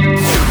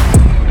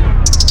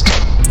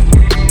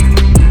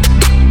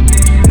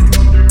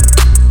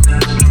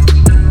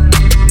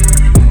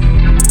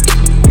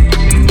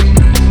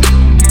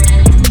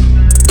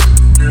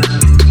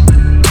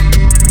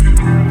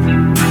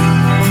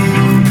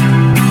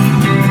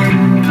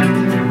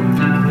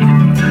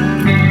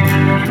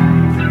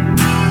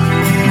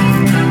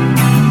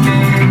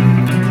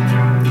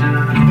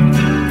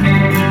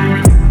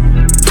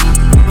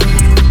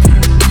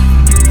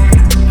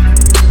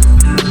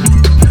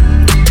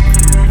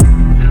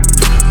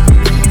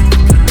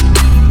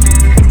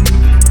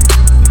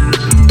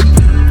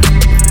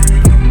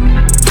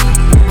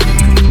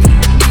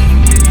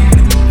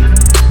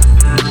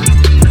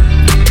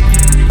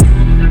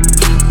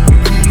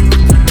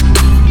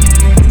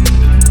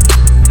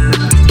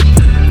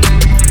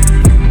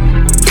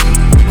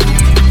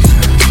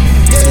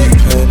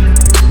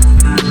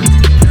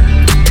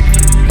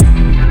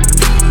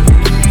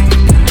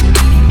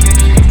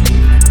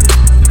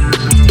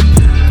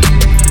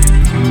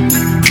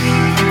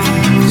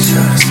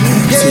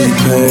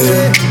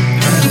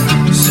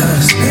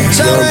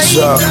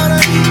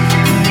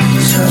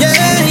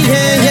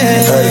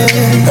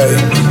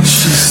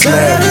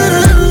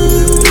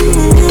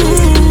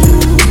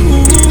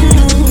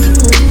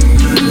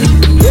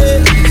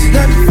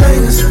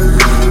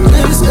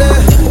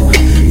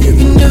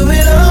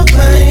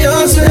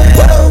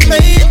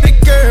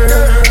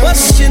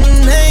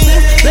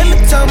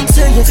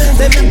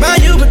 Let me buy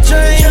you a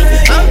drink.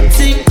 I'm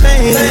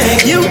T-Pain.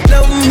 You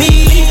know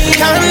me.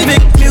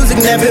 Convict music,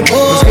 never boy.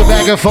 Let's get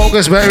back in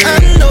focus, baby. I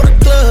know the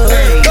club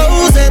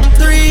goes at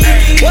 3.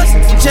 What's the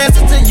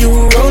chances of you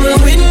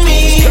rolling with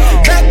me?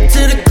 Back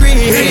to the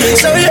crib,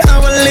 show you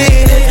how I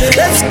live.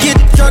 Let's get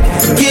drunk,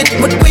 forget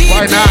what we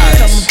did.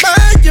 Come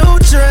buy you a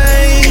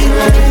drink.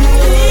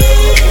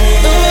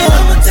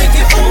 I'ma take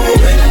it home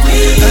with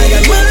me. I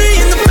got money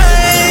in the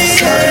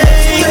bank.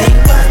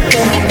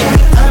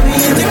 I be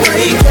in the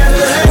great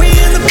Cadillac. We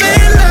in the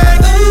bed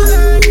like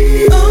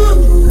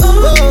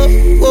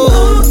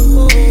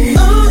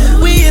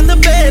we in the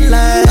bed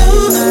like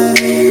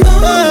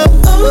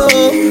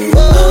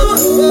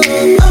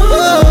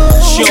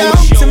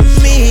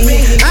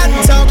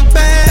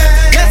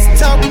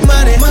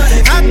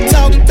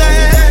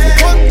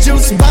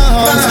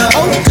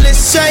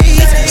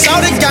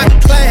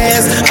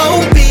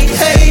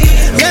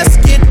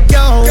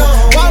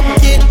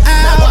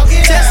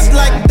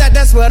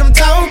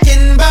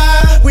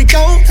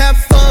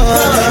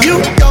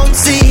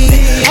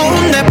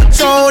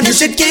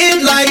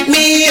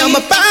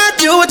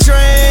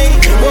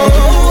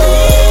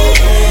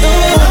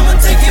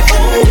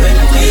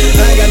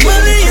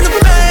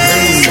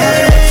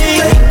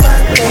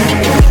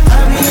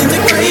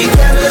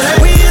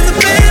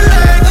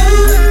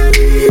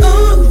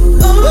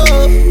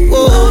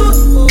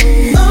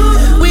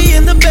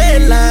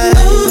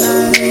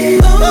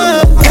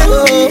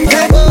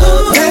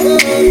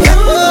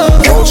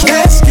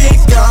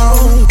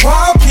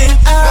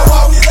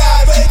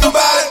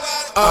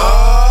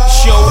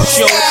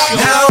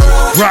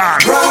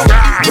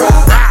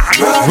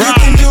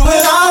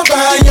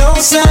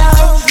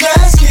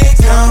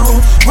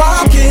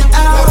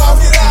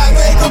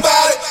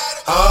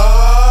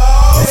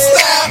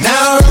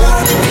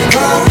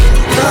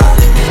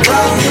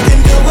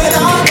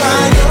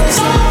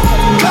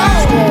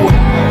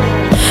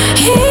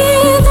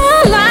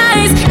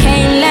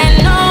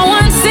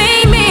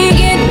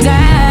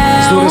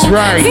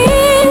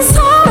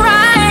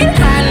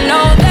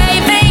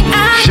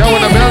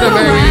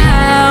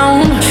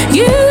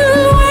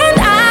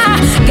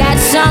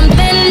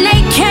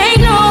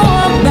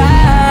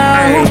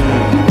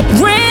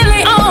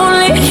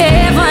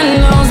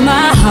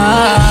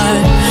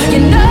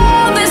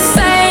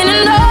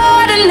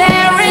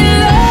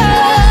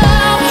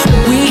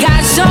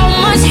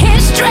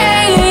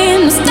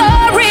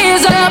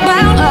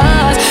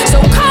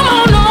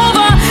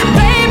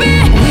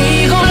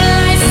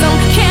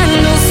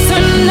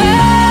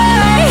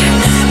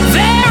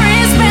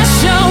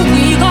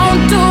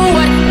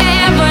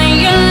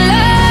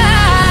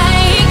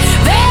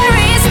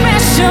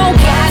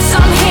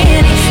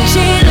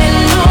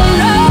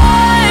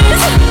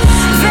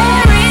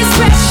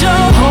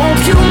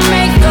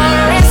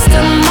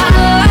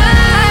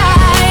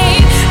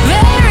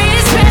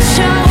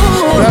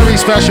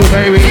special,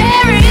 baby.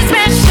 Very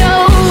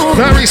special.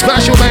 Very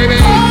special, baby.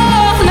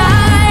 All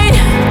night.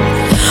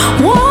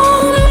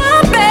 Warm my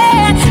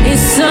bed.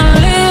 It's a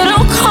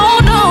little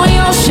cold on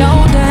your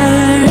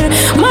shoulder.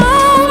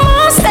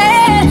 Mama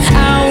said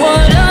I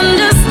would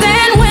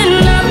understand when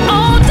I'm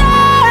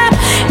older.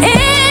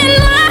 In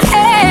my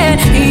head,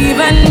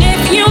 even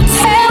if you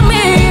tell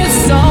me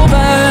it's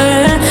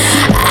over,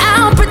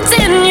 I'll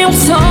pretend you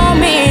told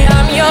me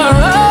I'm your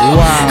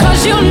own. Wow.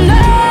 'Cause you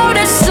know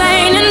this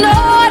ain't an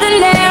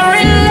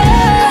ordinary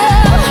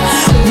love.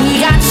 We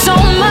got so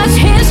much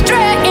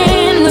history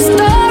in the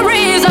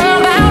stories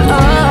about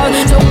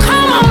us. So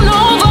come on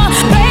over,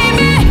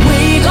 baby. We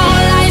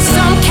gon' light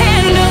some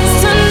candles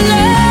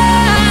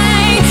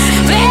tonight.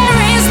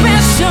 Very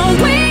special.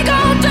 We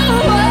gon' do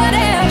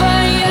whatever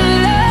you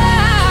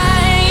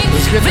like.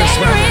 Let's get this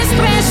Very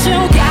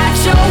special. Got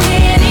your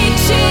handy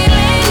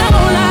chilling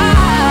on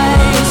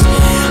ice.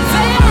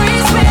 Very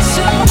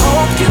special.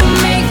 Hope you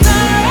make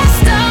the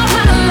rest of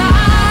my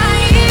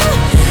life.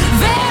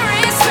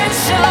 Very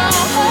special.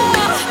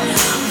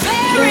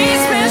 Very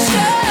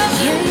special.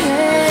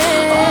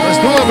 Let's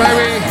do it,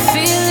 baby.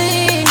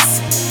 Feelings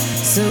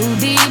so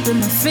deep in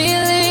my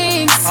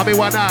feelings. I mean,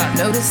 why not?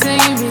 Notice that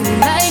you really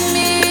like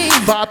me.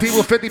 5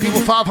 people, 50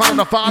 people, 500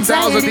 to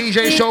 5,000.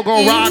 DJ show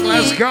go rock.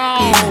 Let's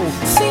go.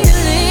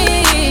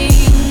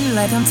 Feeling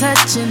like I'm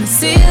touching the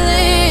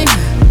ceiling.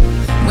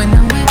 When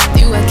I'm with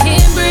you, I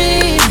can't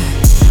breathe.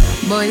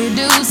 Boy, you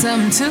do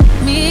something to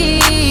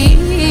me.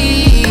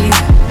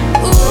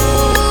 Ooh,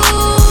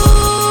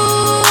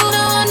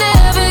 no, I'll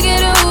never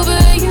get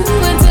over you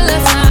until I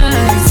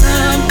find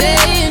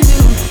something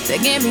new that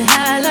get me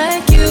high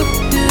like you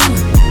do.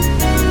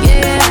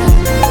 Yeah.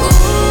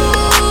 Ooh,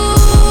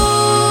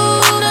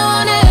 no,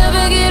 I'll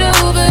never get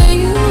over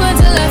you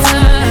until I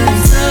find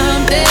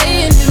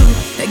something new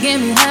that get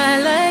me high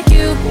like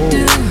you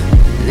do.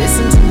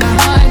 Listen to my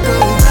heart go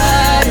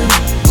bada,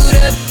 boot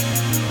up,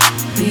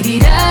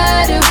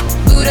 beady-da-do,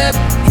 boot up,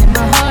 and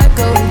my heart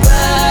go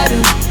bada,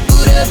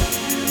 boot up,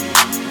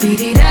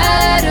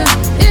 beady-da-do.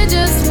 It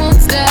just won't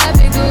stop,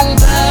 it go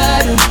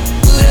bada,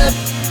 boot up,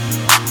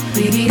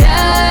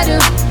 beady-da-do,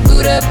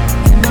 boot up,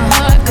 and my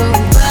heart go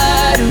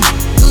bada,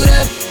 boot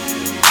up,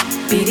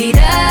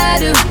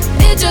 beady-da-do.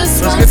 It just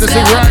Let's won't get this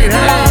stop, thing right, it hey.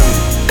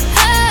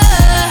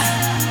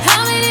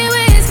 How many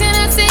ways can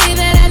I say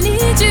that I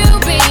need you,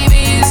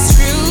 baby? It's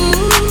true.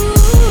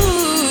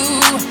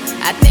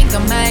 I think I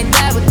might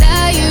die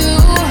without you.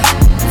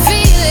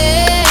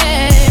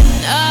 Feeling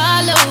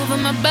all over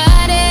my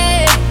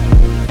body.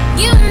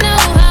 You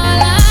know how I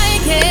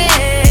like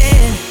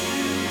it.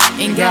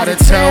 Ain't gotta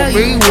tell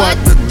me what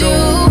to do.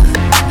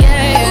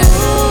 Yeah.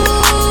 Ooh,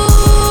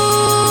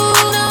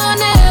 no, I'll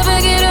never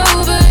get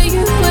over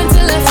you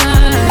until I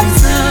find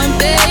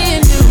something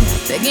new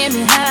that get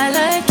me high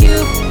like you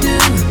do.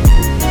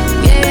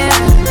 Yeah.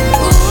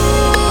 Ooh,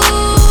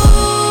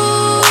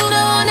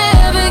 no, I'll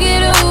never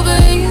get over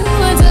you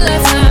until I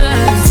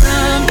find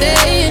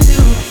something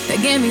new that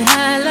get me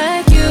high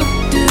like you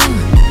do.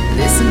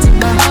 Listen to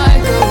my heart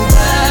go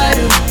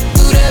bada,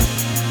 boot up,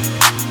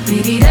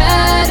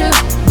 beady-da-do,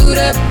 boot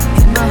up,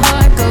 and my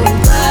heart go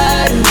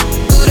bada,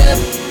 boot up,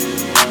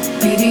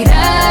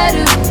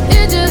 beady-da-do.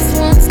 It just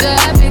won't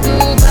stop, it go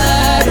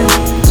bada,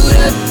 boot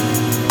up,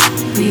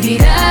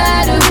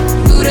 beady-da-do,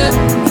 boot up,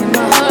 and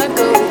my heart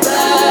go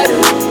bada,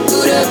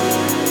 boot up,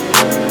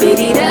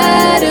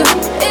 beady-da-do.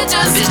 It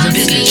just won't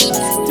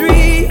stop.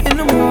 3 in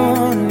the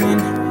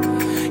morning,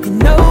 you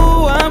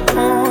know I'm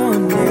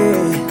on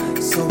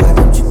it. So why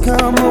don't you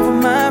come over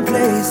my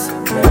place?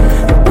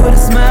 Put a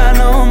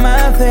smile on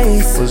my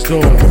face. Let's do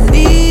it.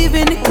 Leave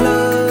in the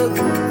club,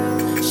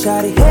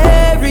 shawty,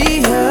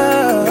 hurry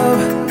up,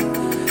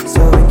 so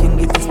we can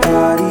get this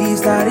party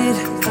started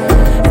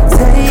and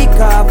take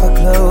off our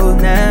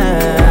clothes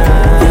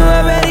now. You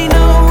already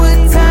know what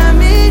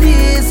time it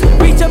is.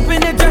 Reach up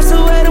in the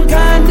dresser where them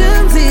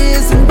condoms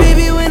is, and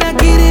baby, when I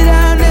get it,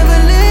 I'll never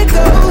let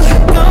go.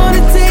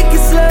 Gonna take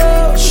it slow.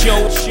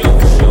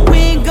 We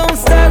ain't gon'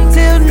 stop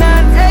till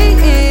 9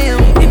 a.m.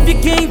 If you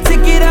can't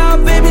take it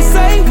out, baby,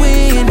 say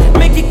when.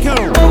 Make it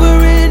come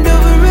over and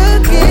over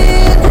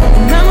again,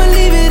 and I'ma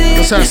leave it in.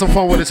 Let's have some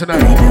fun with it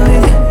tonight.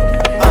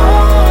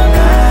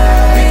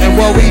 And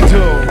what we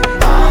do,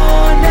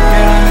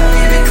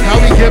 how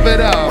we give it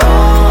up.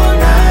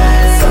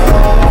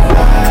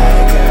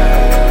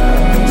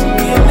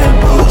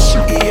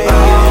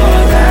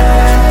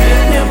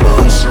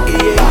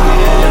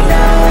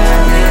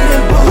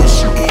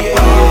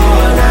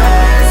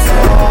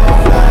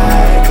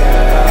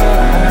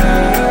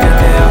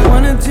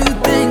 One or two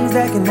things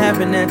that can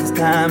happen at this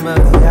time of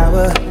the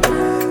hour.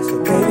 So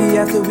baby,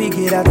 after we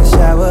get out the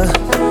shower,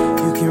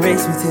 you can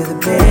race me to the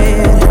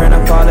bed, turn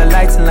up all the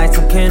lights and light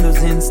some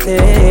candles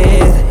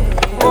instead.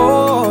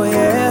 Oh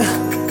yeah,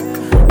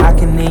 I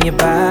can hear your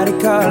body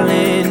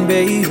calling,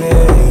 baby.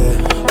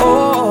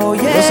 Oh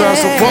yeah, let's have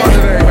some fun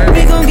today, baby.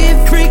 We gon'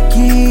 get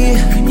freaky,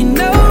 you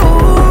know.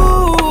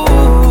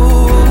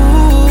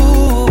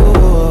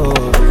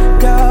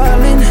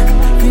 Darling,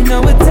 you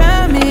know what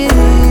time it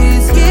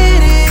is.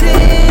 Get it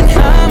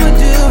in.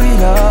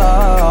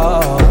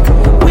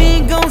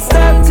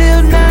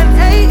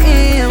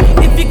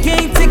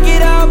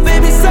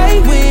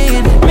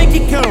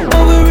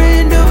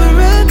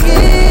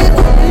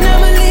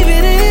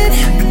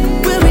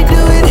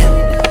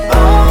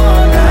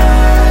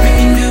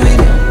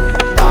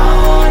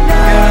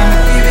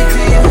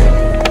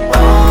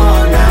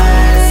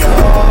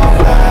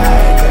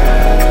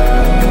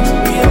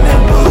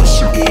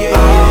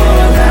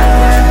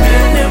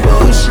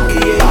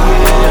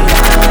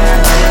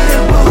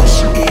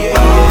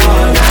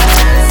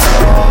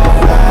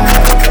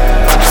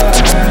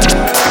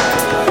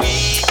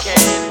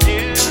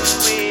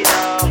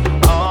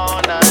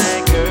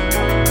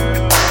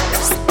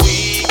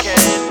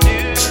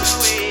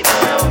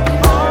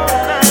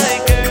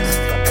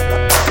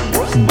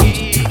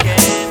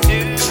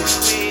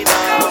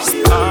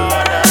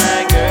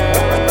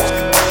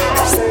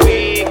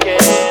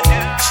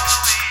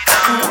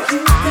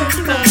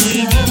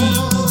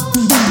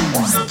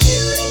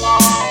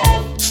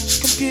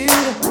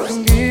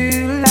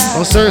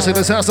 Listen,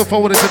 let's have some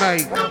fun with it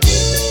tonight.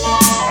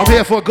 I'm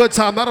here for a good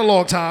time, not a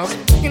long time.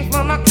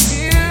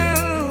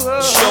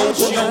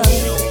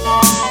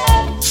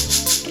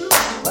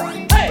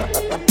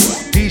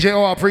 DJ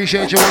O, I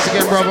appreciate you once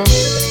again, brother.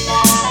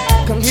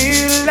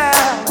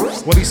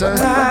 What he say?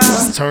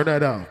 Turn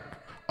that up.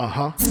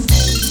 Uh-huh.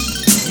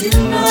 You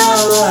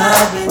know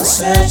I've been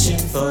searching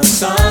for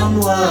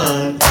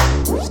someone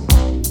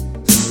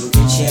who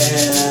can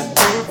share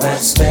that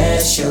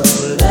special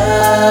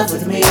love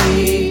with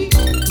me.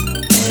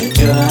 And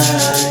your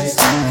eyes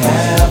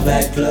have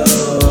that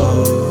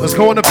glow. Let's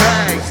go in the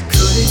bag.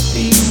 Could it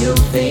be your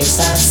face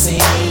I've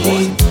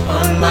seen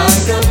on my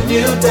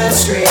computer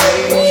screen? I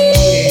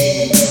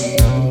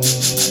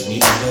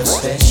need a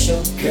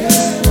special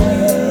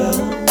girl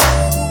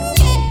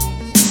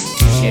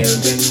to share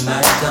in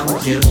my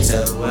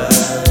computer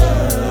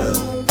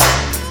world.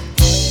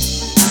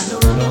 I no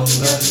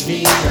longer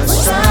need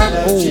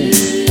astrology.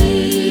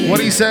 What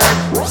he said?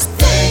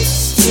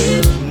 Thanks to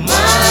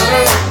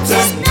my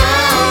technology.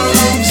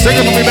 Sing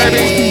it for me,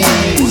 baby.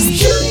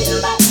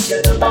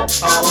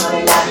 I wanna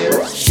love you.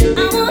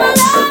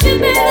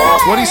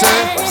 What he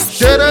said? He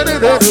said,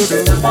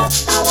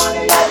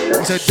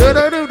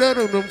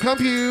 da-da-do-da-do-dum,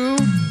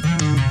 compute.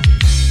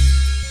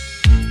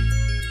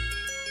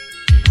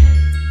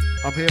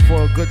 I'm here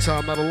for a good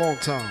time, not a long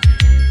time.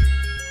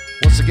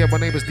 Once again, my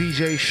name is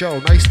DJ Show.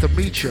 Nice to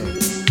meet you.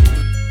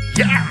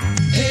 Yeah.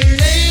 Hey,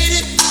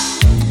 lady.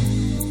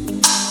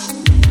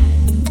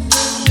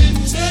 Let me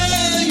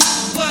tell you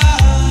why.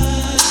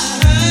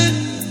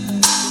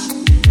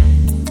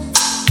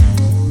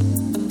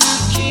 I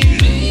can't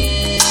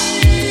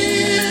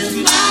live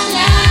my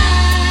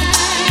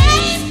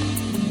life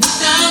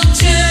without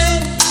you.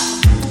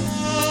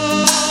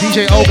 DJ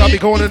O got me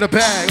going in the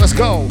bag. Let's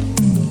go.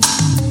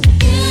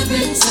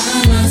 Every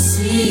time I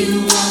see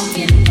you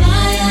walking by,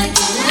 I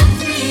get a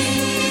free.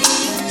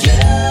 You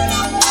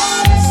don't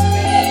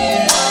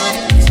understand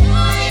the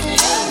time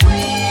and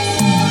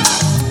real.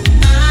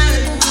 I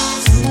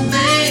must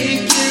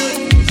make you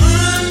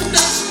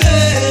understand.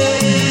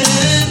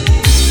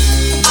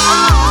 I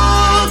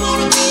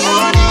wanna be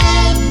your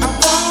man. I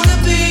wanna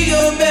be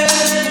your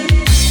man.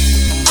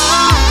 I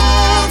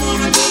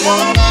wanna be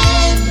your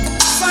man.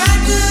 If I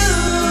do,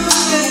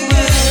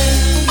 yeah.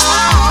 I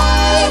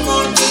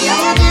wanna be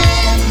your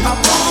man. I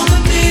wanna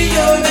be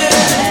your man.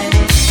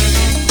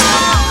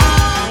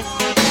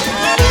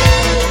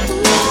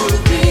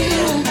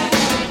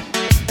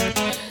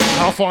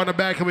 How far in the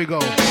back can we go?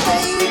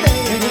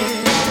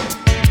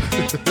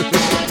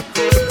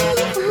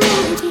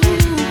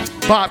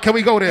 Bob, can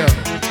we go there?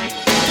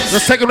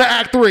 Let's take him to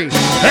Act 3.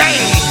 Hey!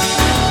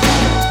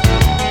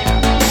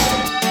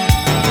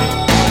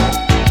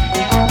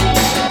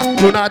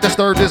 Do not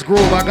disturb this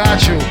groove. I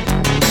got you.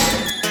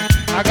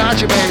 I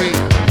got you, baby.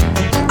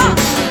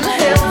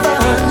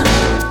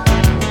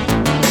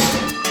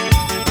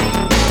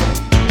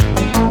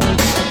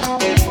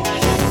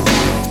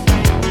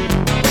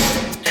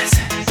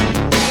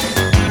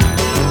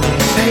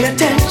 Pay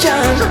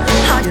attention,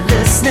 how you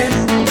listening?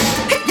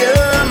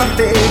 You're my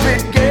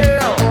favorite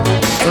girl.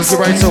 Let's get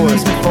right to it.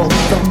 For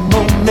the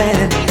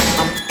moment,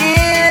 I'm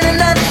in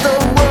another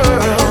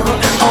world.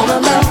 On a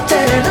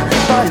mountain,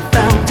 by a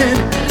fountain,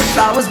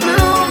 flowers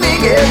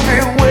blooming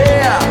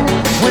everywhere.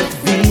 With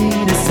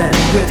Venus and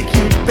with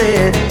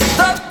Cupid,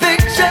 the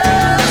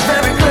picture's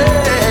very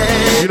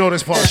clear. You know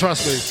this part,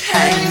 trust me.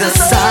 Hang the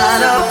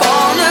sign up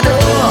on the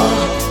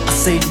door. I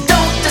say,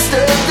 don't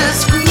disturb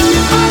this groove.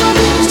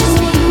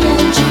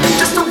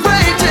 Just a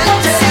way to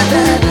tell you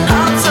that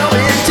I'm so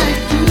into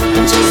you.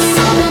 Just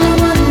so that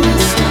I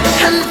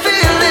understand. And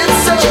feeling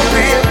so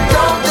real.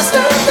 Don't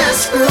disturb this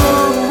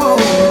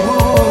groove.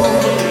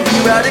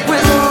 Erotic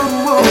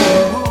groove.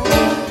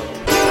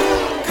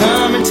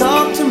 Come and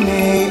talk to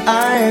me. I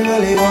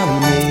really wanna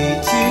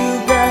meet you,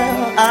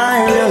 girl.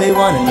 I really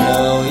wanna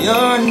know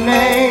your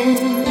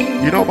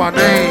name. You know my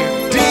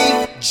name.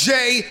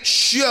 DJ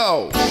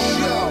Show.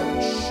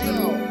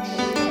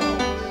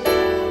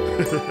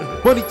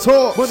 Money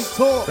talk. Money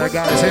talk. That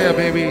guy's here,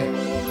 baby.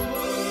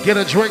 Get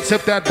a drink,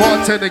 tip that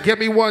bartender. Get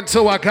me one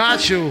too. I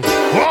got you.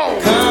 Whoa.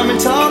 Come and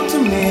talk to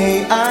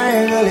me.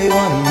 I really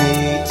wanna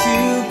meet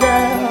you,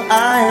 girl.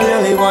 I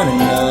really wanna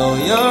know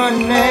your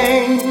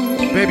name.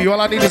 Baby,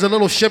 all I need is a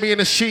little shimmy in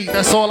the sheet.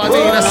 That's all I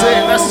need. That's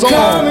it. That's all.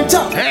 Come and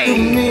talk Hey. to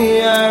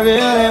me. I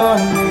really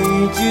wanna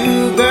meet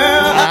you,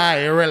 girl.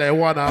 I really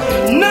wanna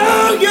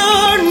know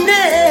your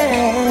name.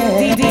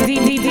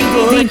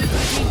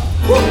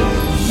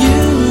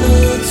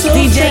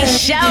 DJ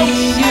Show.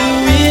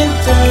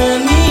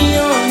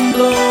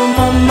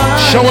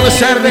 Show on a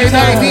Saturday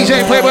night.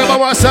 DJ Playboy by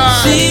my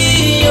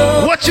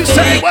side. What you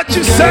say? What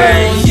you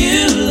say?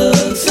 You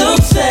look so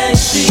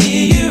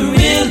sexy. You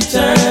really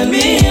turn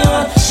me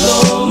on.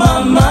 Blow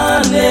my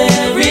mind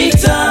every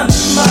time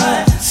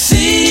I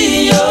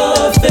see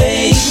your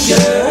face,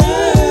 girl.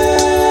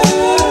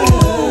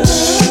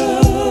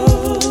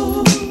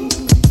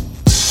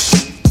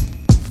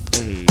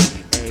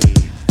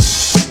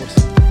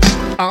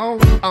 Oh,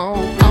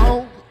 oh,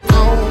 oh,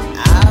 oh.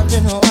 I've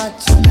been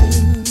watching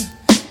you.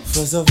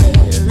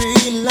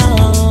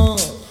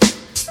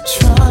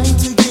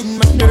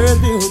 was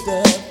built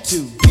up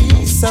to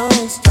be so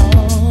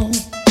strong.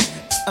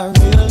 I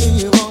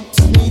really want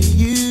to meet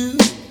you,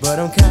 but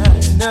I'm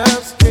kind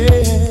of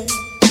scared.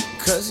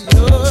 'Cause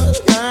you're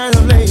the kind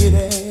of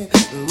lady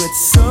with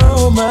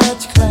so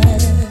much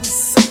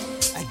class.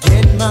 I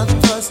get my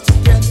thoughts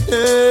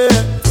together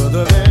for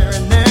the very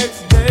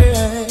next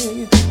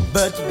day.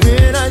 But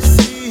when I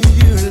see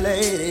you,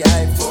 lady,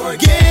 I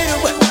forget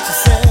what you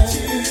said.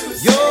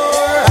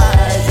 Your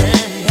eyes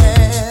and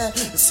hair,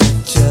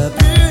 such a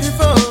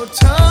beautiful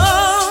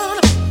tone.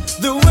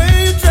 The way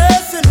you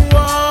dress and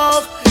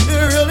walk,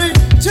 it really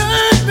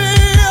turned me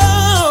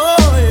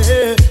on.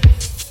 Yeah.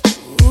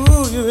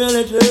 Ooh, you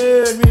really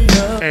turned me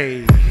on.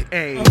 Hey,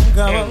 hey,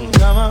 come on,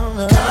 come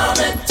on, come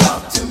and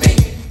talk to me.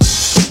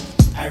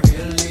 I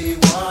really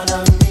wanna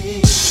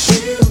meet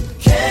you.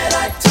 Can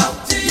I talk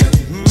to you?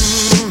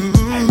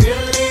 I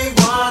really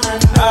wanna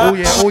know. Oh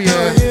yeah, oh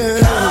yeah.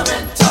 Come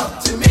and talk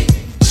to me.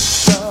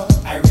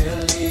 I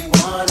really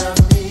wanna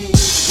meet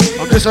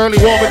you. I'm just early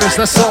warming this,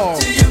 that's all.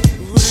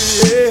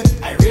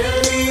 I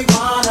really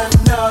wanna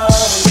know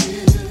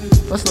you.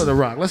 Let's let it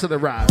rock, let's let it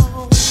rock.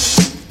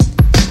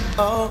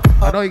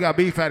 I know you got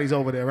beef fatties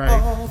over there,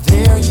 right?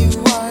 There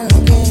you are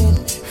again.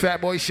 Fat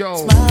Boy Show.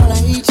 Smile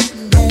each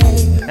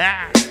day.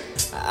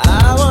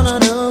 I wanna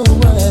know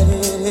what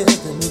it is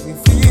that make me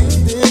feel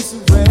this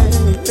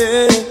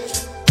way.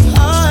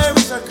 I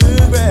wish I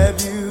could grab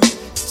you,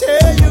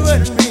 tell you what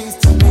it means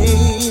to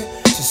me.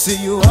 To see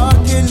you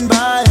walking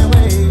by a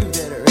wave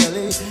that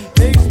really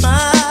makes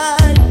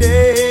my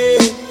day.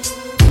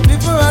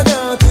 Before I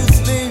go to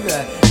sleep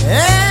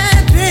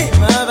and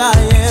dream about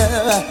you,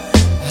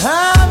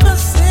 I'm a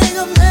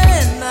single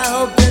man. I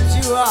hope that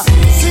you are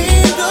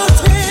single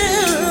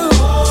too.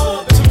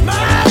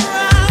 Tomorrow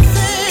I'll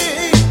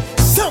say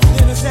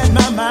something to set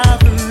my mind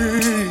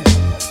free.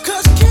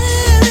 'Cause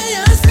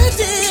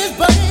curiosity is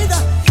burning the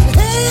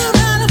hell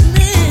out of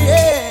me,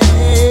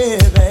 yeah,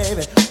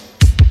 baby.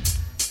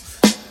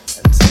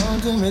 Talk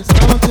to me,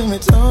 talk to me,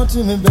 talk to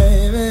me,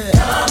 baby.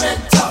 Come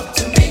and talk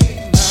to me,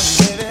 my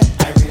baby.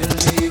 I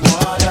really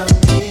wanna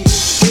meet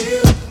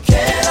you.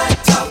 Can I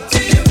talk to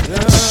you?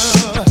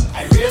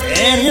 I really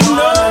and you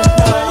know,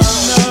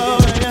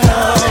 baby.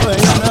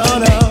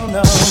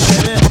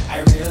 I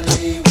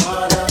really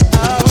wanna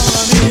meet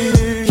you.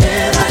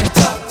 Can I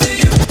talk to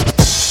you?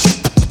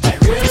 I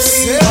really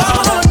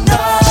wanna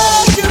know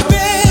you,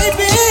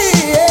 baby.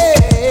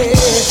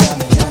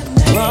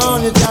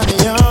 Won't you tell me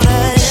your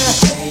name?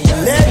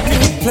 Let me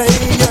play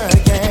your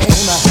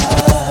game.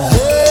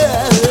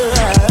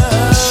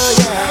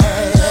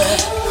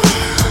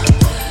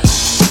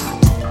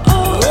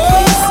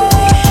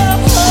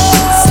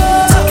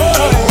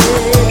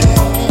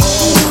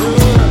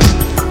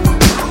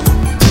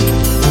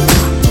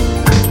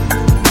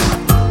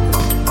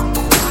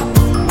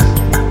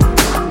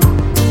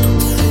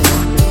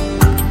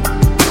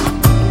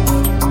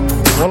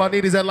 All I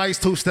need is that lights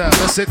two-step.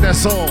 Let's hit that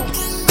song.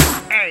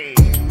 Hey.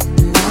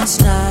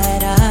 Last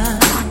night I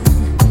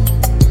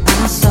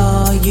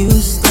saw you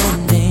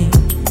standing,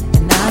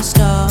 and I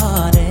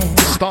started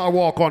Star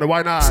Walk on it,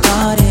 why not?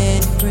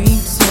 Started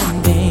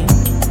pretending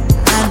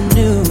I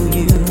knew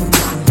you,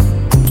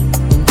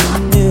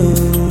 and you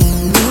knew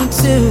me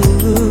too.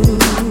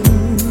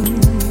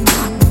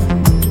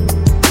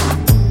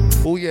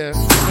 Oh yeah.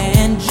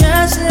 And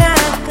just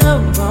like a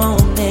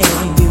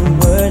romance, you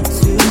were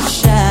too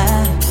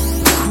shy,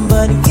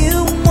 but you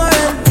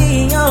weren't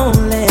the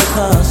only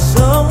cause,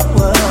 so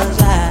was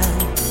I.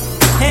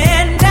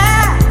 And I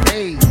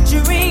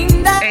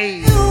dreamed that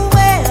you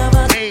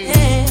ever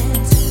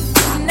dance.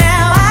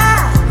 Now I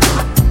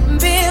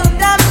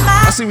build up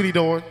my I see what he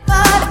doing.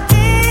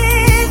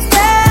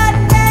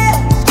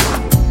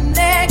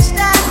 next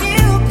time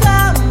you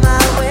come my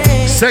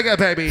way. Sing it,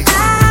 baby. I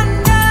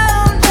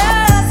know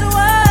just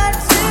what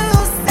to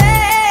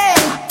say.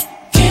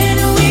 Can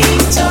we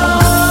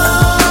talk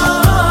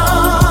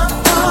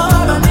for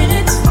a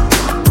minute?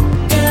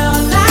 Girl,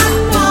 I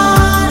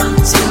want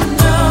to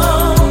know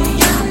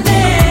your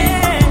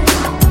name.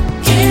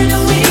 Can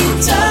we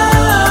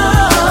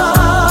talk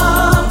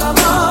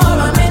for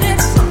a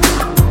minute?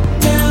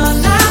 Girl,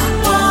 I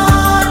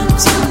want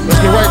to know.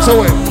 Let's get right to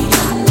it.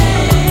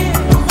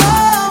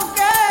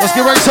 Let's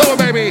get right to it,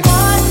 baby.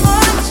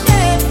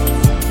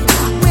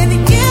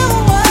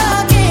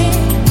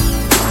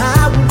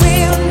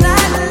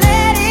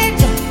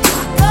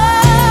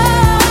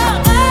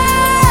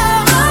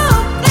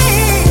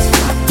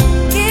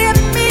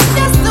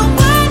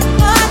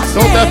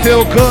 Don't that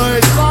feel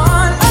good?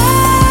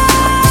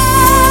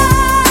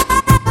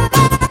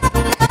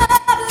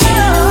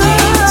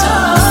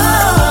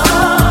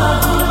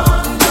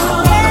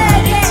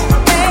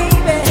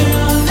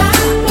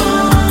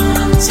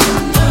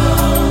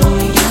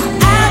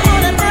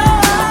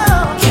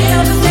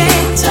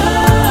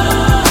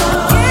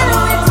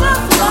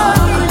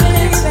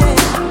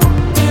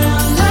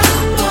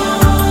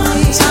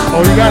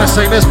 Oh, you gotta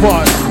sing this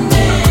part.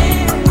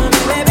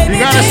 You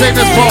gotta sing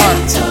this part.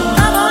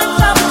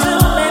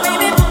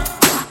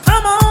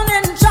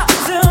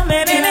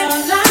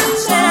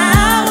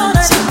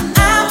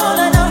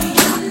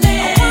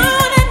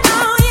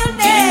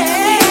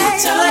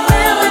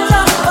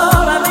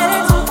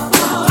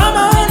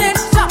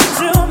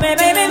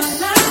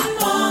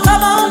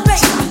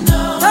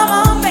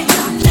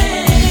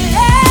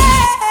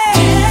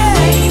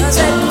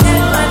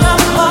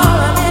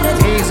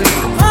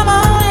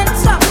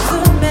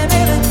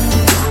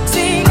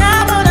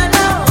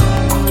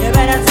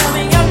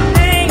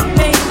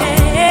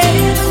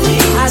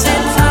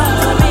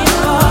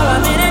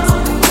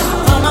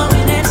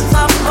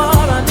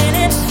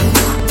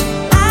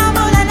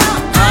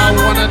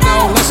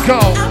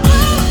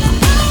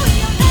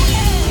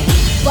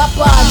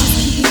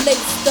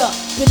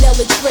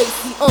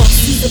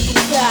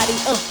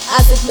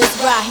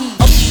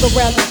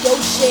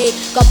 shade.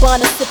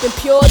 Gabbana sipping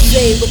pure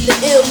J with the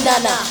ill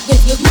nana.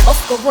 Give you off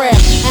around.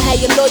 I had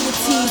your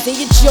loyalties and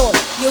your joint.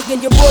 You'll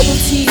get your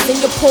royalties and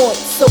your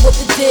points. So what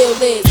the deal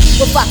is?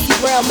 With Foxy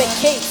Brown make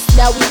cakes.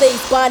 Now we lace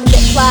bonding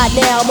at Clyde.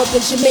 Now I'm up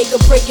in Jamaica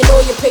breaking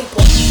all your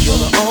paper. You're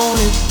the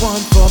only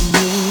one for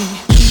me.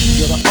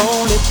 You're the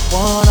only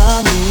one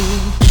I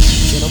need.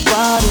 Can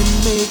nobody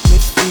make me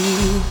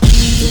feel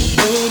the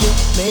way you're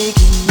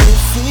making me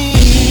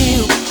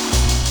feel?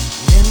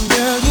 And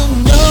girl, you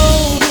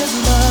know this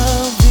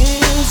love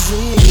is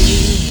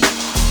real.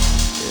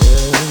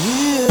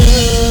 Yeah.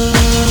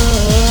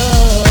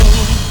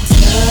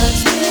 Touch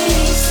me,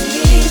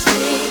 seize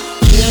me,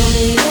 feel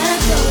me and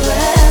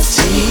caress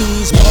me.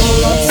 Tease me,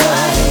 hold on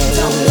tight,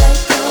 don't let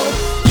go.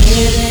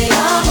 Baby,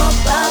 I'm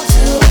about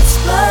to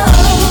explode.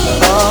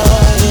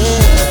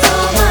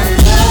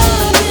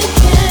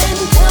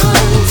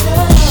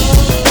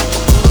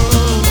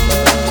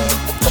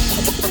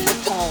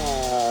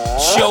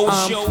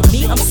 Me,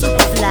 I'm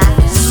super fly,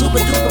 super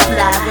duper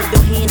fly. Rub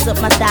your hands up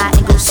my thigh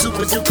and go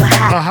super duper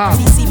high.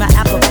 See my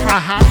apple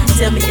pie.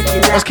 Tell me if you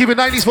like. Let's keep it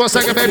 90s for a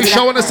second, baby.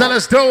 Showing us,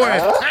 let's do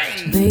it.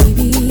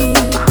 Baby,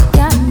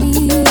 got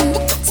me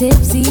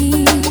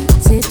tipsy,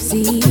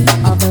 tipsy,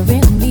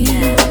 offering me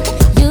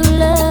your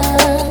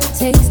love,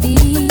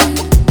 tasty,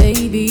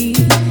 baby.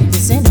 You're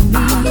sending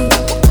me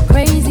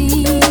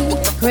crazy,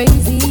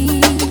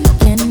 crazy.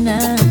 Can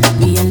I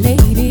be a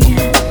lady?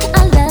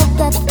 I love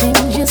the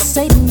things you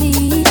say to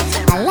me.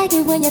 I like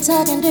it when you're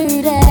talking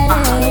dirty.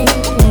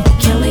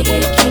 Can we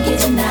get kinky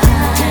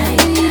tonight?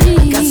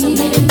 Got so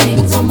many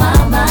things on my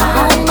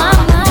mind.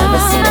 Never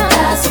seen a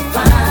guy so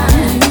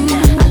fine.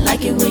 I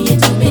like it when you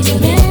do me, do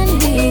me.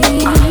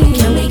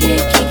 Can we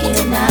get kinky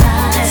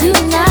tonight?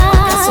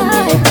 Got so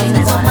many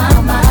things on my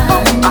mind.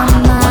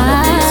 Wanna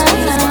be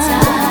squeezed and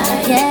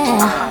tight.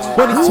 Yeah.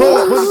 When it's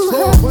talk,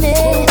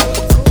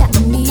 got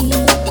me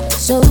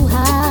so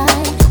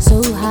high, so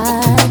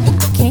high.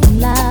 I can't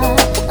lie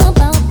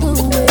about the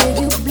way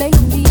you play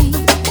me.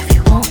 If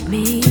you want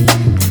me,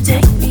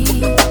 take me,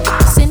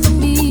 send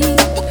me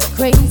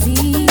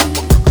crazy,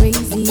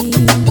 crazy,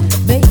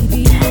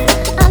 baby.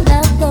 I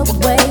love the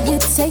way you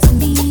taste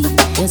me.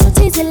 You're so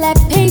tasty like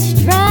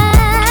pastry.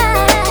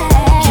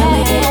 Can we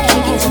get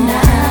kinky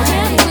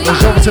tonight? Let's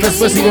jump into this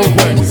pussy real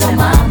quick.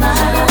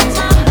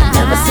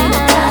 Never seen a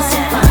guy so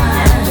fine.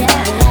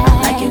 I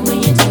like it when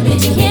you do me,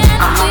 do me.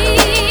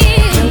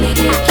 Can we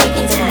get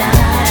kinky tonight?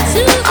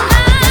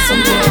 Got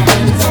some good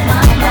things on my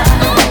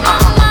mind.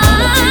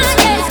 Wanna be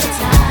squeezed and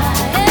tight.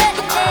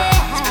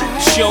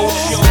 Show.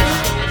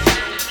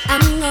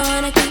 I'm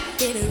gonna keep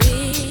it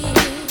real.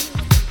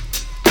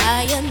 How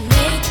you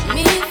make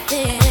me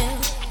feel,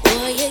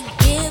 boy, you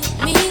give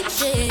me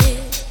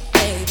chills,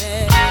 baby.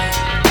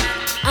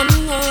 I'm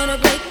gonna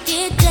break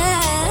it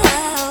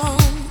down.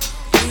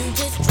 You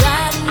just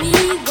drive me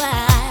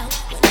wild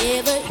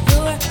whenever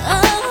you're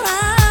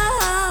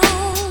around.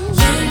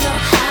 You know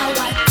how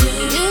I do.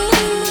 You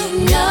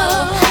know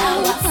how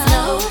I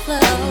flow.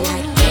 I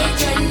get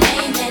your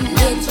name and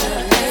number.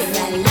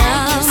 I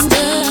like you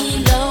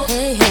steelo,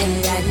 and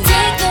I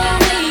dig the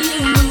way you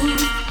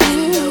move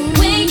and the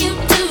way you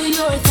do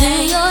your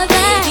thing.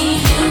 Baby,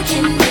 you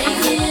can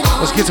bring it on.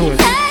 Let's get to it.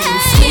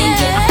 Swing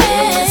it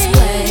this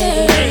way.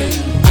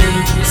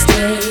 You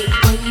stay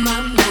on my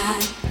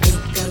mind.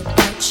 Think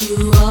about you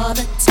all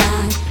the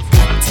time.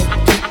 Got to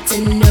get to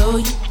know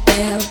you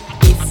well.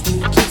 If you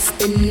kiss,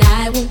 then I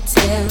won't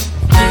tell.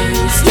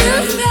 You stay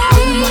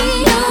on my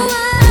mind.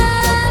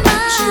 Think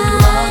about you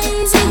all the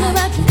time.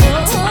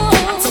 Got to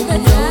get to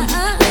know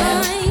you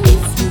well.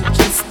 If you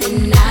kiss, then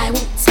I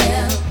won't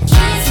tell.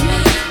 Kiss me,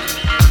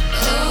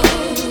 oh,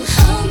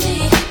 hold me.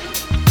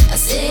 I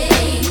say,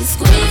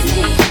 squeeze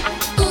me,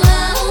 oh,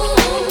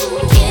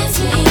 kiss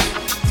me,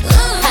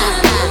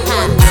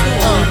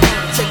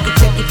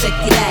 check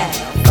it out.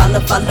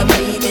 Follow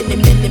me, mini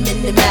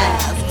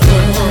miles.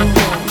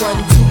 1,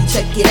 2,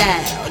 check it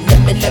out. Let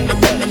me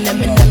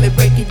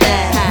break it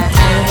down.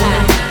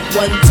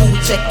 1, 2,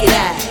 check it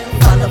out.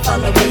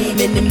 Follow me,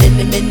 mini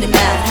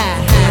miles.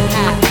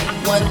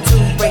 1,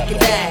 2, break it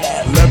down.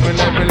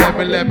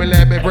 Let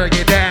me break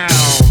it down.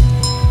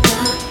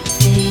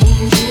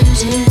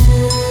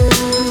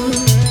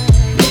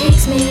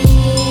 Makes me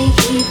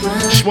keep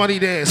running. Shmoney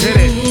dance, hit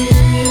it.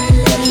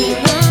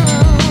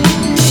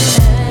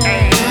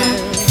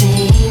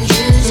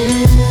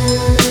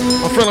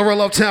 I'm feeling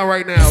real uptown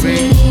right now,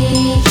 baby.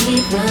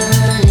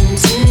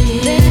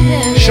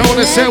 Showing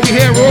us that we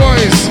here,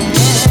 Roy's.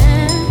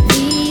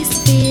 These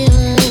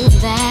feelings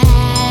that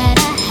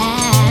I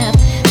have,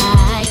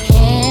 I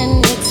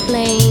can't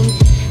explain,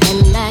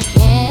 and I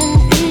can't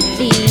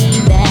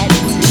believe that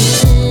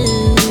it's you.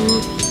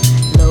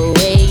 The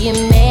way you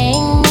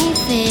make me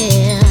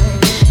feel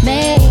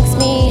makes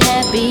me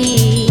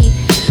happy,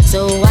 so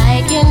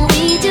why can't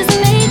we just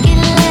make it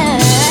last?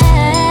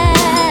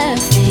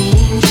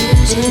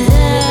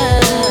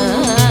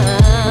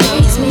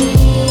 Makes me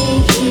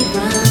keep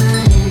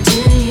running to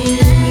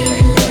you.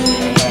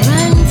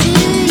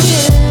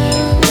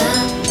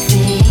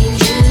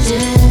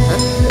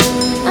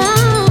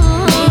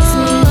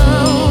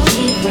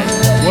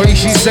 baby,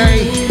 she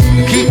say,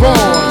 keep on.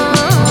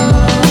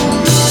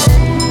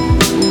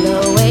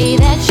 The way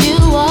that you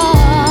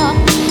walk,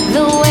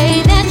 the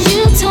way that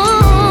you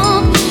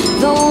talk,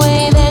 the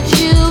way that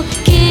you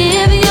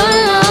give your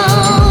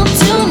love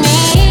to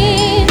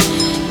me.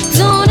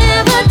 Don't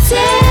ever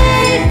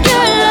take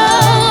your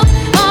love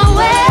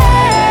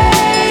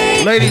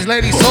away.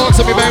 Ladies, talk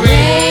to me,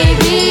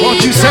 baby.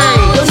 What you say?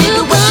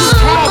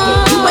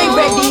 You ain't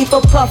ready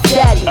for Puff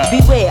Daddy.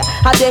 Beware,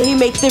 how dare he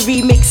make the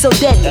remix so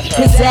deadly.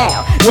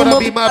 Pizzazz. Wanna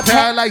be my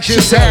pal like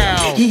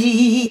Giselle.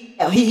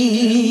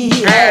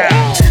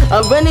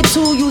 I'm running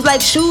to you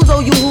like shoes, oh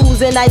you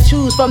who's, and I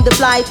choose from the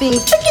fly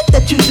things. Forget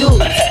that you do.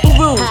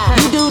 Rude.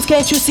 You dudes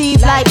can't you see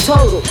like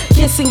total.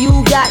 Kissing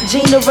you got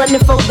Gina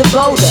running for the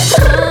boulder.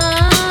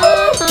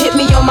 Hit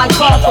me on my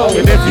car phone.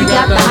 And if you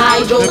got the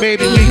hydro, then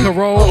maybe we can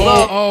roll.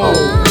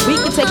 We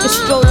can take a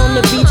stroll on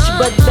the beach,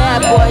 but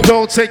bad boy,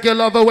 don't take your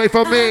love away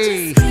from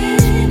me.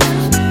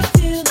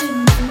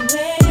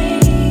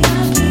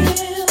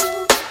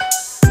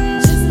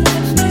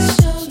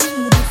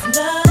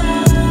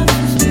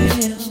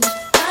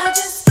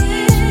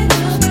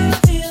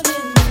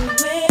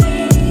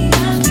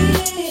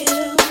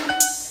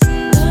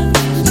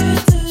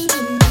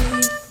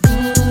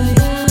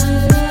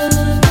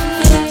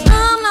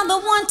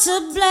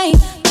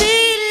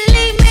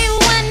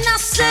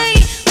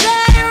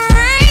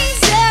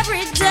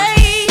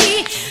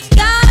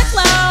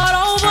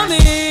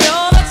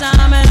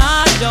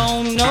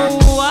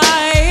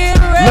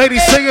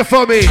 Ladies, sing it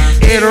for me.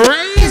 It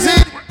rains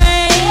it.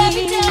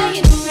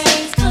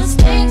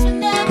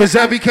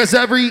 Cause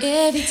every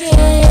day.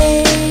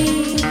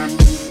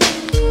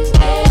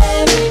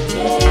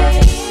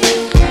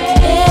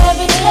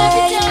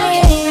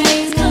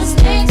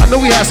 I know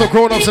we had some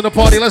grown-ups in the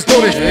party. Let's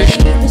do this, bitch.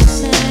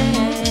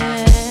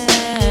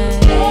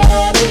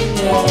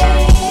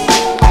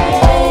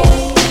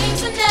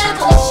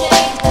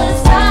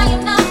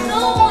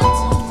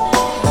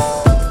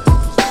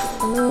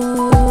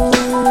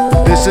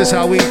 This is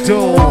how we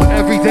do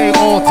every day,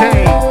 all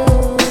day.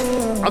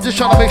 I'm just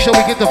trying to make sure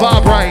we get the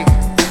vibe right.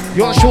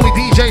 Yours truly,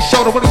 DJ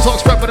Show, the Winning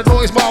Talks rep for the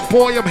noise, my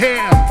boy, I'm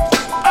here.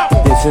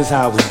 This is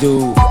how we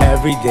do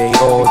every day,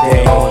 all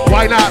day.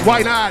 Why not?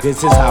 Why not?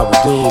 This is how we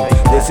do.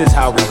 This is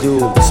how we do.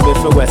 Smith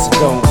and Wesson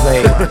don't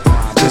play.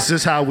 This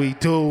is how we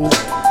do.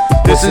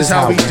 This is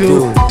how we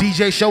do.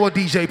 DJ Show or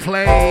DJ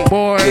Play,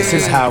 boy. This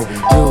is how we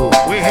do.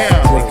 We're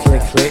here. Click,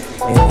 click, click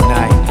in the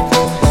night.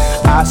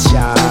 I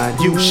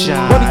shine, you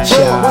shine, I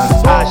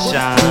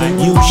shine,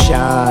 you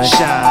shine,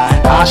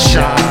 I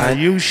shine,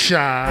 you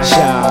shine,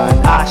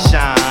 I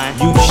shine,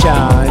 you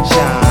shine,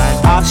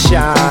 I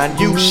shine,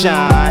 you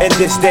shine. In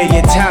this day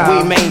and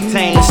time, we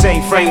maintain the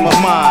same frame of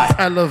mind.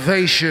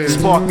 Elevation,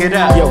 spark it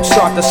up, yo,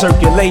 start the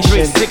circulation.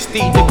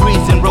 360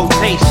 degrees in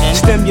rotation,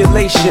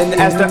 stimulation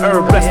as the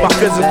herb bless my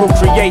physical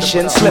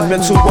creation. Slip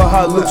into a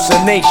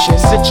hallucination.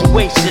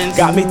 Situations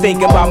got me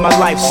thinking about my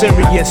life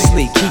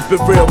seriously. Keep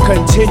it real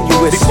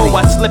continuously.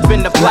 Before I slip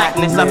into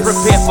blackness, I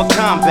prepare for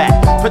combat.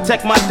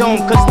 Protect my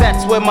dome, cause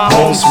that's where my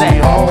home's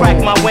at.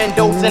 Crack my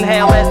windows,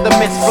 inhale as the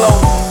mist flows.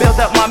 Build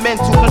up my men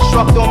to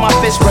construct on my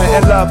fist.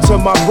 Spreading love to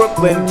my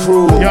Brooklyn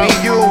crew. Me,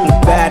 you,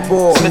 bad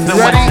boy, Smith and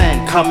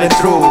Wesson coming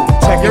through.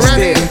 Check it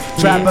still,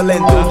 traveling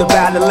through the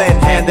battling,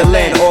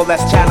 handling all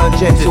that's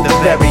challenging to the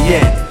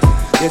very end.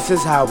 This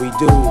is how we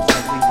do.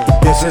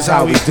 This is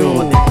how we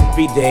do.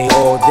 Every day,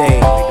 all day.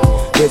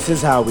 This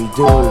is how we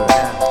do.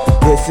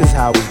 This is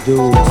how we do.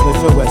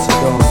 Smith and Wesson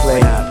don't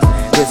play.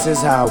 This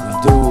is how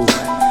we do.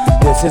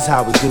 This is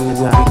how we do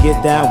when we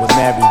get down with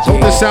Mary J.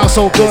 Don't this sound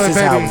so good, this is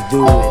baby? How we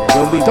do it.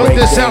 When we don't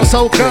this sound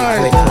so good?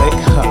 Click, click,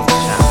 click.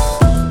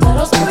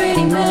 Those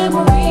pretty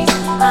memories,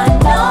 I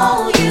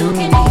know you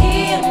can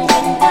hear me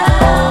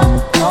now.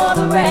 For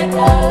the record,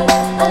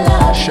 I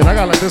love you. Shit, I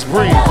gotta let this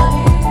breathe.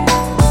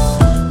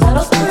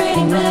 Those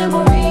pretty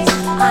memories,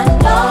 I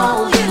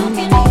know you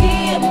can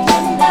hear me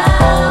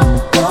now.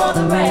 For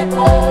the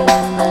record,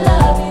 I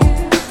love you,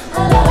 I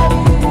love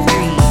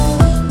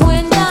you.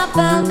 When I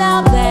found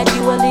out that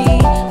you were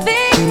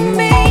leaving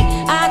me,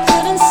 I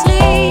couldn't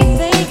sleep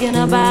thinking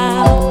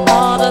about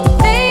all the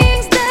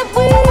things that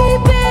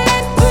we've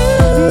been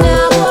through.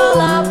 Now all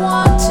I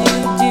want to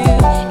do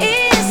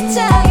is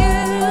tell you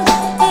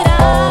that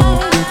I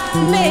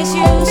miss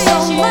you so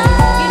much.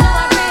 You know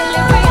I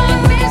really, really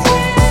miss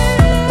you.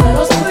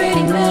 Those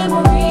pretty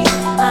memories,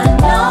 I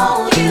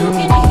know you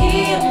can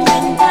hear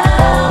me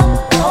now.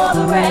 For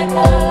the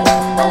record,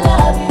 I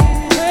love you.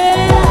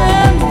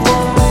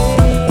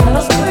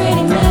 Those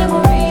pretty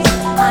memories,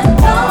 I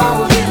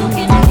know you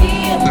can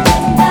hear me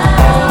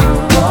now.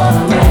 For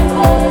the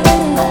record,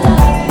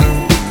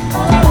 I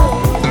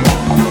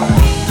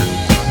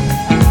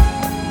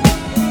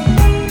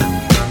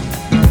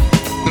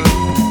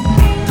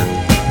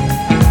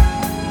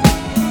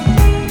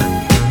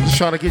Just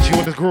trying to get you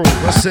in the groove.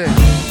 That's it.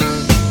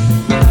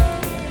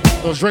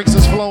 Those drinks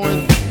is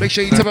flowing. Make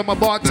sure you tip at my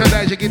bartender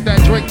as you get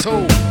that drink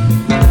too.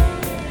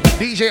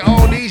 DJ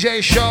O,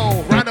 DJ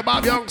Show,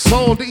 Roundabout Young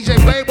Soul, DJ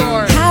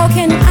Playboy. How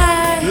can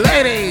I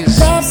Ladies,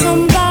 love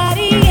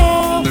somebody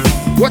else?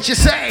 what What you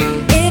say?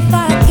 If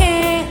I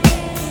can't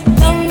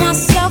love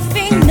myself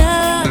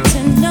enough to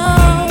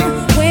know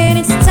when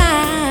it's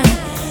time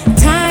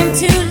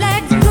to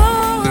let go.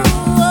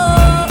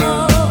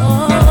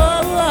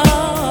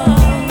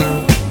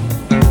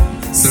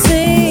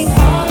 Sing.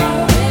 All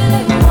I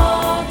really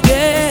want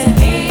is to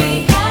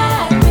be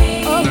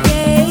happy.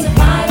 Okay. To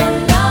find a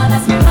love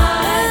that's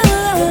mine.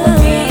 It would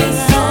be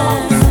so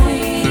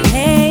sweet.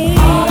 Hey.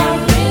 All I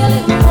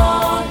really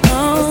want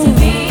is to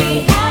be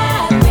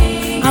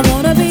happy. I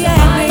wanna be happy.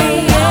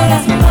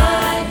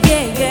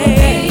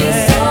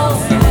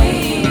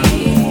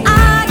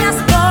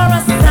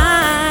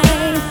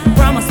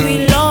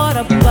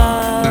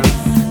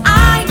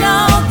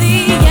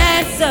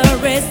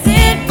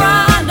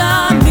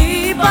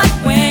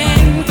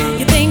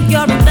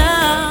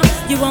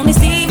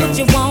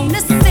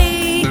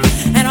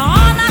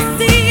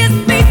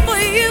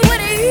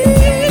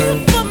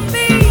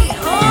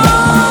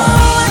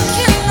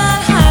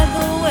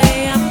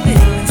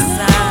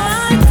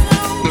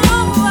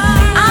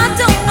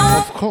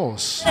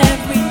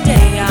 Every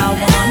day I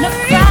wanna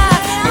cry,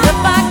 but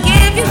if I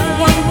give you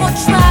one more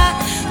try,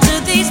 to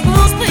these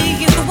rules for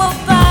you will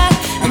fight.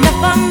 And if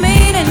I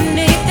mean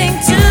anything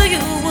to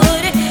you,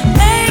 would it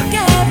make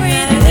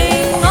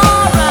everything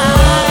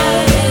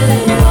alright?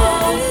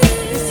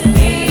 To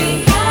be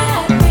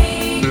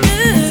happy,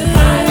 to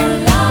find a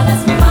love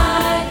that's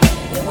mine,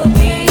 it would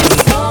be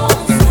so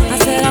sweet. I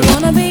said I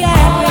wanna be happy.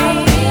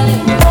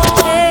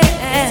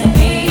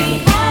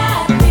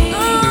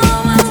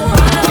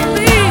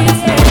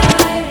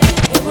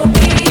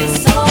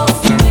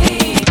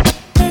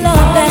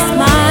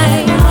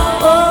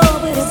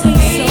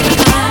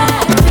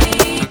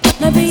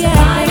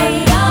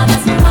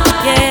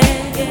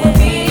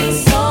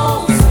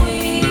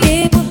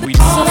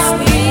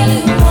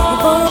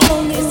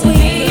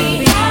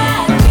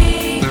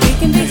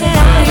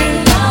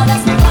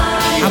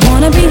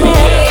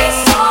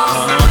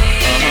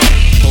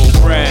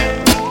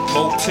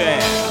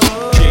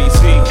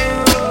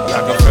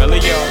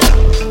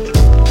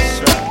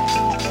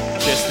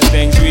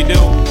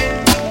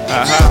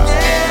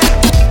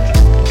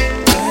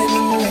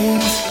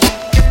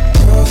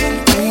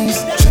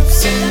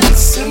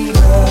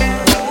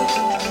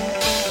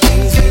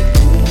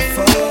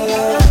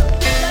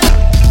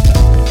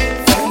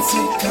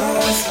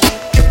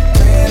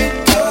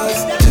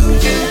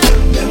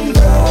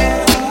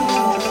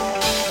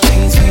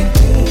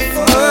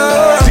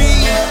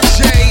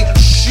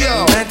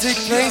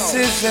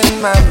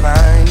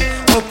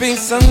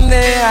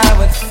 Someday I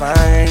would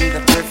find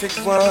the perfect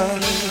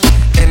one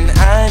and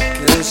I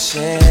could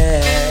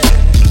share.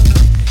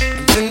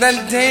 And then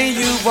that day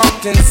you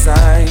walked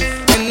inside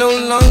and no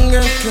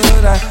longer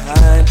could I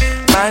hide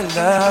my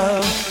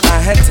love. I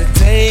had to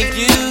take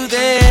you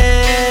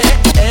there.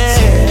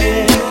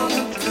 Sailing on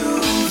a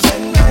cruise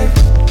at night.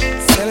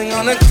 Sailing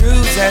on a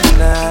cruise at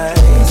night.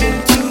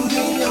 Into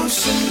the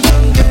ocean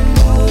under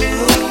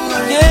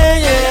moonlight. Yeah,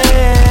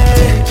 yeah.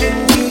 Taking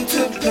you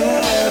to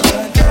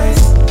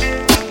paradise.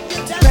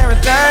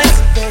 Paradise,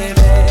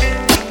 baby.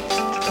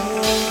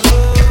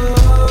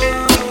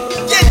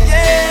 Yeah,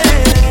 yeah.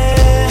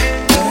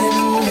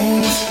 Diamond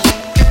rings,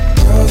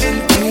 girls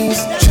and things,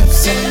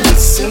 trips in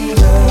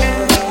December.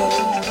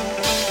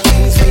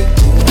 Things we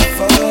do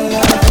for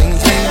love,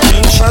 things we do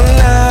for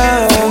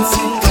love.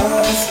 Fancy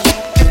cars,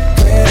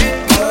 credit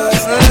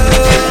cards,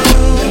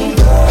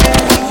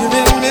 you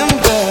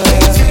remember.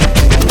 Things we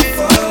do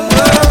for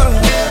love.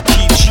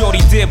 Keep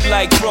shorty dip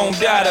like chrome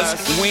dollars.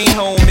 We ain't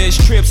home, miss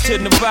trips to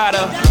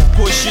Nevada.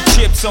 Push your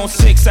chips on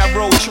 6, I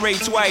roll tray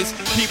twice.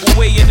 People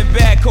way in the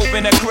back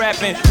hoping they're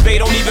crapping. They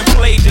don't even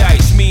play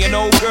dice. Me and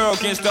old girl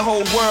against the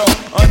whole world.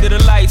 Under the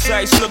lights,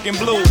 ice looking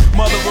blue.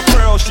 Mother of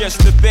pearls,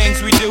 just the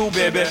things we do,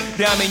 baby.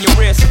 Down in your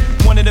wrist.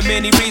 One of the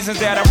many reasons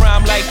that I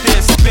rhyme like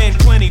this. Spend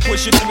plenty,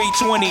 push a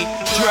 320.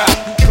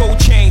 Drop, gold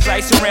chains,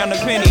 ice around the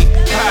penny.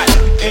 Hot,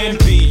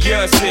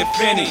 envious if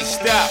any.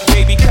 Stop,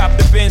 baby, cop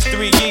the Benz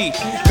 3E.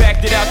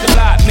 Backed it out the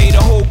lot, made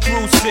a whole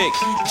crew sick.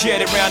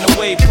 Jet around the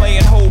way,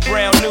 playing whole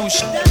brown new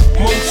shit.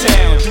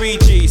 Motown,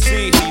 3G,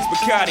 CDs,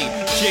 Bacardi,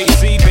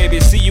 Jay-Z, baby,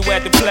 see you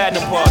at the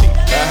platinum party.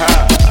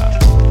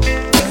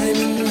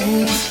 Diamond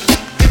rings,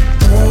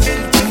 girls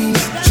and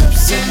things,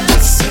 trips in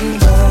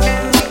December.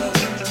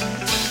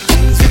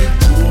 Things we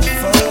do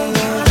for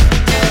love.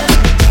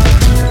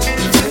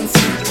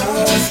 Fancy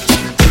cars,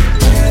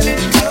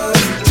 credit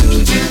cards, do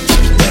you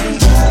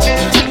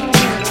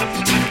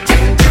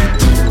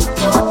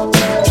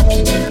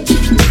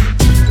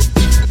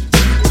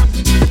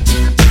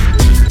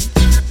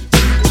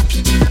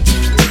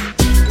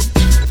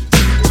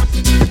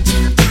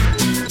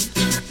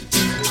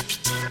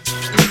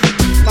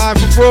Live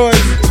from Broads,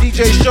 DJ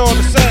Shaw on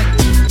the set.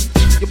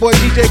 Your boy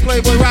DJ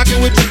Playboy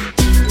rocking with you.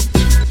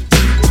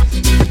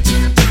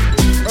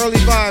 Early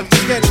vibes,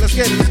 let's get it, let's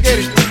get it, let's get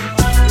it.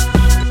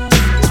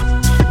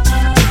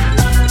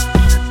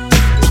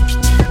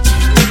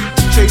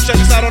 Make sure you check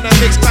us out on that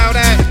Mixcloud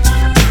app.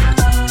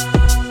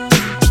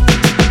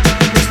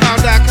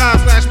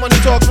 Mixcloud.com/Money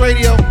Talks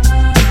Radio.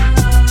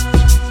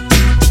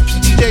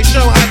 DJ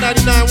Show,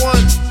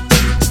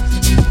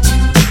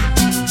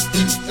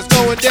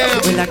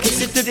 I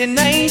kiss it to the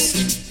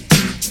nice.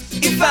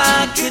 If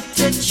I could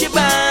touch your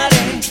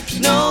body,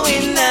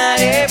 knowing not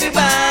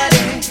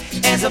everybody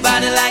has a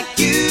body like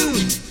you,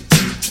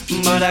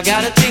 but I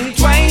gotta think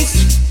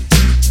twice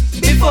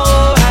before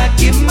I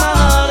give my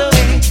heart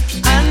away.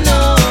 I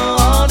know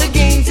all the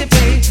games they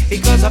play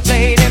because I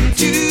play them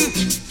too.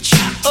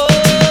 Oh,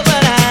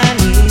 but I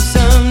need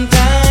some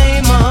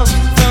time off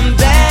from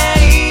that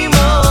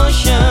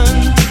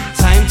emotion.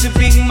 Time to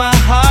pick my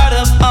heart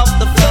up off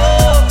the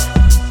floor.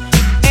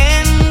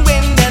 And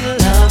when that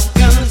love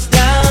comes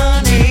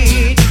down,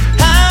 hey,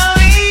 how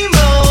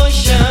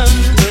emotion.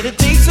 But it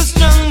takes so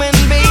strong, man,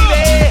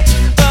 baby.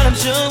 But I'm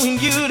showing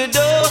you the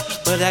door.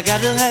 But I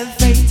gotta have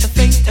faith,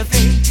 faith,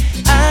 faith.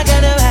 I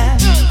gotta have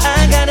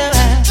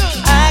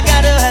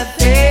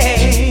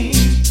faith.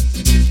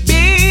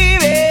 Baby,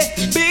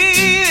 baby.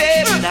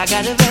 But I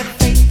gotta have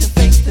faith,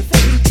 faith,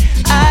 faith.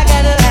 I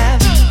gotta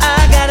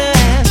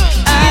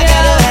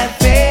have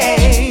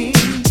faith.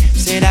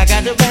 Said I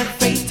gotta have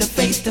faith,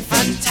 faith,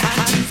 faith.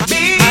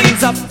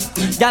 Hands up,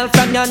 girl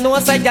from your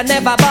nose say you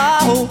never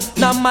bow.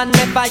 No man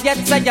never yet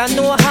say you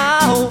know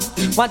how.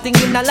 One thing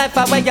in the life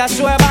where you're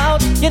sure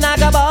about, you not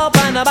go bow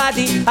for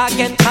nobody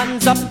again.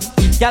 Hands up,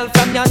 girl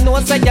from your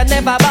nose say you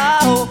never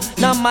bow.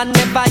 No man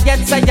never yet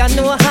say you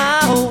know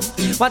how.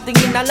 One thing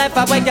in the life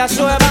where you're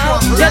sure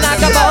about, you not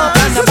go bow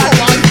for nobody.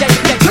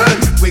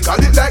 We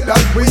call it like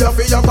that. We have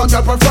a young girl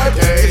on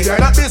Friday. You're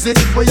not busy.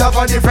 We have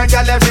a different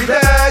girl every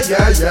day.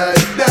 Yeah.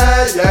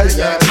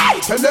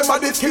 Tell them how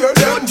they kill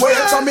them.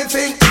 Wait for me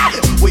thing.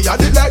 We are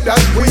it like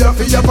that. We have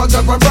a young girl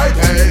on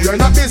Friday.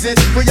 You're not busy.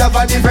 We have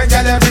a different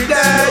girl every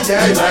day.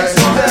 Yeah.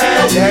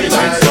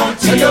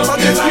 Tell them how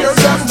they kill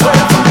them.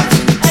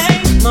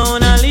 Hey,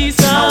 Mona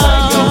Lisa.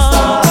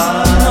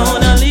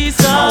 Mona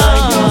Lisa.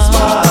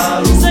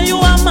 Say you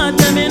are mad,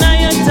 tell me now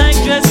your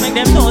tight dress. Make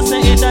them know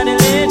say it's the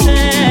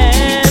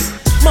latest.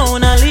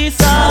 Mona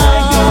Lisa.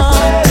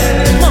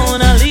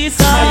 Mona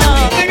Lisa.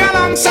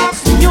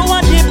 You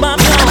are the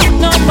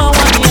background number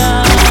one, yo.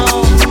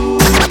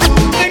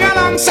 Sing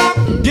along,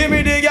 song. Give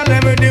me the girl,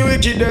 let me the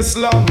wickedest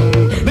slum.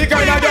 The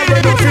kind of girl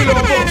we don't feel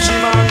up she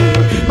man.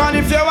 Man,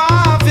 if you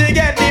want to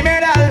get the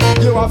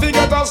medal, you want to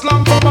get a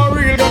slum from a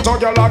real ghetto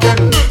girl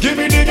again. Give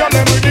me the girl,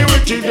 let me the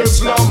wickedest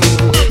slum.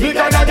 The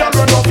kind of girl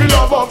we don't feel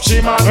up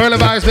she man. Early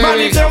vibes, baby. Man,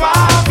 if you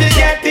want to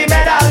get the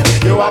medal,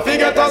 you want to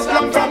get a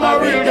slum from a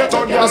real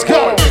ghetto girl. Let's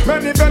go.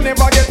 Man, if you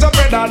never get a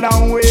pedal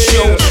down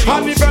wheel,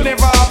 and if you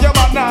never have your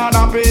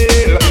banana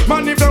peel,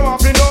 man, if you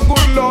want to no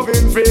good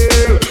loving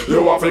feel,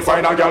 you want to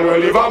find a girl who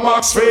live a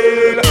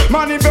Maxfield.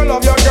 Man, if you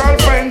love your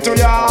girlfriend to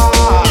ya,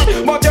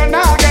 but you're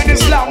not get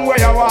this slam where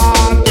you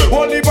want.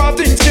 Only bad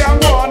things can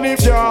go on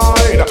if you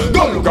hide.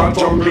 Go look at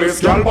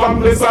junglist, girl from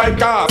the side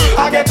car.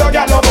 I get a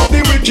girl up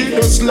the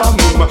wickedest slum.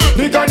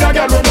 The kind of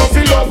girl who no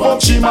feel love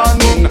up she man.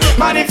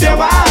 Man, if you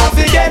want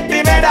to get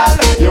the medal,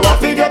 you want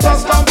to get a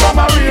slum from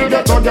a real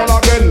ghetto girl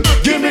again.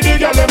 Give me the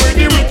girl with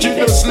the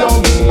wickedest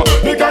slum.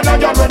 The kind of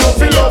girl who no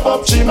feel love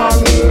up she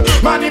man.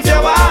 Man, if you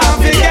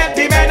want to get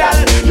the medal,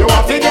 you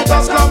want to get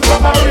a slum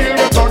from a real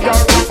ghetto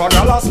girl. For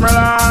girl a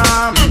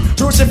smell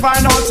true she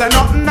find out say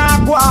nothing a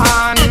go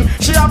on.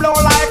 She a blow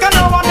like a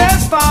no one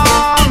else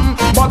storm,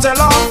 but her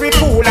love be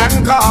cool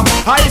and calm.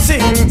 I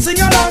sing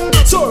along.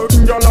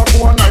 Certain girl a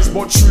go nice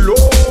but she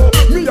low.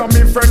 Me and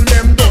me friend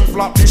them don't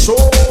flap the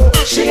show.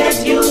 She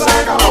gets used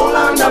like a whole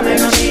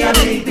underwear. She a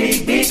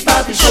big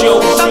party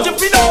show. That you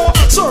feel know.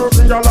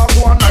 Certain girl a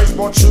go nice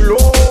but she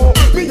low.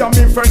 Me and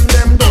me friend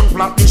them don't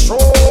flap the show.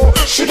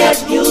 She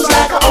gets used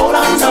like a whole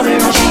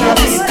underwear. She a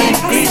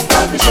big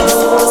party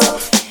show.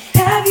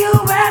 Have you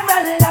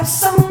ever loved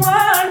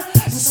someone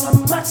so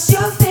much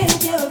you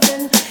think you've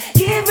been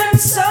given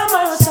so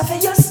much of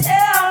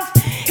yourself?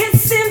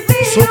 It's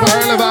simply Super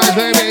early vibes,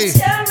 baby.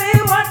 Tell me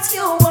what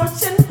you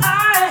want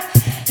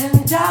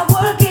and I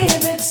will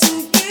give it to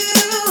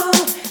you.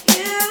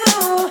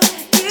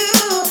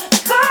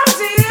 Cause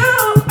you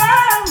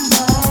are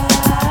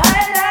my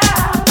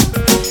love.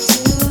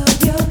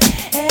 Do you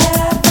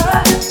ever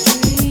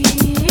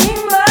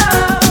dream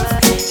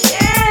of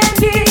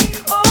candy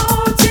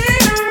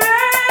coated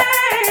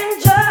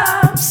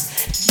raindrops?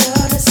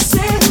 You're the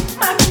same,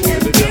 my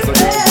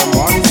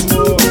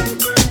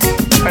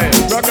Hey,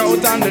 rock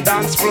out on the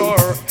dance floor.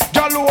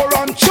 Galore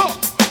and chuck.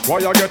 Why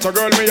you get a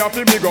girl, me have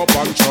to big up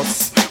and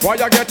trust. Why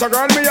you get a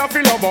girl, me have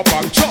to love up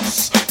and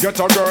trust. Get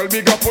a girl,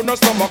 big up on the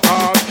stomach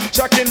hard.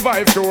 Checking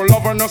vibe to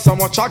love her no so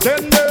much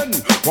again then.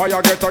 Why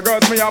you get a girl,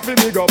 me have to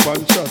big up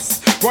and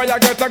trust. Why you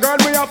get a girl,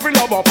 me have to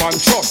love up and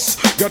trust.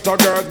 Get a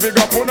girl, big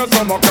up on the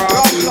stomach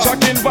hard.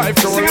 Checking vibe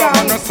to love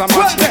her no so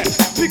much then.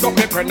 Pick up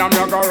me pen and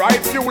me go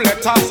write few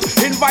letters.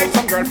 Invite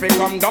some girl to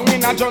come down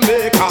in a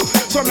Jamaica.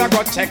 So me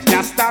go check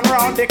ya stand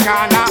round the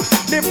corner.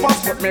 The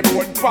first foot me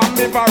put from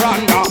me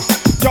veranda.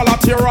 Y'all a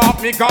tear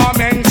off me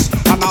garments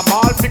and a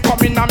ball fi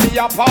come in a me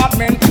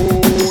apartment.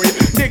 Boy,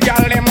 the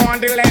girl them want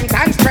the length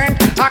and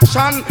strength.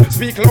 Action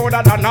speak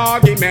louder than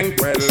argument.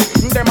 Well,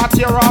 them a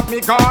tear off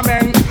me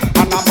garment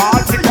and a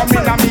ball fi come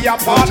in a me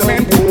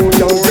apartment. Boy,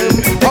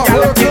 the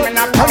girl give me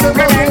a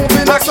compliment.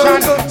 Action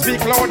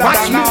speak louder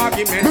than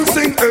argument.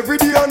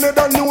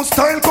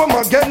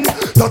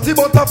 natty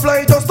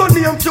butterfly, just to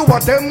name few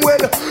of them well.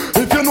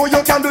 If you know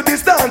you can do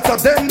this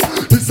dance, then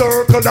the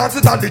circle dance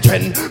is at the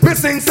trend. Me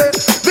sing say,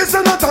 this is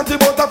not natty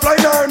butterfly,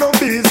 nor no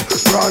bees.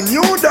 Brand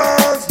new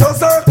dance,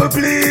 just circle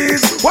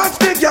please. Watch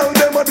the girl,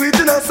 them a do it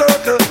in a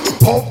circle.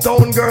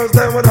 Uptown girls,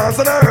 them a dance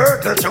and a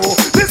hurt the show.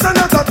 This is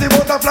not natty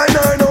butterfly,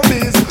 nor no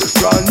bees.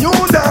 Brand new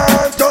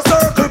dance, just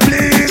circle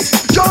please.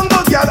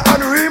 Jungle girl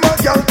and Rima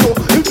girl too.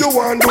 If you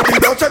want to do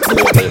the Dutch and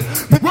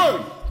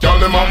well, girl,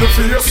 them have the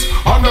face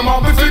and them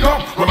have the figure.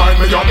 Remind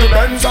me of the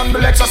Benz and the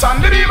Lexus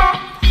and the Beamer.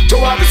 To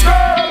have this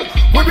girl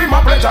would be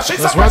my pleasure.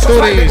 She's a precious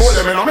like the gold,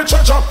 them in my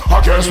treasure.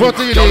 Again,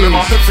 girl, them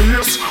have the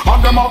face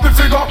and them have the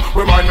figure.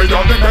 Remind me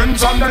of the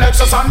Benz and the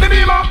Lexus and the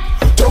Beamer.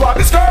 To have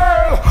this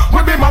girl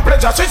would be my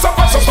pleasure. She's a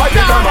precious like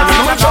the gold, them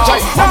in my treasure.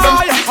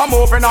 I'm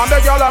moving on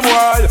the girl I'm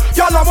wild.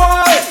 Girl I'm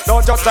wild.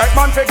 Don't just take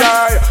man for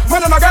guy.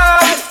 Man I'm a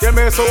guy. Give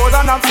me soul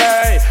and I'm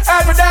say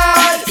every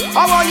day.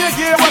 I want you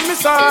hear what me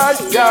say.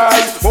 Yeah.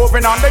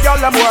 Moving on the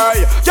girl I'm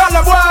wild. Girl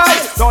I'm wild.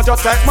 Don't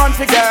just take man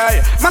for guy.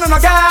 Man I'm a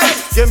guy.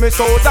 Give me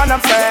soul and I'm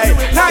say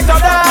night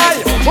or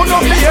day. Who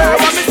don't hear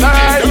what me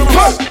say.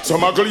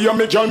 Some ugly and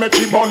me girl me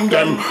keep on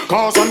them.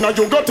 Cause I know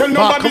you go tell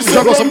nobody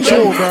say from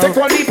them. Take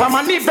one leap and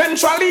man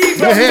eventually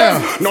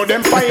them. No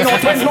them find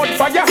out when not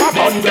fire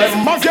upon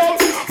them. My girl.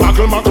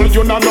 Muggle,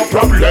 you know no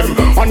problem.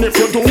 And if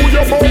you do,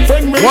 your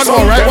boyfriend will. One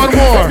more, right? One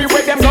more.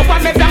 Everywhere them go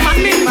and let them man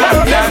in them.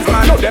 No them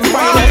find out when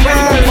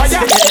not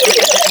fire.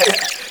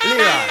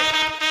 Leroy.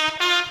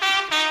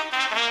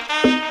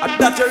 I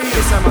thought you read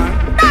this, man.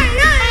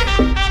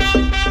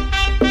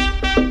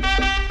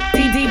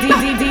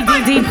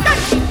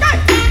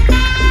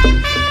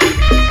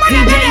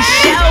 DJ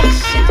Show.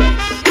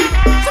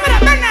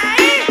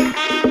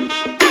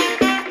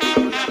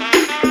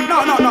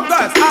 No,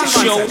 guys,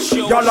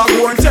 y'all are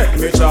going to take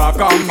me chalk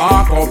and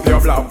mark up your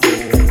black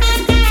book.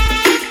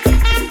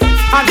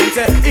 And then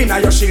say, inna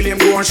your shield him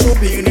go and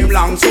shoot in him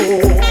long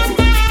too.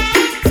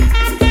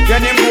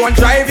 Then him go and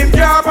drive him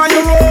car on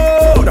your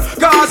road.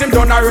 Cause him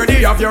done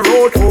already have your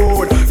road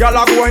code. Y'all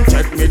are going to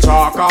take me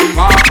chalk and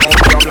mark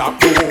up your black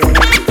book.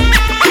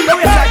 Let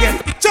me say again.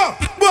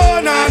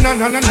 Bo na na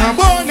na na na,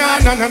 bo na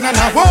na na na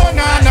na, bo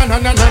na na na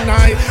na na na,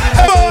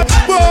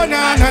 bo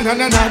na na na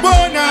na na, bo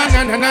na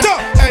na na na.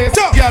 Hey,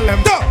 girl,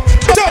 them bo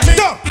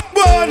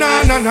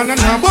na na na na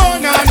na, bo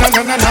na na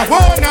na na na, bo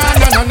na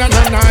na na na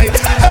na na.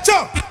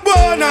 Bo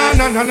na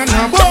na na na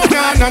na, bo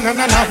na na na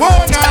na na, bo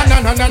na na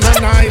na na na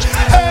na.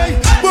 Hey,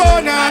 bo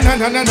na na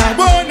na na na,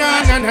 bo na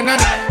na na na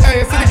na.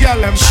 Hey, see the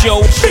girl, them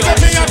pick up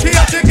me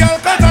and she girl,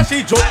 cause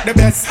she joke the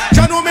best.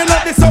 You know me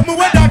love this something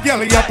with that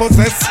girl you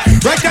possess.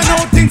 Right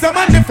now things are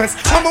manifest.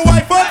 I'm a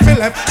wife of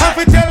Philip. I'm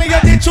for telling you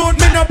the truth,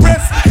 me no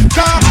press.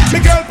 Cause me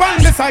girl on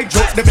the side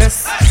joke the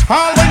best.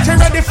 All when she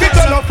ready fi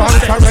go up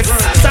and caress.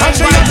 And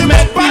she have to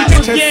make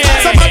bandages.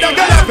 Some other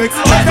girl have vex.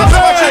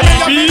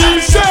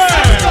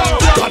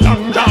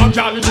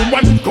 Girl, you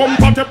want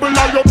compatible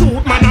on your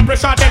truth, man, I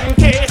pressure them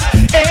case.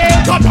 Eh,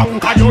 Kadang,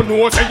 cause you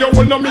know, say you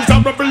will no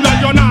miserable and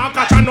you not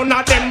catch none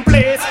of them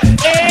place.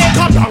 Eh,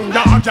 Kadang,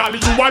 girl,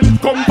 you want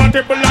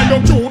compatible on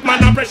your truth,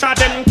 man, I pressure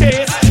them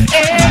case.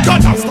 Eh,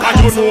 Kadang, cause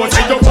you know,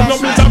 say you will no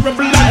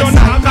miserable and you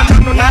not catch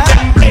none of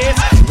them place.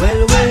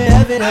 Well, we're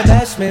having a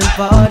bashment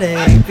party.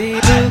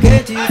 People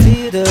get you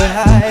feel the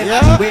hype.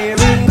 Yeah.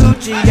 Wearing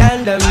Gucci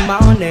and the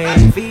money.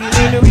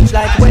 Feeling rich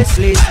like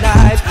Wesley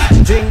Snipes.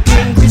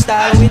 Drinking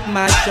crystal with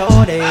my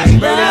shorty.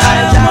 Burning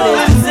my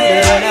chalice to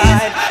the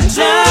night.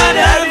 So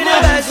we're having a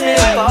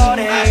bashment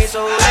party.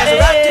 So let's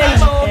rock till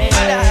morning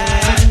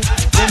light.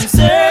 Them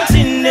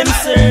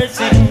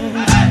searching.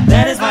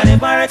 That is why they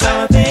pirate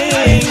our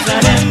things.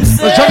 And them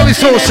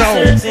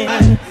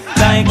searching.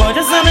 Like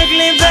gorgeous and a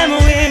glimpse them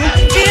win.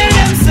 Hear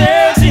them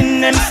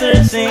searching.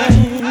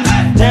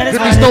 That is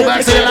why they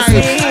back to the life.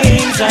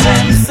 And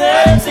them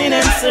searching.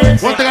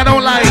 One thing I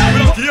don't like.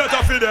 We don't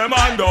cater for them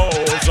and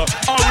those.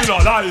 And we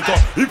not like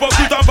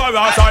hypocrite and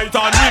parasite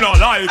and we not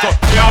like.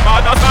 We are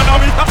mad as and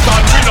we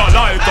stand we not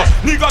like.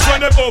 Niggas when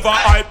they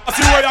overhype. I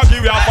see where you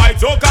give you a fight.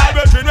 So can't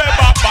be between we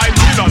backbite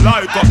we not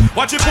like.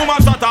 Watch it from a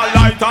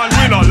satellite and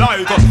we not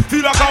like.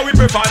 Feel like how we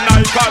prefer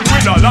Nike and we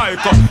not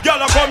like.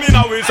 Y'all are coming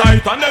out with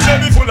sight and them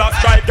baby full of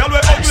strike. Y'all we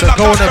ugly like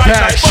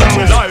a strike like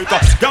we like.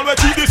 Y'all we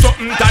keep this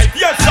something tight.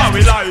 Yes sir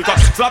we like.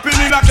 Slapping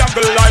in a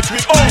candle light we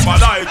over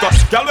like.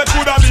 Y'all we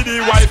coulda be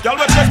the wife. Y'all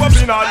we step up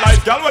in our life.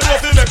 Y'all we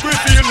just make we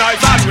feel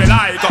nice and we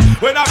like.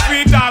 When a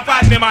free talk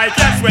on the mic,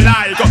 yes we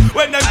like.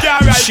 When them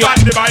can't ride on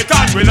the bike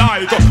and we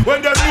like.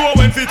 When them know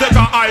when to take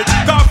a hike.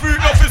 Can't free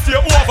enough to stay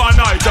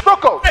overnight.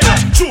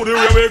 Through the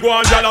way we go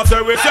and y'all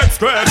say we sex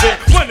crazy.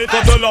 When it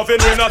comes to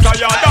loving we not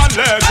tired and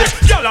lazy.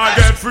 Y'all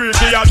get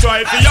freaky and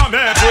try for your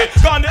mate way.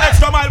 Gone the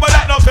extra mile but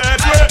that not fair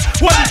way.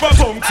 What if a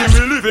funky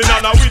we living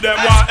and with them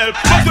want help.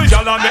 But we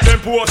y'all make them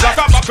pose like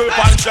a buckle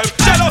pan shelf.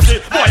 Jealousy,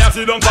 boy I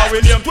see them for we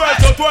name 12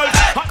 to 12.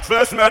 Hot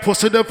first man.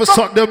 Pussy them for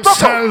suck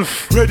themselves.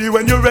 Ready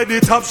when you're ready,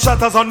 top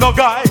shatters on no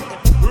guy.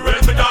 We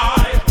ready to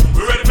die,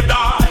 we ready to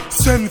die.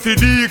 Send for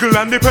the eagle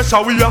and the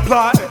pressure we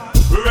apply.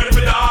 We ready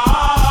to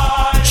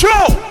die. Show!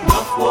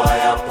 Enough boy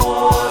a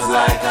pose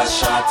like a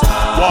shatter.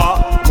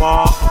 What?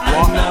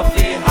 And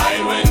nothing high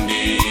when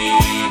the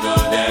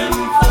eagle them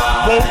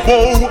fly.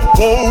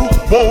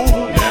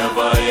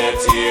 Never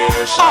yet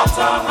hear shot a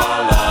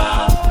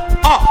holler.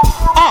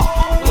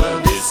 Well,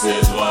 this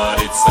is what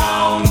it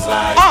sounds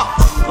like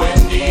when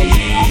the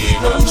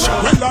eagle fly.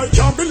 Well, I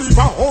can't believe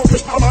how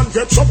Mr. Man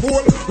gets so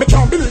cool. Me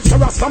can't believe the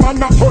Rasta man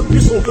not on me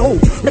so low.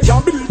 Me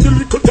can't believe the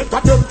little tech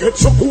of them get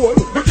so cool.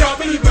 Me can't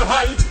believe the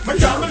height. Me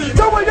can't believe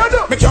the way you do.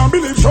 Me can't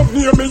believe some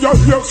near me you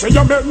hear say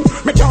amen.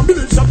 Me can't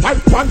believe the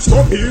tight pants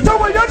to me. The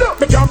way you do.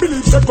 Me can't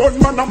believe the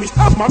gunman and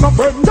Mr. Man a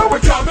friend. The way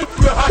you do.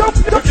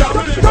 Me can't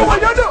believe the way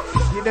you do.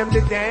 Give them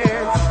the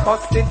dance,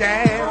 bust the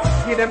dance.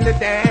 Give them the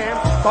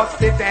dance, bust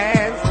the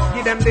dance.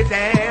 Give them the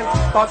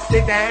dance, bust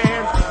the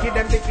dance. Give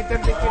them the.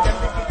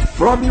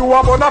 From you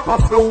I'm on a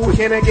pass through,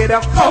 can I get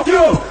a fuck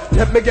you?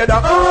 Let me get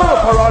a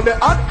for all the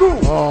hot crew.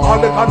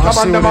 All the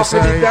contraband them up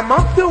with them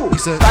up too.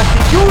 That's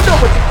it, you know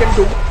what you can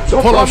do.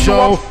 So pull up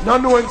show.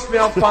 No one's me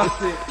on pass.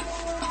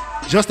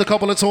 Just a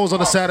couple of tunes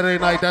on a Saturday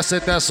night. That's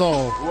it. That's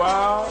all.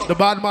 Wow. The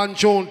Badman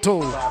tune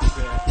too.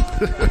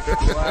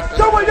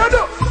 So what you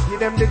do? Give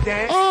them the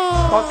dance,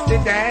 bust the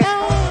dance.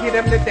 Give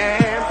them the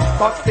dance,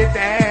 bust the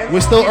dance. We're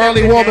still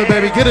early warming,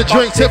 baby. Get a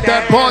drink, tip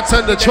that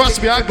bartender.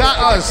 Trust me, I got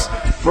us.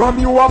 From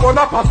you I'm on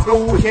a pass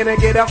through, can I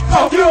get a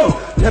fuck you?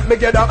 Let me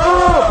get a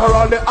for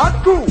all the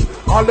hot crew.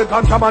 All the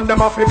contraband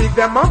them off, big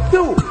them up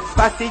too.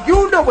 Passy,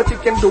 you know what you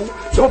can do.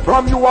 So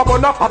from you I'm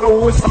on a pass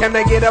through, can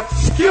I get a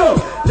fuck you?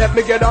 Let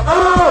me get a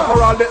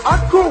for all the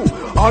hot crew.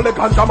 All the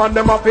contraband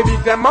them off, big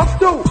them up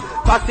too.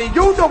 Passy,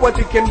 you know what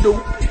you can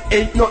do.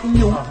 Ain't nothing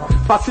new.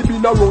 Passy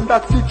been around,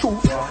 that's the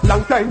truth.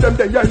 Long time them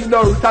they are in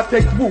earth to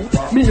take root.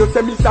 Me you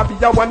say me sabi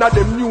a one of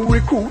them new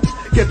recruits.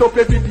 Get up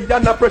every day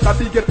and a pressure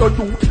to get a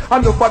youth.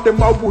 And enough of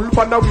them a wolf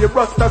and a wear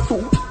rasta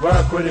suit.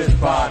 Work with it,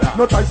 father.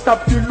 No try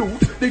stop the loot.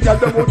 The girl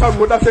them out the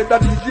road and said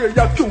that DJ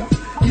ya cute.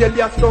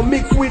 Alias no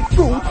mix with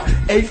fruit.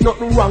 Ain't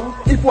nothing wrong.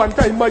 If one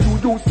time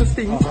you used to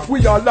sing,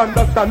 we all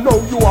understand now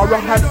you are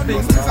a hot thing.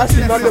 I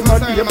sing all them a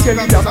name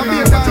Kelly and I know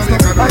you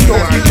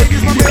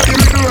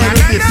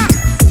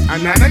na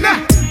na na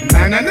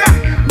na na na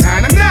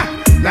na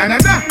na na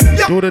na.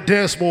 Do the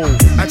dance move.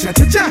 Cha cha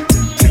cha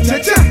cha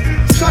cha.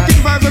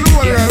 Shocking vibes on the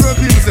wall, right?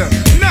 People say,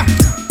 nah.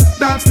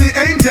 That's the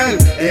angel.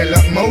 Hey,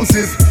 look,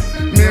 Moses,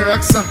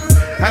 Miraxa,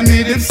 I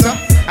need him, sir,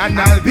 and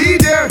I'll be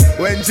there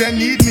when you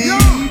need me.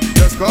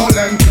 Just call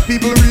and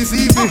people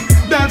receive me.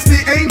 That's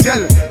the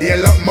angel. Hey,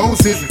 look,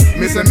 Moses,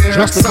 Mr. Miraxa,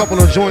 just a couple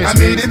of joints, I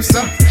need him,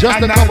 sir, just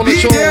and a couple I'll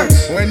of be there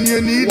joints. when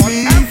you need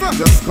me.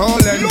 Just call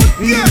and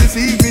people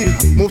receive me.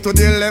 Move to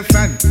the left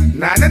hand,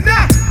 na na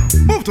na.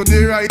 Move to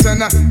the right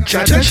and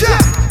cha cha cha.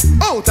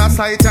 Out of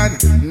sight and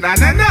na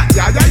na na.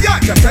 Ya ya ya,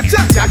 cha cha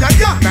cha, ya ya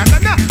ya, na na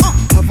na.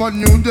 Have a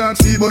new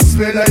dance, we must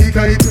play like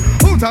it.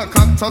 Out of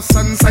cactus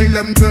and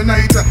silent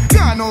tonight.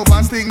 Gone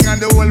over sting and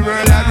the whole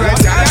world had red.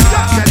 Ya ya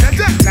ya, cha cha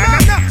cha, na na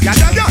na, ya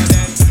ya ya.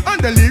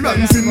 And the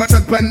lyrics in my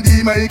chat on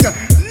the mic.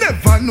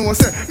 Never know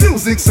say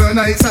music so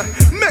nice.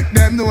 Make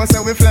them know say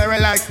we flare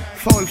like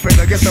foul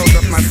feather. Get out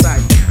of my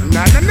sight.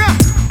 Na na na.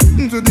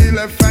 To the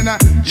left and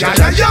ya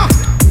ya ya.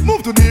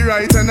 Move to the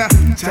right and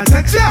cha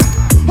cha cha.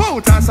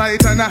 Out of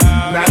sight and na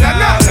na na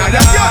na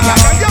ya ya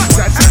ya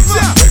cha cha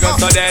cha. Because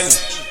so then,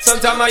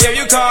 sometimes I hear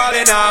you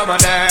calling out my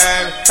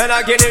name, and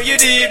I can hear you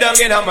deep down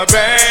in my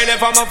brain.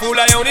 If I'm a fool,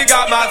 I only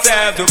got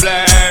myself to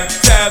blame,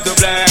 self to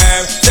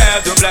blame,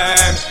 self to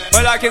blame.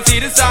 Well, I can see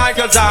the sign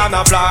 'cause I'm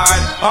not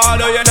blind.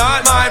 Although you're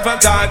not mine from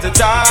time to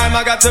time,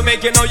 I got to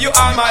make you know you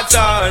are my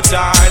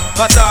sunshine,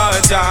 my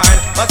sunshine,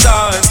 my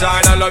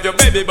sunshine. I love you,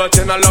 baby, but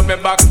you don't love me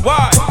back.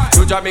 Why?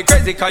 You drive me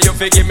crazy 'cause you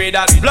forgive me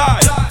that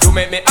blind. You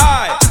make me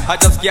high, I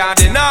just can't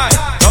deny.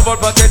 Double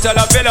potential,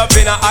 I fill up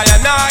in a eye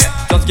and eye.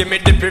 Just give me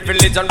the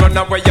privilege and run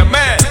away your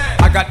man.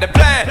 I got the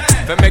plan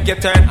to make you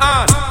turn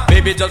on.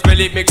 Baby, just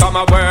believe me, 'cause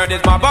my word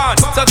is my bond.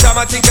 Sometimes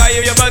I think I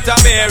hear you, but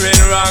I'm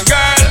hearing wrong,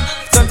 girl.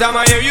 Sometimes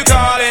I hear you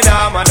calling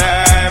out my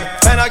name,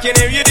 and I can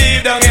hear you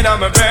deep down in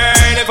my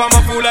brain. If I'm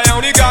a fool, I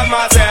only got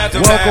myself to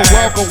blame.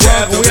 Welcome.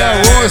 We are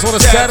Royce on a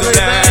Saturday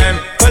night.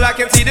 Well, I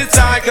can see the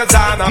sign 'cause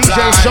I'm not DJ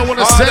blind. show on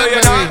a Although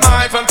you're Saturday. not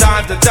mine from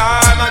time to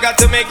time, I got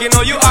to make you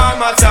know you are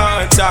my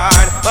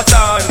sunshine, my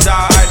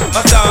sunshine,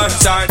 my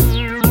sunshine.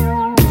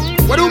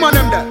 What do man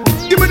them there?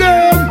 Give me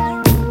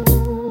them.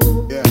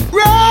 Yeah.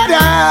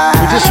 Brother.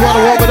 We just want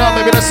to warm it up,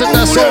 baby. Let's sing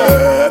that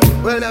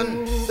song. Well then,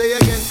 say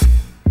again.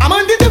 I'm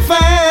on the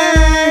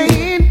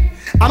divine.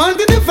 I'm on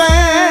the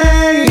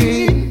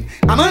divine.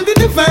 I'm on the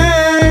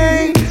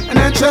divine. A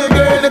natural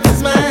girl that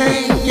is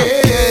mine.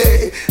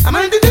 Yeah. I'm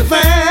on the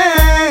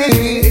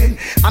divine.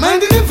 I'm on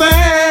the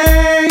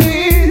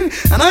divine.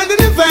 I'm on the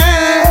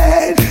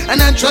divine. A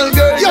natural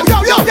girl. Yo.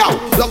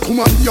 Look,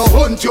 woman, you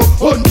hunt you.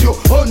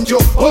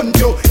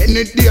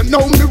 Any day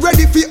now me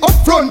ready for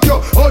upfront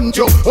you. Hunt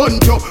you.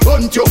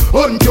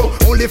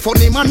 Only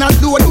funny man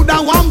alone do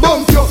that one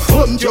bump you.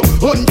 Hunt you.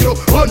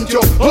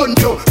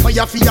 My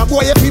fear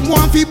boy if him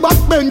want fi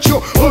backbench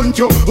you. Hunt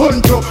you. Me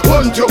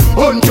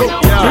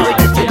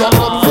ready to go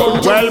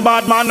upfront you. Well,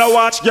 Real bad man no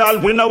watch, girl.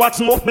 We no watch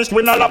smoke, miss.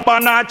 We no lap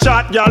on our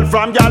chat, girl.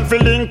 From girl fi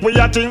link, we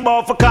a think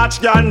bout for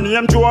catch, girl.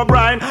 Name Joe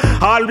Brian,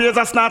 always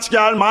a snatch,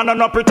 girl. Man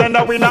no pretend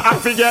that we no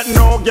have to get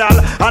no, girl.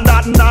 And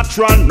that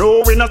natural,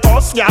 no we no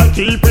toss, girl.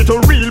 Keep it a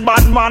real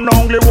bad man,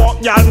 only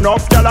walk, girl.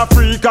 Enough, girl a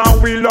freak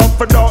and we love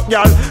for dog,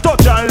 girl.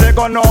 Touch and leg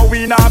on, no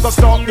we not go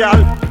stop, girl.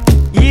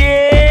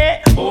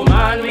 Yeah, oh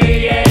man,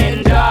 we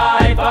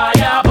enjoy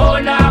fire,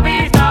 bona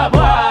vista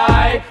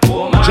boy.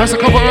 Oh man, just a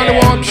couple early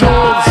warm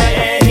shows.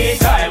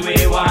 Anytime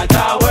we want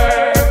to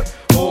work.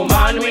 Oh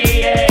man,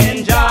 we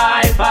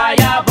enjoy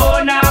fire,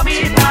 bona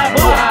vista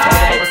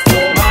boy.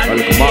 Oh man,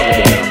 we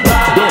enjoy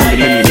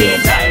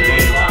anytime we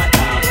want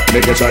to.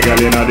 Make a check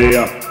girl in a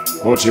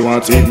day, but she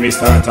want to eat me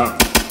starter.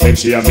 Then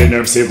she have the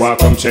nerve, say, "Why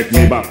come check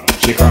me back?"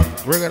 She come.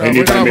 Bring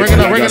it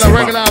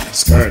up.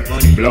 Skirt,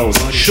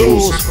 blouse,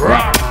 shoes,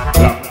 rock,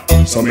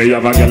 clap. So me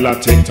have a girl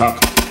at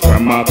TikTok.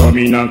 Grandma come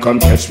in and come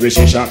catch me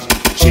she shot.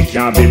 She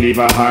can't believe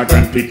her heart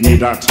and pick me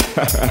that.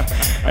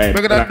 Hey,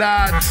 look at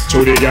that.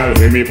 To the girl,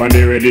 see me on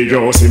the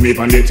radio, see me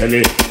on the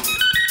telly.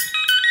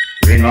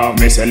 Ring off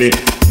me celly.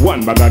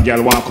 One bag of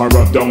girl walk and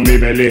rub down me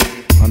belly.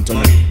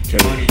 Anthony,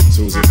 Kelly,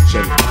 Susie,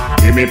 Shelly.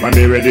 Give me on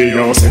the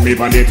radio, see me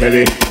on the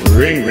telly.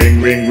 Ring,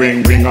 ring, ring,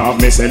 ring, ring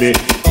off me celly.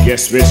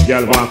 Guess which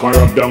girl walk and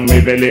rub down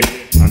me belly.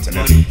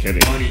 Anthony,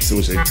 Kelly,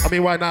 Susie. I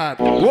mean, why not?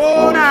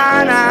 Oh,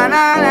 na na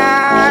na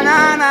na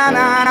na na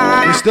na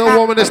na. We still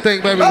warming this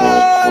thing, baby. Oh,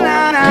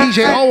 na, na,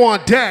 DJ O on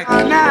deck.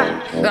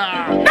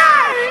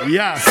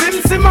 Yeah.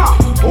 Sim Simma,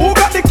 who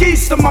got the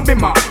keys to my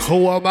bimmer?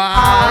 Who am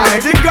I?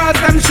 The girls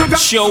them sugar.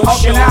 Show.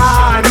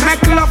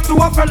 Make love to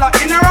a fella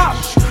in a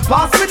rush.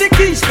 Pass me the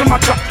keys to my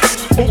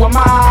trucks. Who am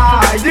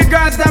I? The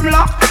girls them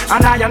lock.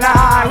 And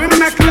I, we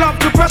make love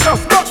to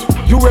precious.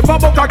 You ever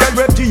buck a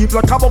girl with deep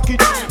like a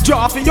bucket?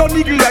 Draw for your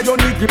niggle like your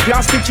niggle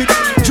can't stitch it.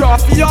 Draw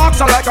for your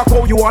oxen like a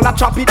cow, you wanna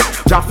chop it.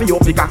 Draw for your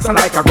pickaxe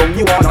like a gun,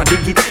 you wanna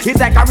dig it. It's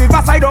like a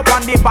riverside up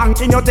on the bank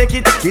and you take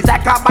it. It's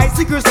like a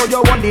bicycle so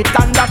you want it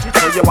and dash it.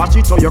 So you watch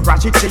it, so you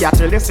crash it. She a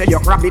tell you say you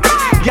grab it.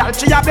 Girl,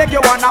 she a beg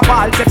you wanna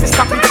ball, say fi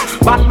stop it.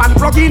 Batman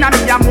plug in and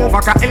me a move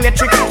like a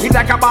electric. It's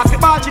like a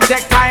basketball, she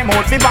take time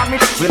out fi bomb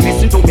it. We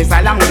listen to me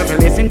silent,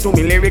 we listen to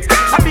me lyrics.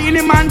 I be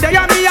in the man there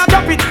and me a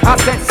drop it. I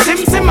said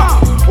Sim Simma,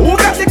 who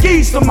got the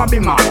keys to my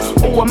bimmer?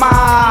 Who am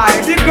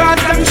I? The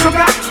girls them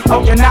sugar.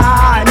 How can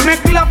I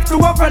make love to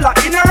a fella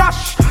in a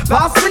rush?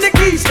 Pass me the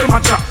keys to my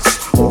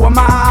trucks. Who am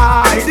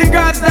I? The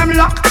girls them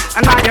lock.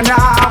 And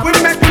I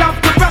will make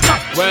love to pressure.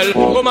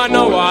 Well, woman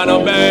no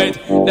wanna bait.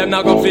 Them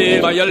not gon'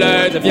 feel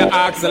violate. If you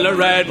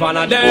accelerate,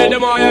 wanna date, the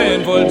more you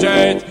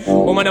infiltrate.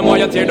 Woman, the more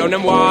you tear down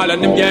them wall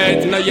and them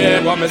gates. In the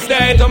year, one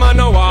mistake, woman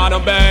no wanna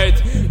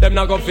bait. Them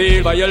not gon'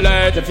 feel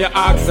violate. If you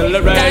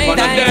accelerate,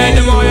 wanna date,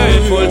 the more you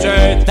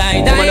infiltrate.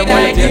 Woman, the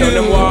more you tear down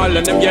them wall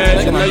and them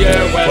gates. In the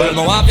year, well,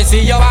 me want to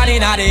see you one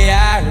in the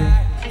air.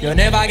 You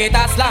never get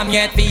a slam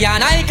yet, for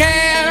and I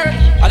care.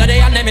 All of the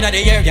and them in the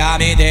air, yeah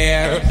me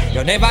there.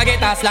 You never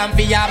get a slam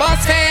for your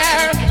bus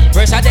fare.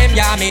 Pressure them,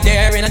 yeah me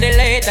there. In the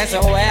latest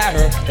wear,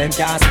 them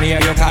can't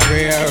smear your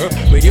career.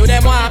 With you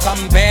them want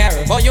compare,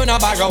 but you no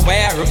borrow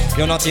wear.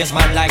 You no taste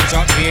man like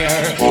Chuck Beer.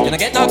 You no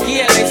get no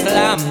kill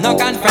slam, no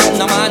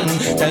confront no man.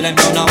 Tell them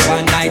you no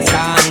one night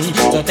stand.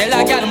 So tell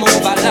a girl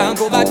move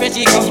along, go back where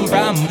she come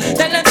from.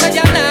 Tell them say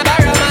you not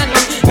borrow man.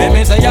 Let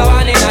me say you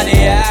one in the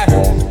air.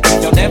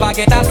 You never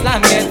get a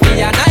slam yet,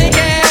 me and I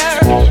care.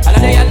 All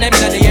of the and them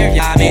in the air,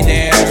 yeah me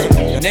there.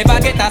 You never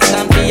get a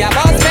slam for your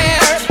bus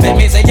fare. Let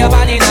me say you're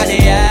born in the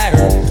air.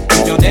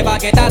 You never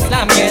get a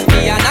slam yet,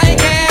 me and I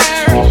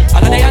care.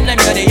 All of the and them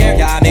in the air,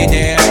 yeah me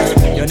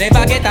there. You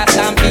never get a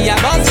slam for your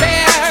bus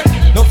fare.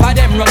 No for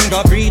them run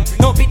go breed,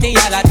 no pity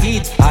all a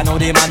teeth. I know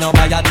them a no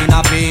buy a tin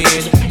a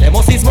feed. They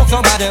must see smoke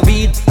some bad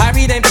weed. I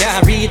read them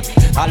can't read,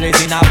 always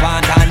in a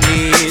want and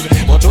need.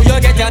 But till you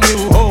get your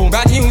new home,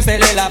 brand new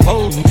cellular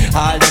phone,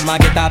 all them a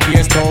get a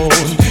beer stone.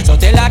 So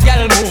tell a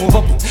girl move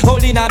up,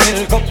 hold in a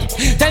milk up.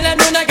 Tell them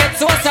you no get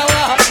so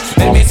sour.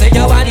 Let me say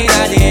you one in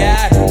the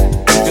air.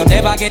 You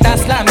never get a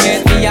slam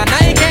yet, me and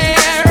I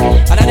care.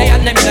 All of the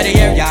and them in the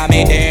air, yeah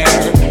me there.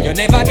 You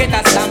never get a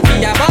slam for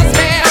your bus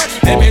fare.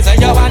 Let me say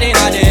you one in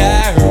the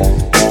air.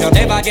 You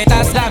never get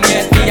a slam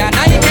yet, me and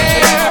I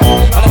care.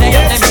 All of the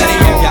and them in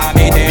the air, yeah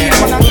me there.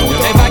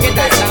 You never get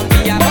a slam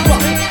for your bus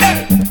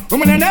fare.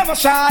 Women are never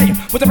shy,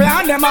 put every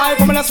hand them high.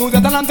 Women are suit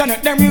that and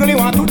internet, them really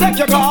want to take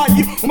your guy.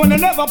 Women are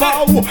never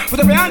bow, put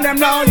every hand them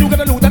now. You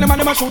gotta loot and them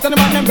and them a shoot and them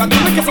and them got to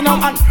make it for now.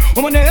 And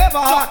women are ever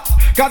hot,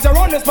 cause you're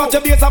on the spot,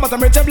 your base but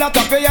I'm rich and black,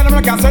 pay and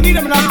I'm can't need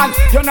them in a hand.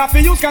 You're not for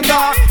use can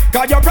talk,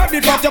 cause you're probably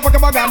fat, you fuck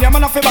up a gun, you're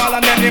not for ball.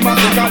 And then they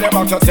must call you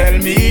back, so tell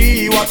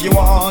me what you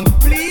want,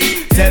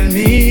 please. Tell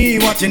me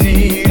what you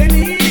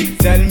need,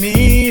 tell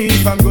me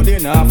if I'm good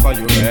enough for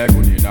you,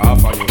 good enough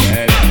for you,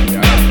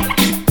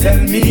 yeah. Tell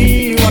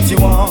me what you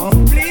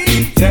want,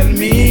 please. Tell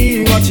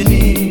me what you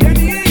need.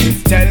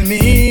 Tell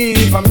me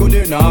if I'm good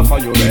enough for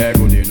you,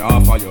 good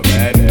enough for you,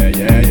 baby,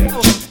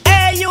 yeah.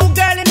 Hey, you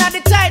girl in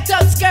the tight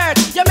up skirt,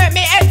 you make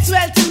me head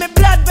swell till me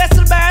blood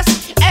vessel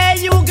burst.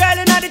 Hey, you girl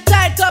in the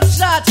tight up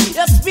shirt,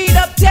 you speed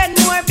up 10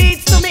 more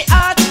beats to me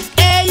heart.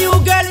 Hey, you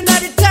girl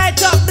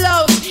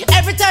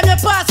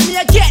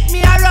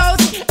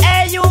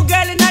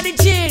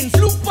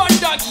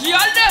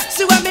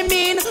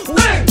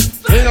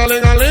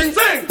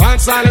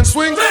Island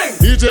swing.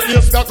 DJ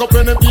Ace got up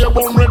in the beer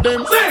boom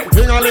rhythm.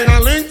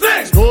 Ding-a-ling-a-ling,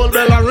 school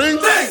bell a ring.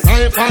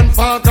 Knife and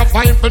fork a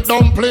fine for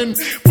dumpling.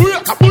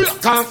 Booyaka,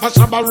 booyaka, for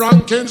Shabba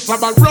ranking.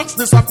 Shabba rocks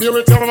disappear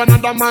with you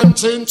another man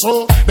change.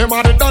 So them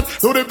are the done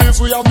to the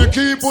biz, we have the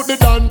key. Put the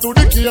down to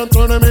the key and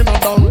turn them in a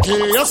donkey.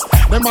 Yes,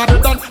 them are the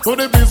done to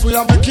the biz, we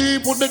have the key.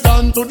 Put the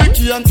down to the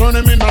key and turn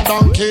them in a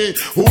donkey.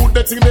 Who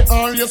they think they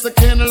are? Yes, they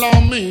can't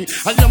allow me.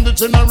 I am the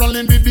general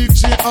in the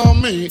DJ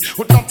army.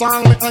 With that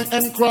only I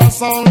and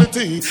cross all the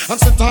T. And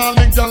sit all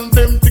the gal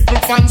them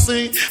tickle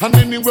fancy. And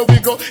anywhere we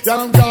go,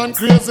 y'all gone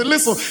crazy.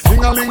 Listen,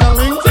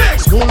 ding-a-ling-a-ling,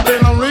 school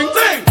bell a ring.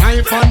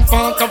 Knife and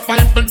fork a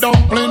fine for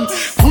dumpling.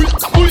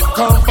 Booyaka,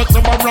 booyaka, for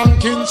Shabba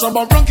ranking.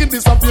 Shabba ranking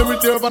disappear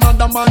with you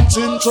another man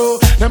chin. So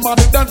them are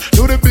the done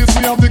to the biz,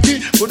 we have the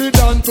key. Put it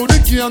down to the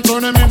key and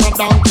turn them in a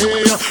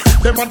donkey.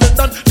 Them are the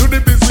done to the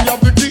biz, we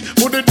have the key.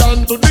 Put it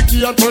down to the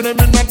key and turn them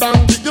in a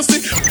donkey. You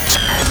see?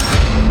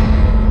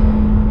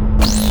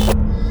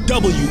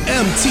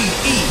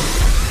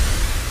 WMTE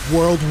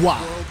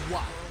Worldwide.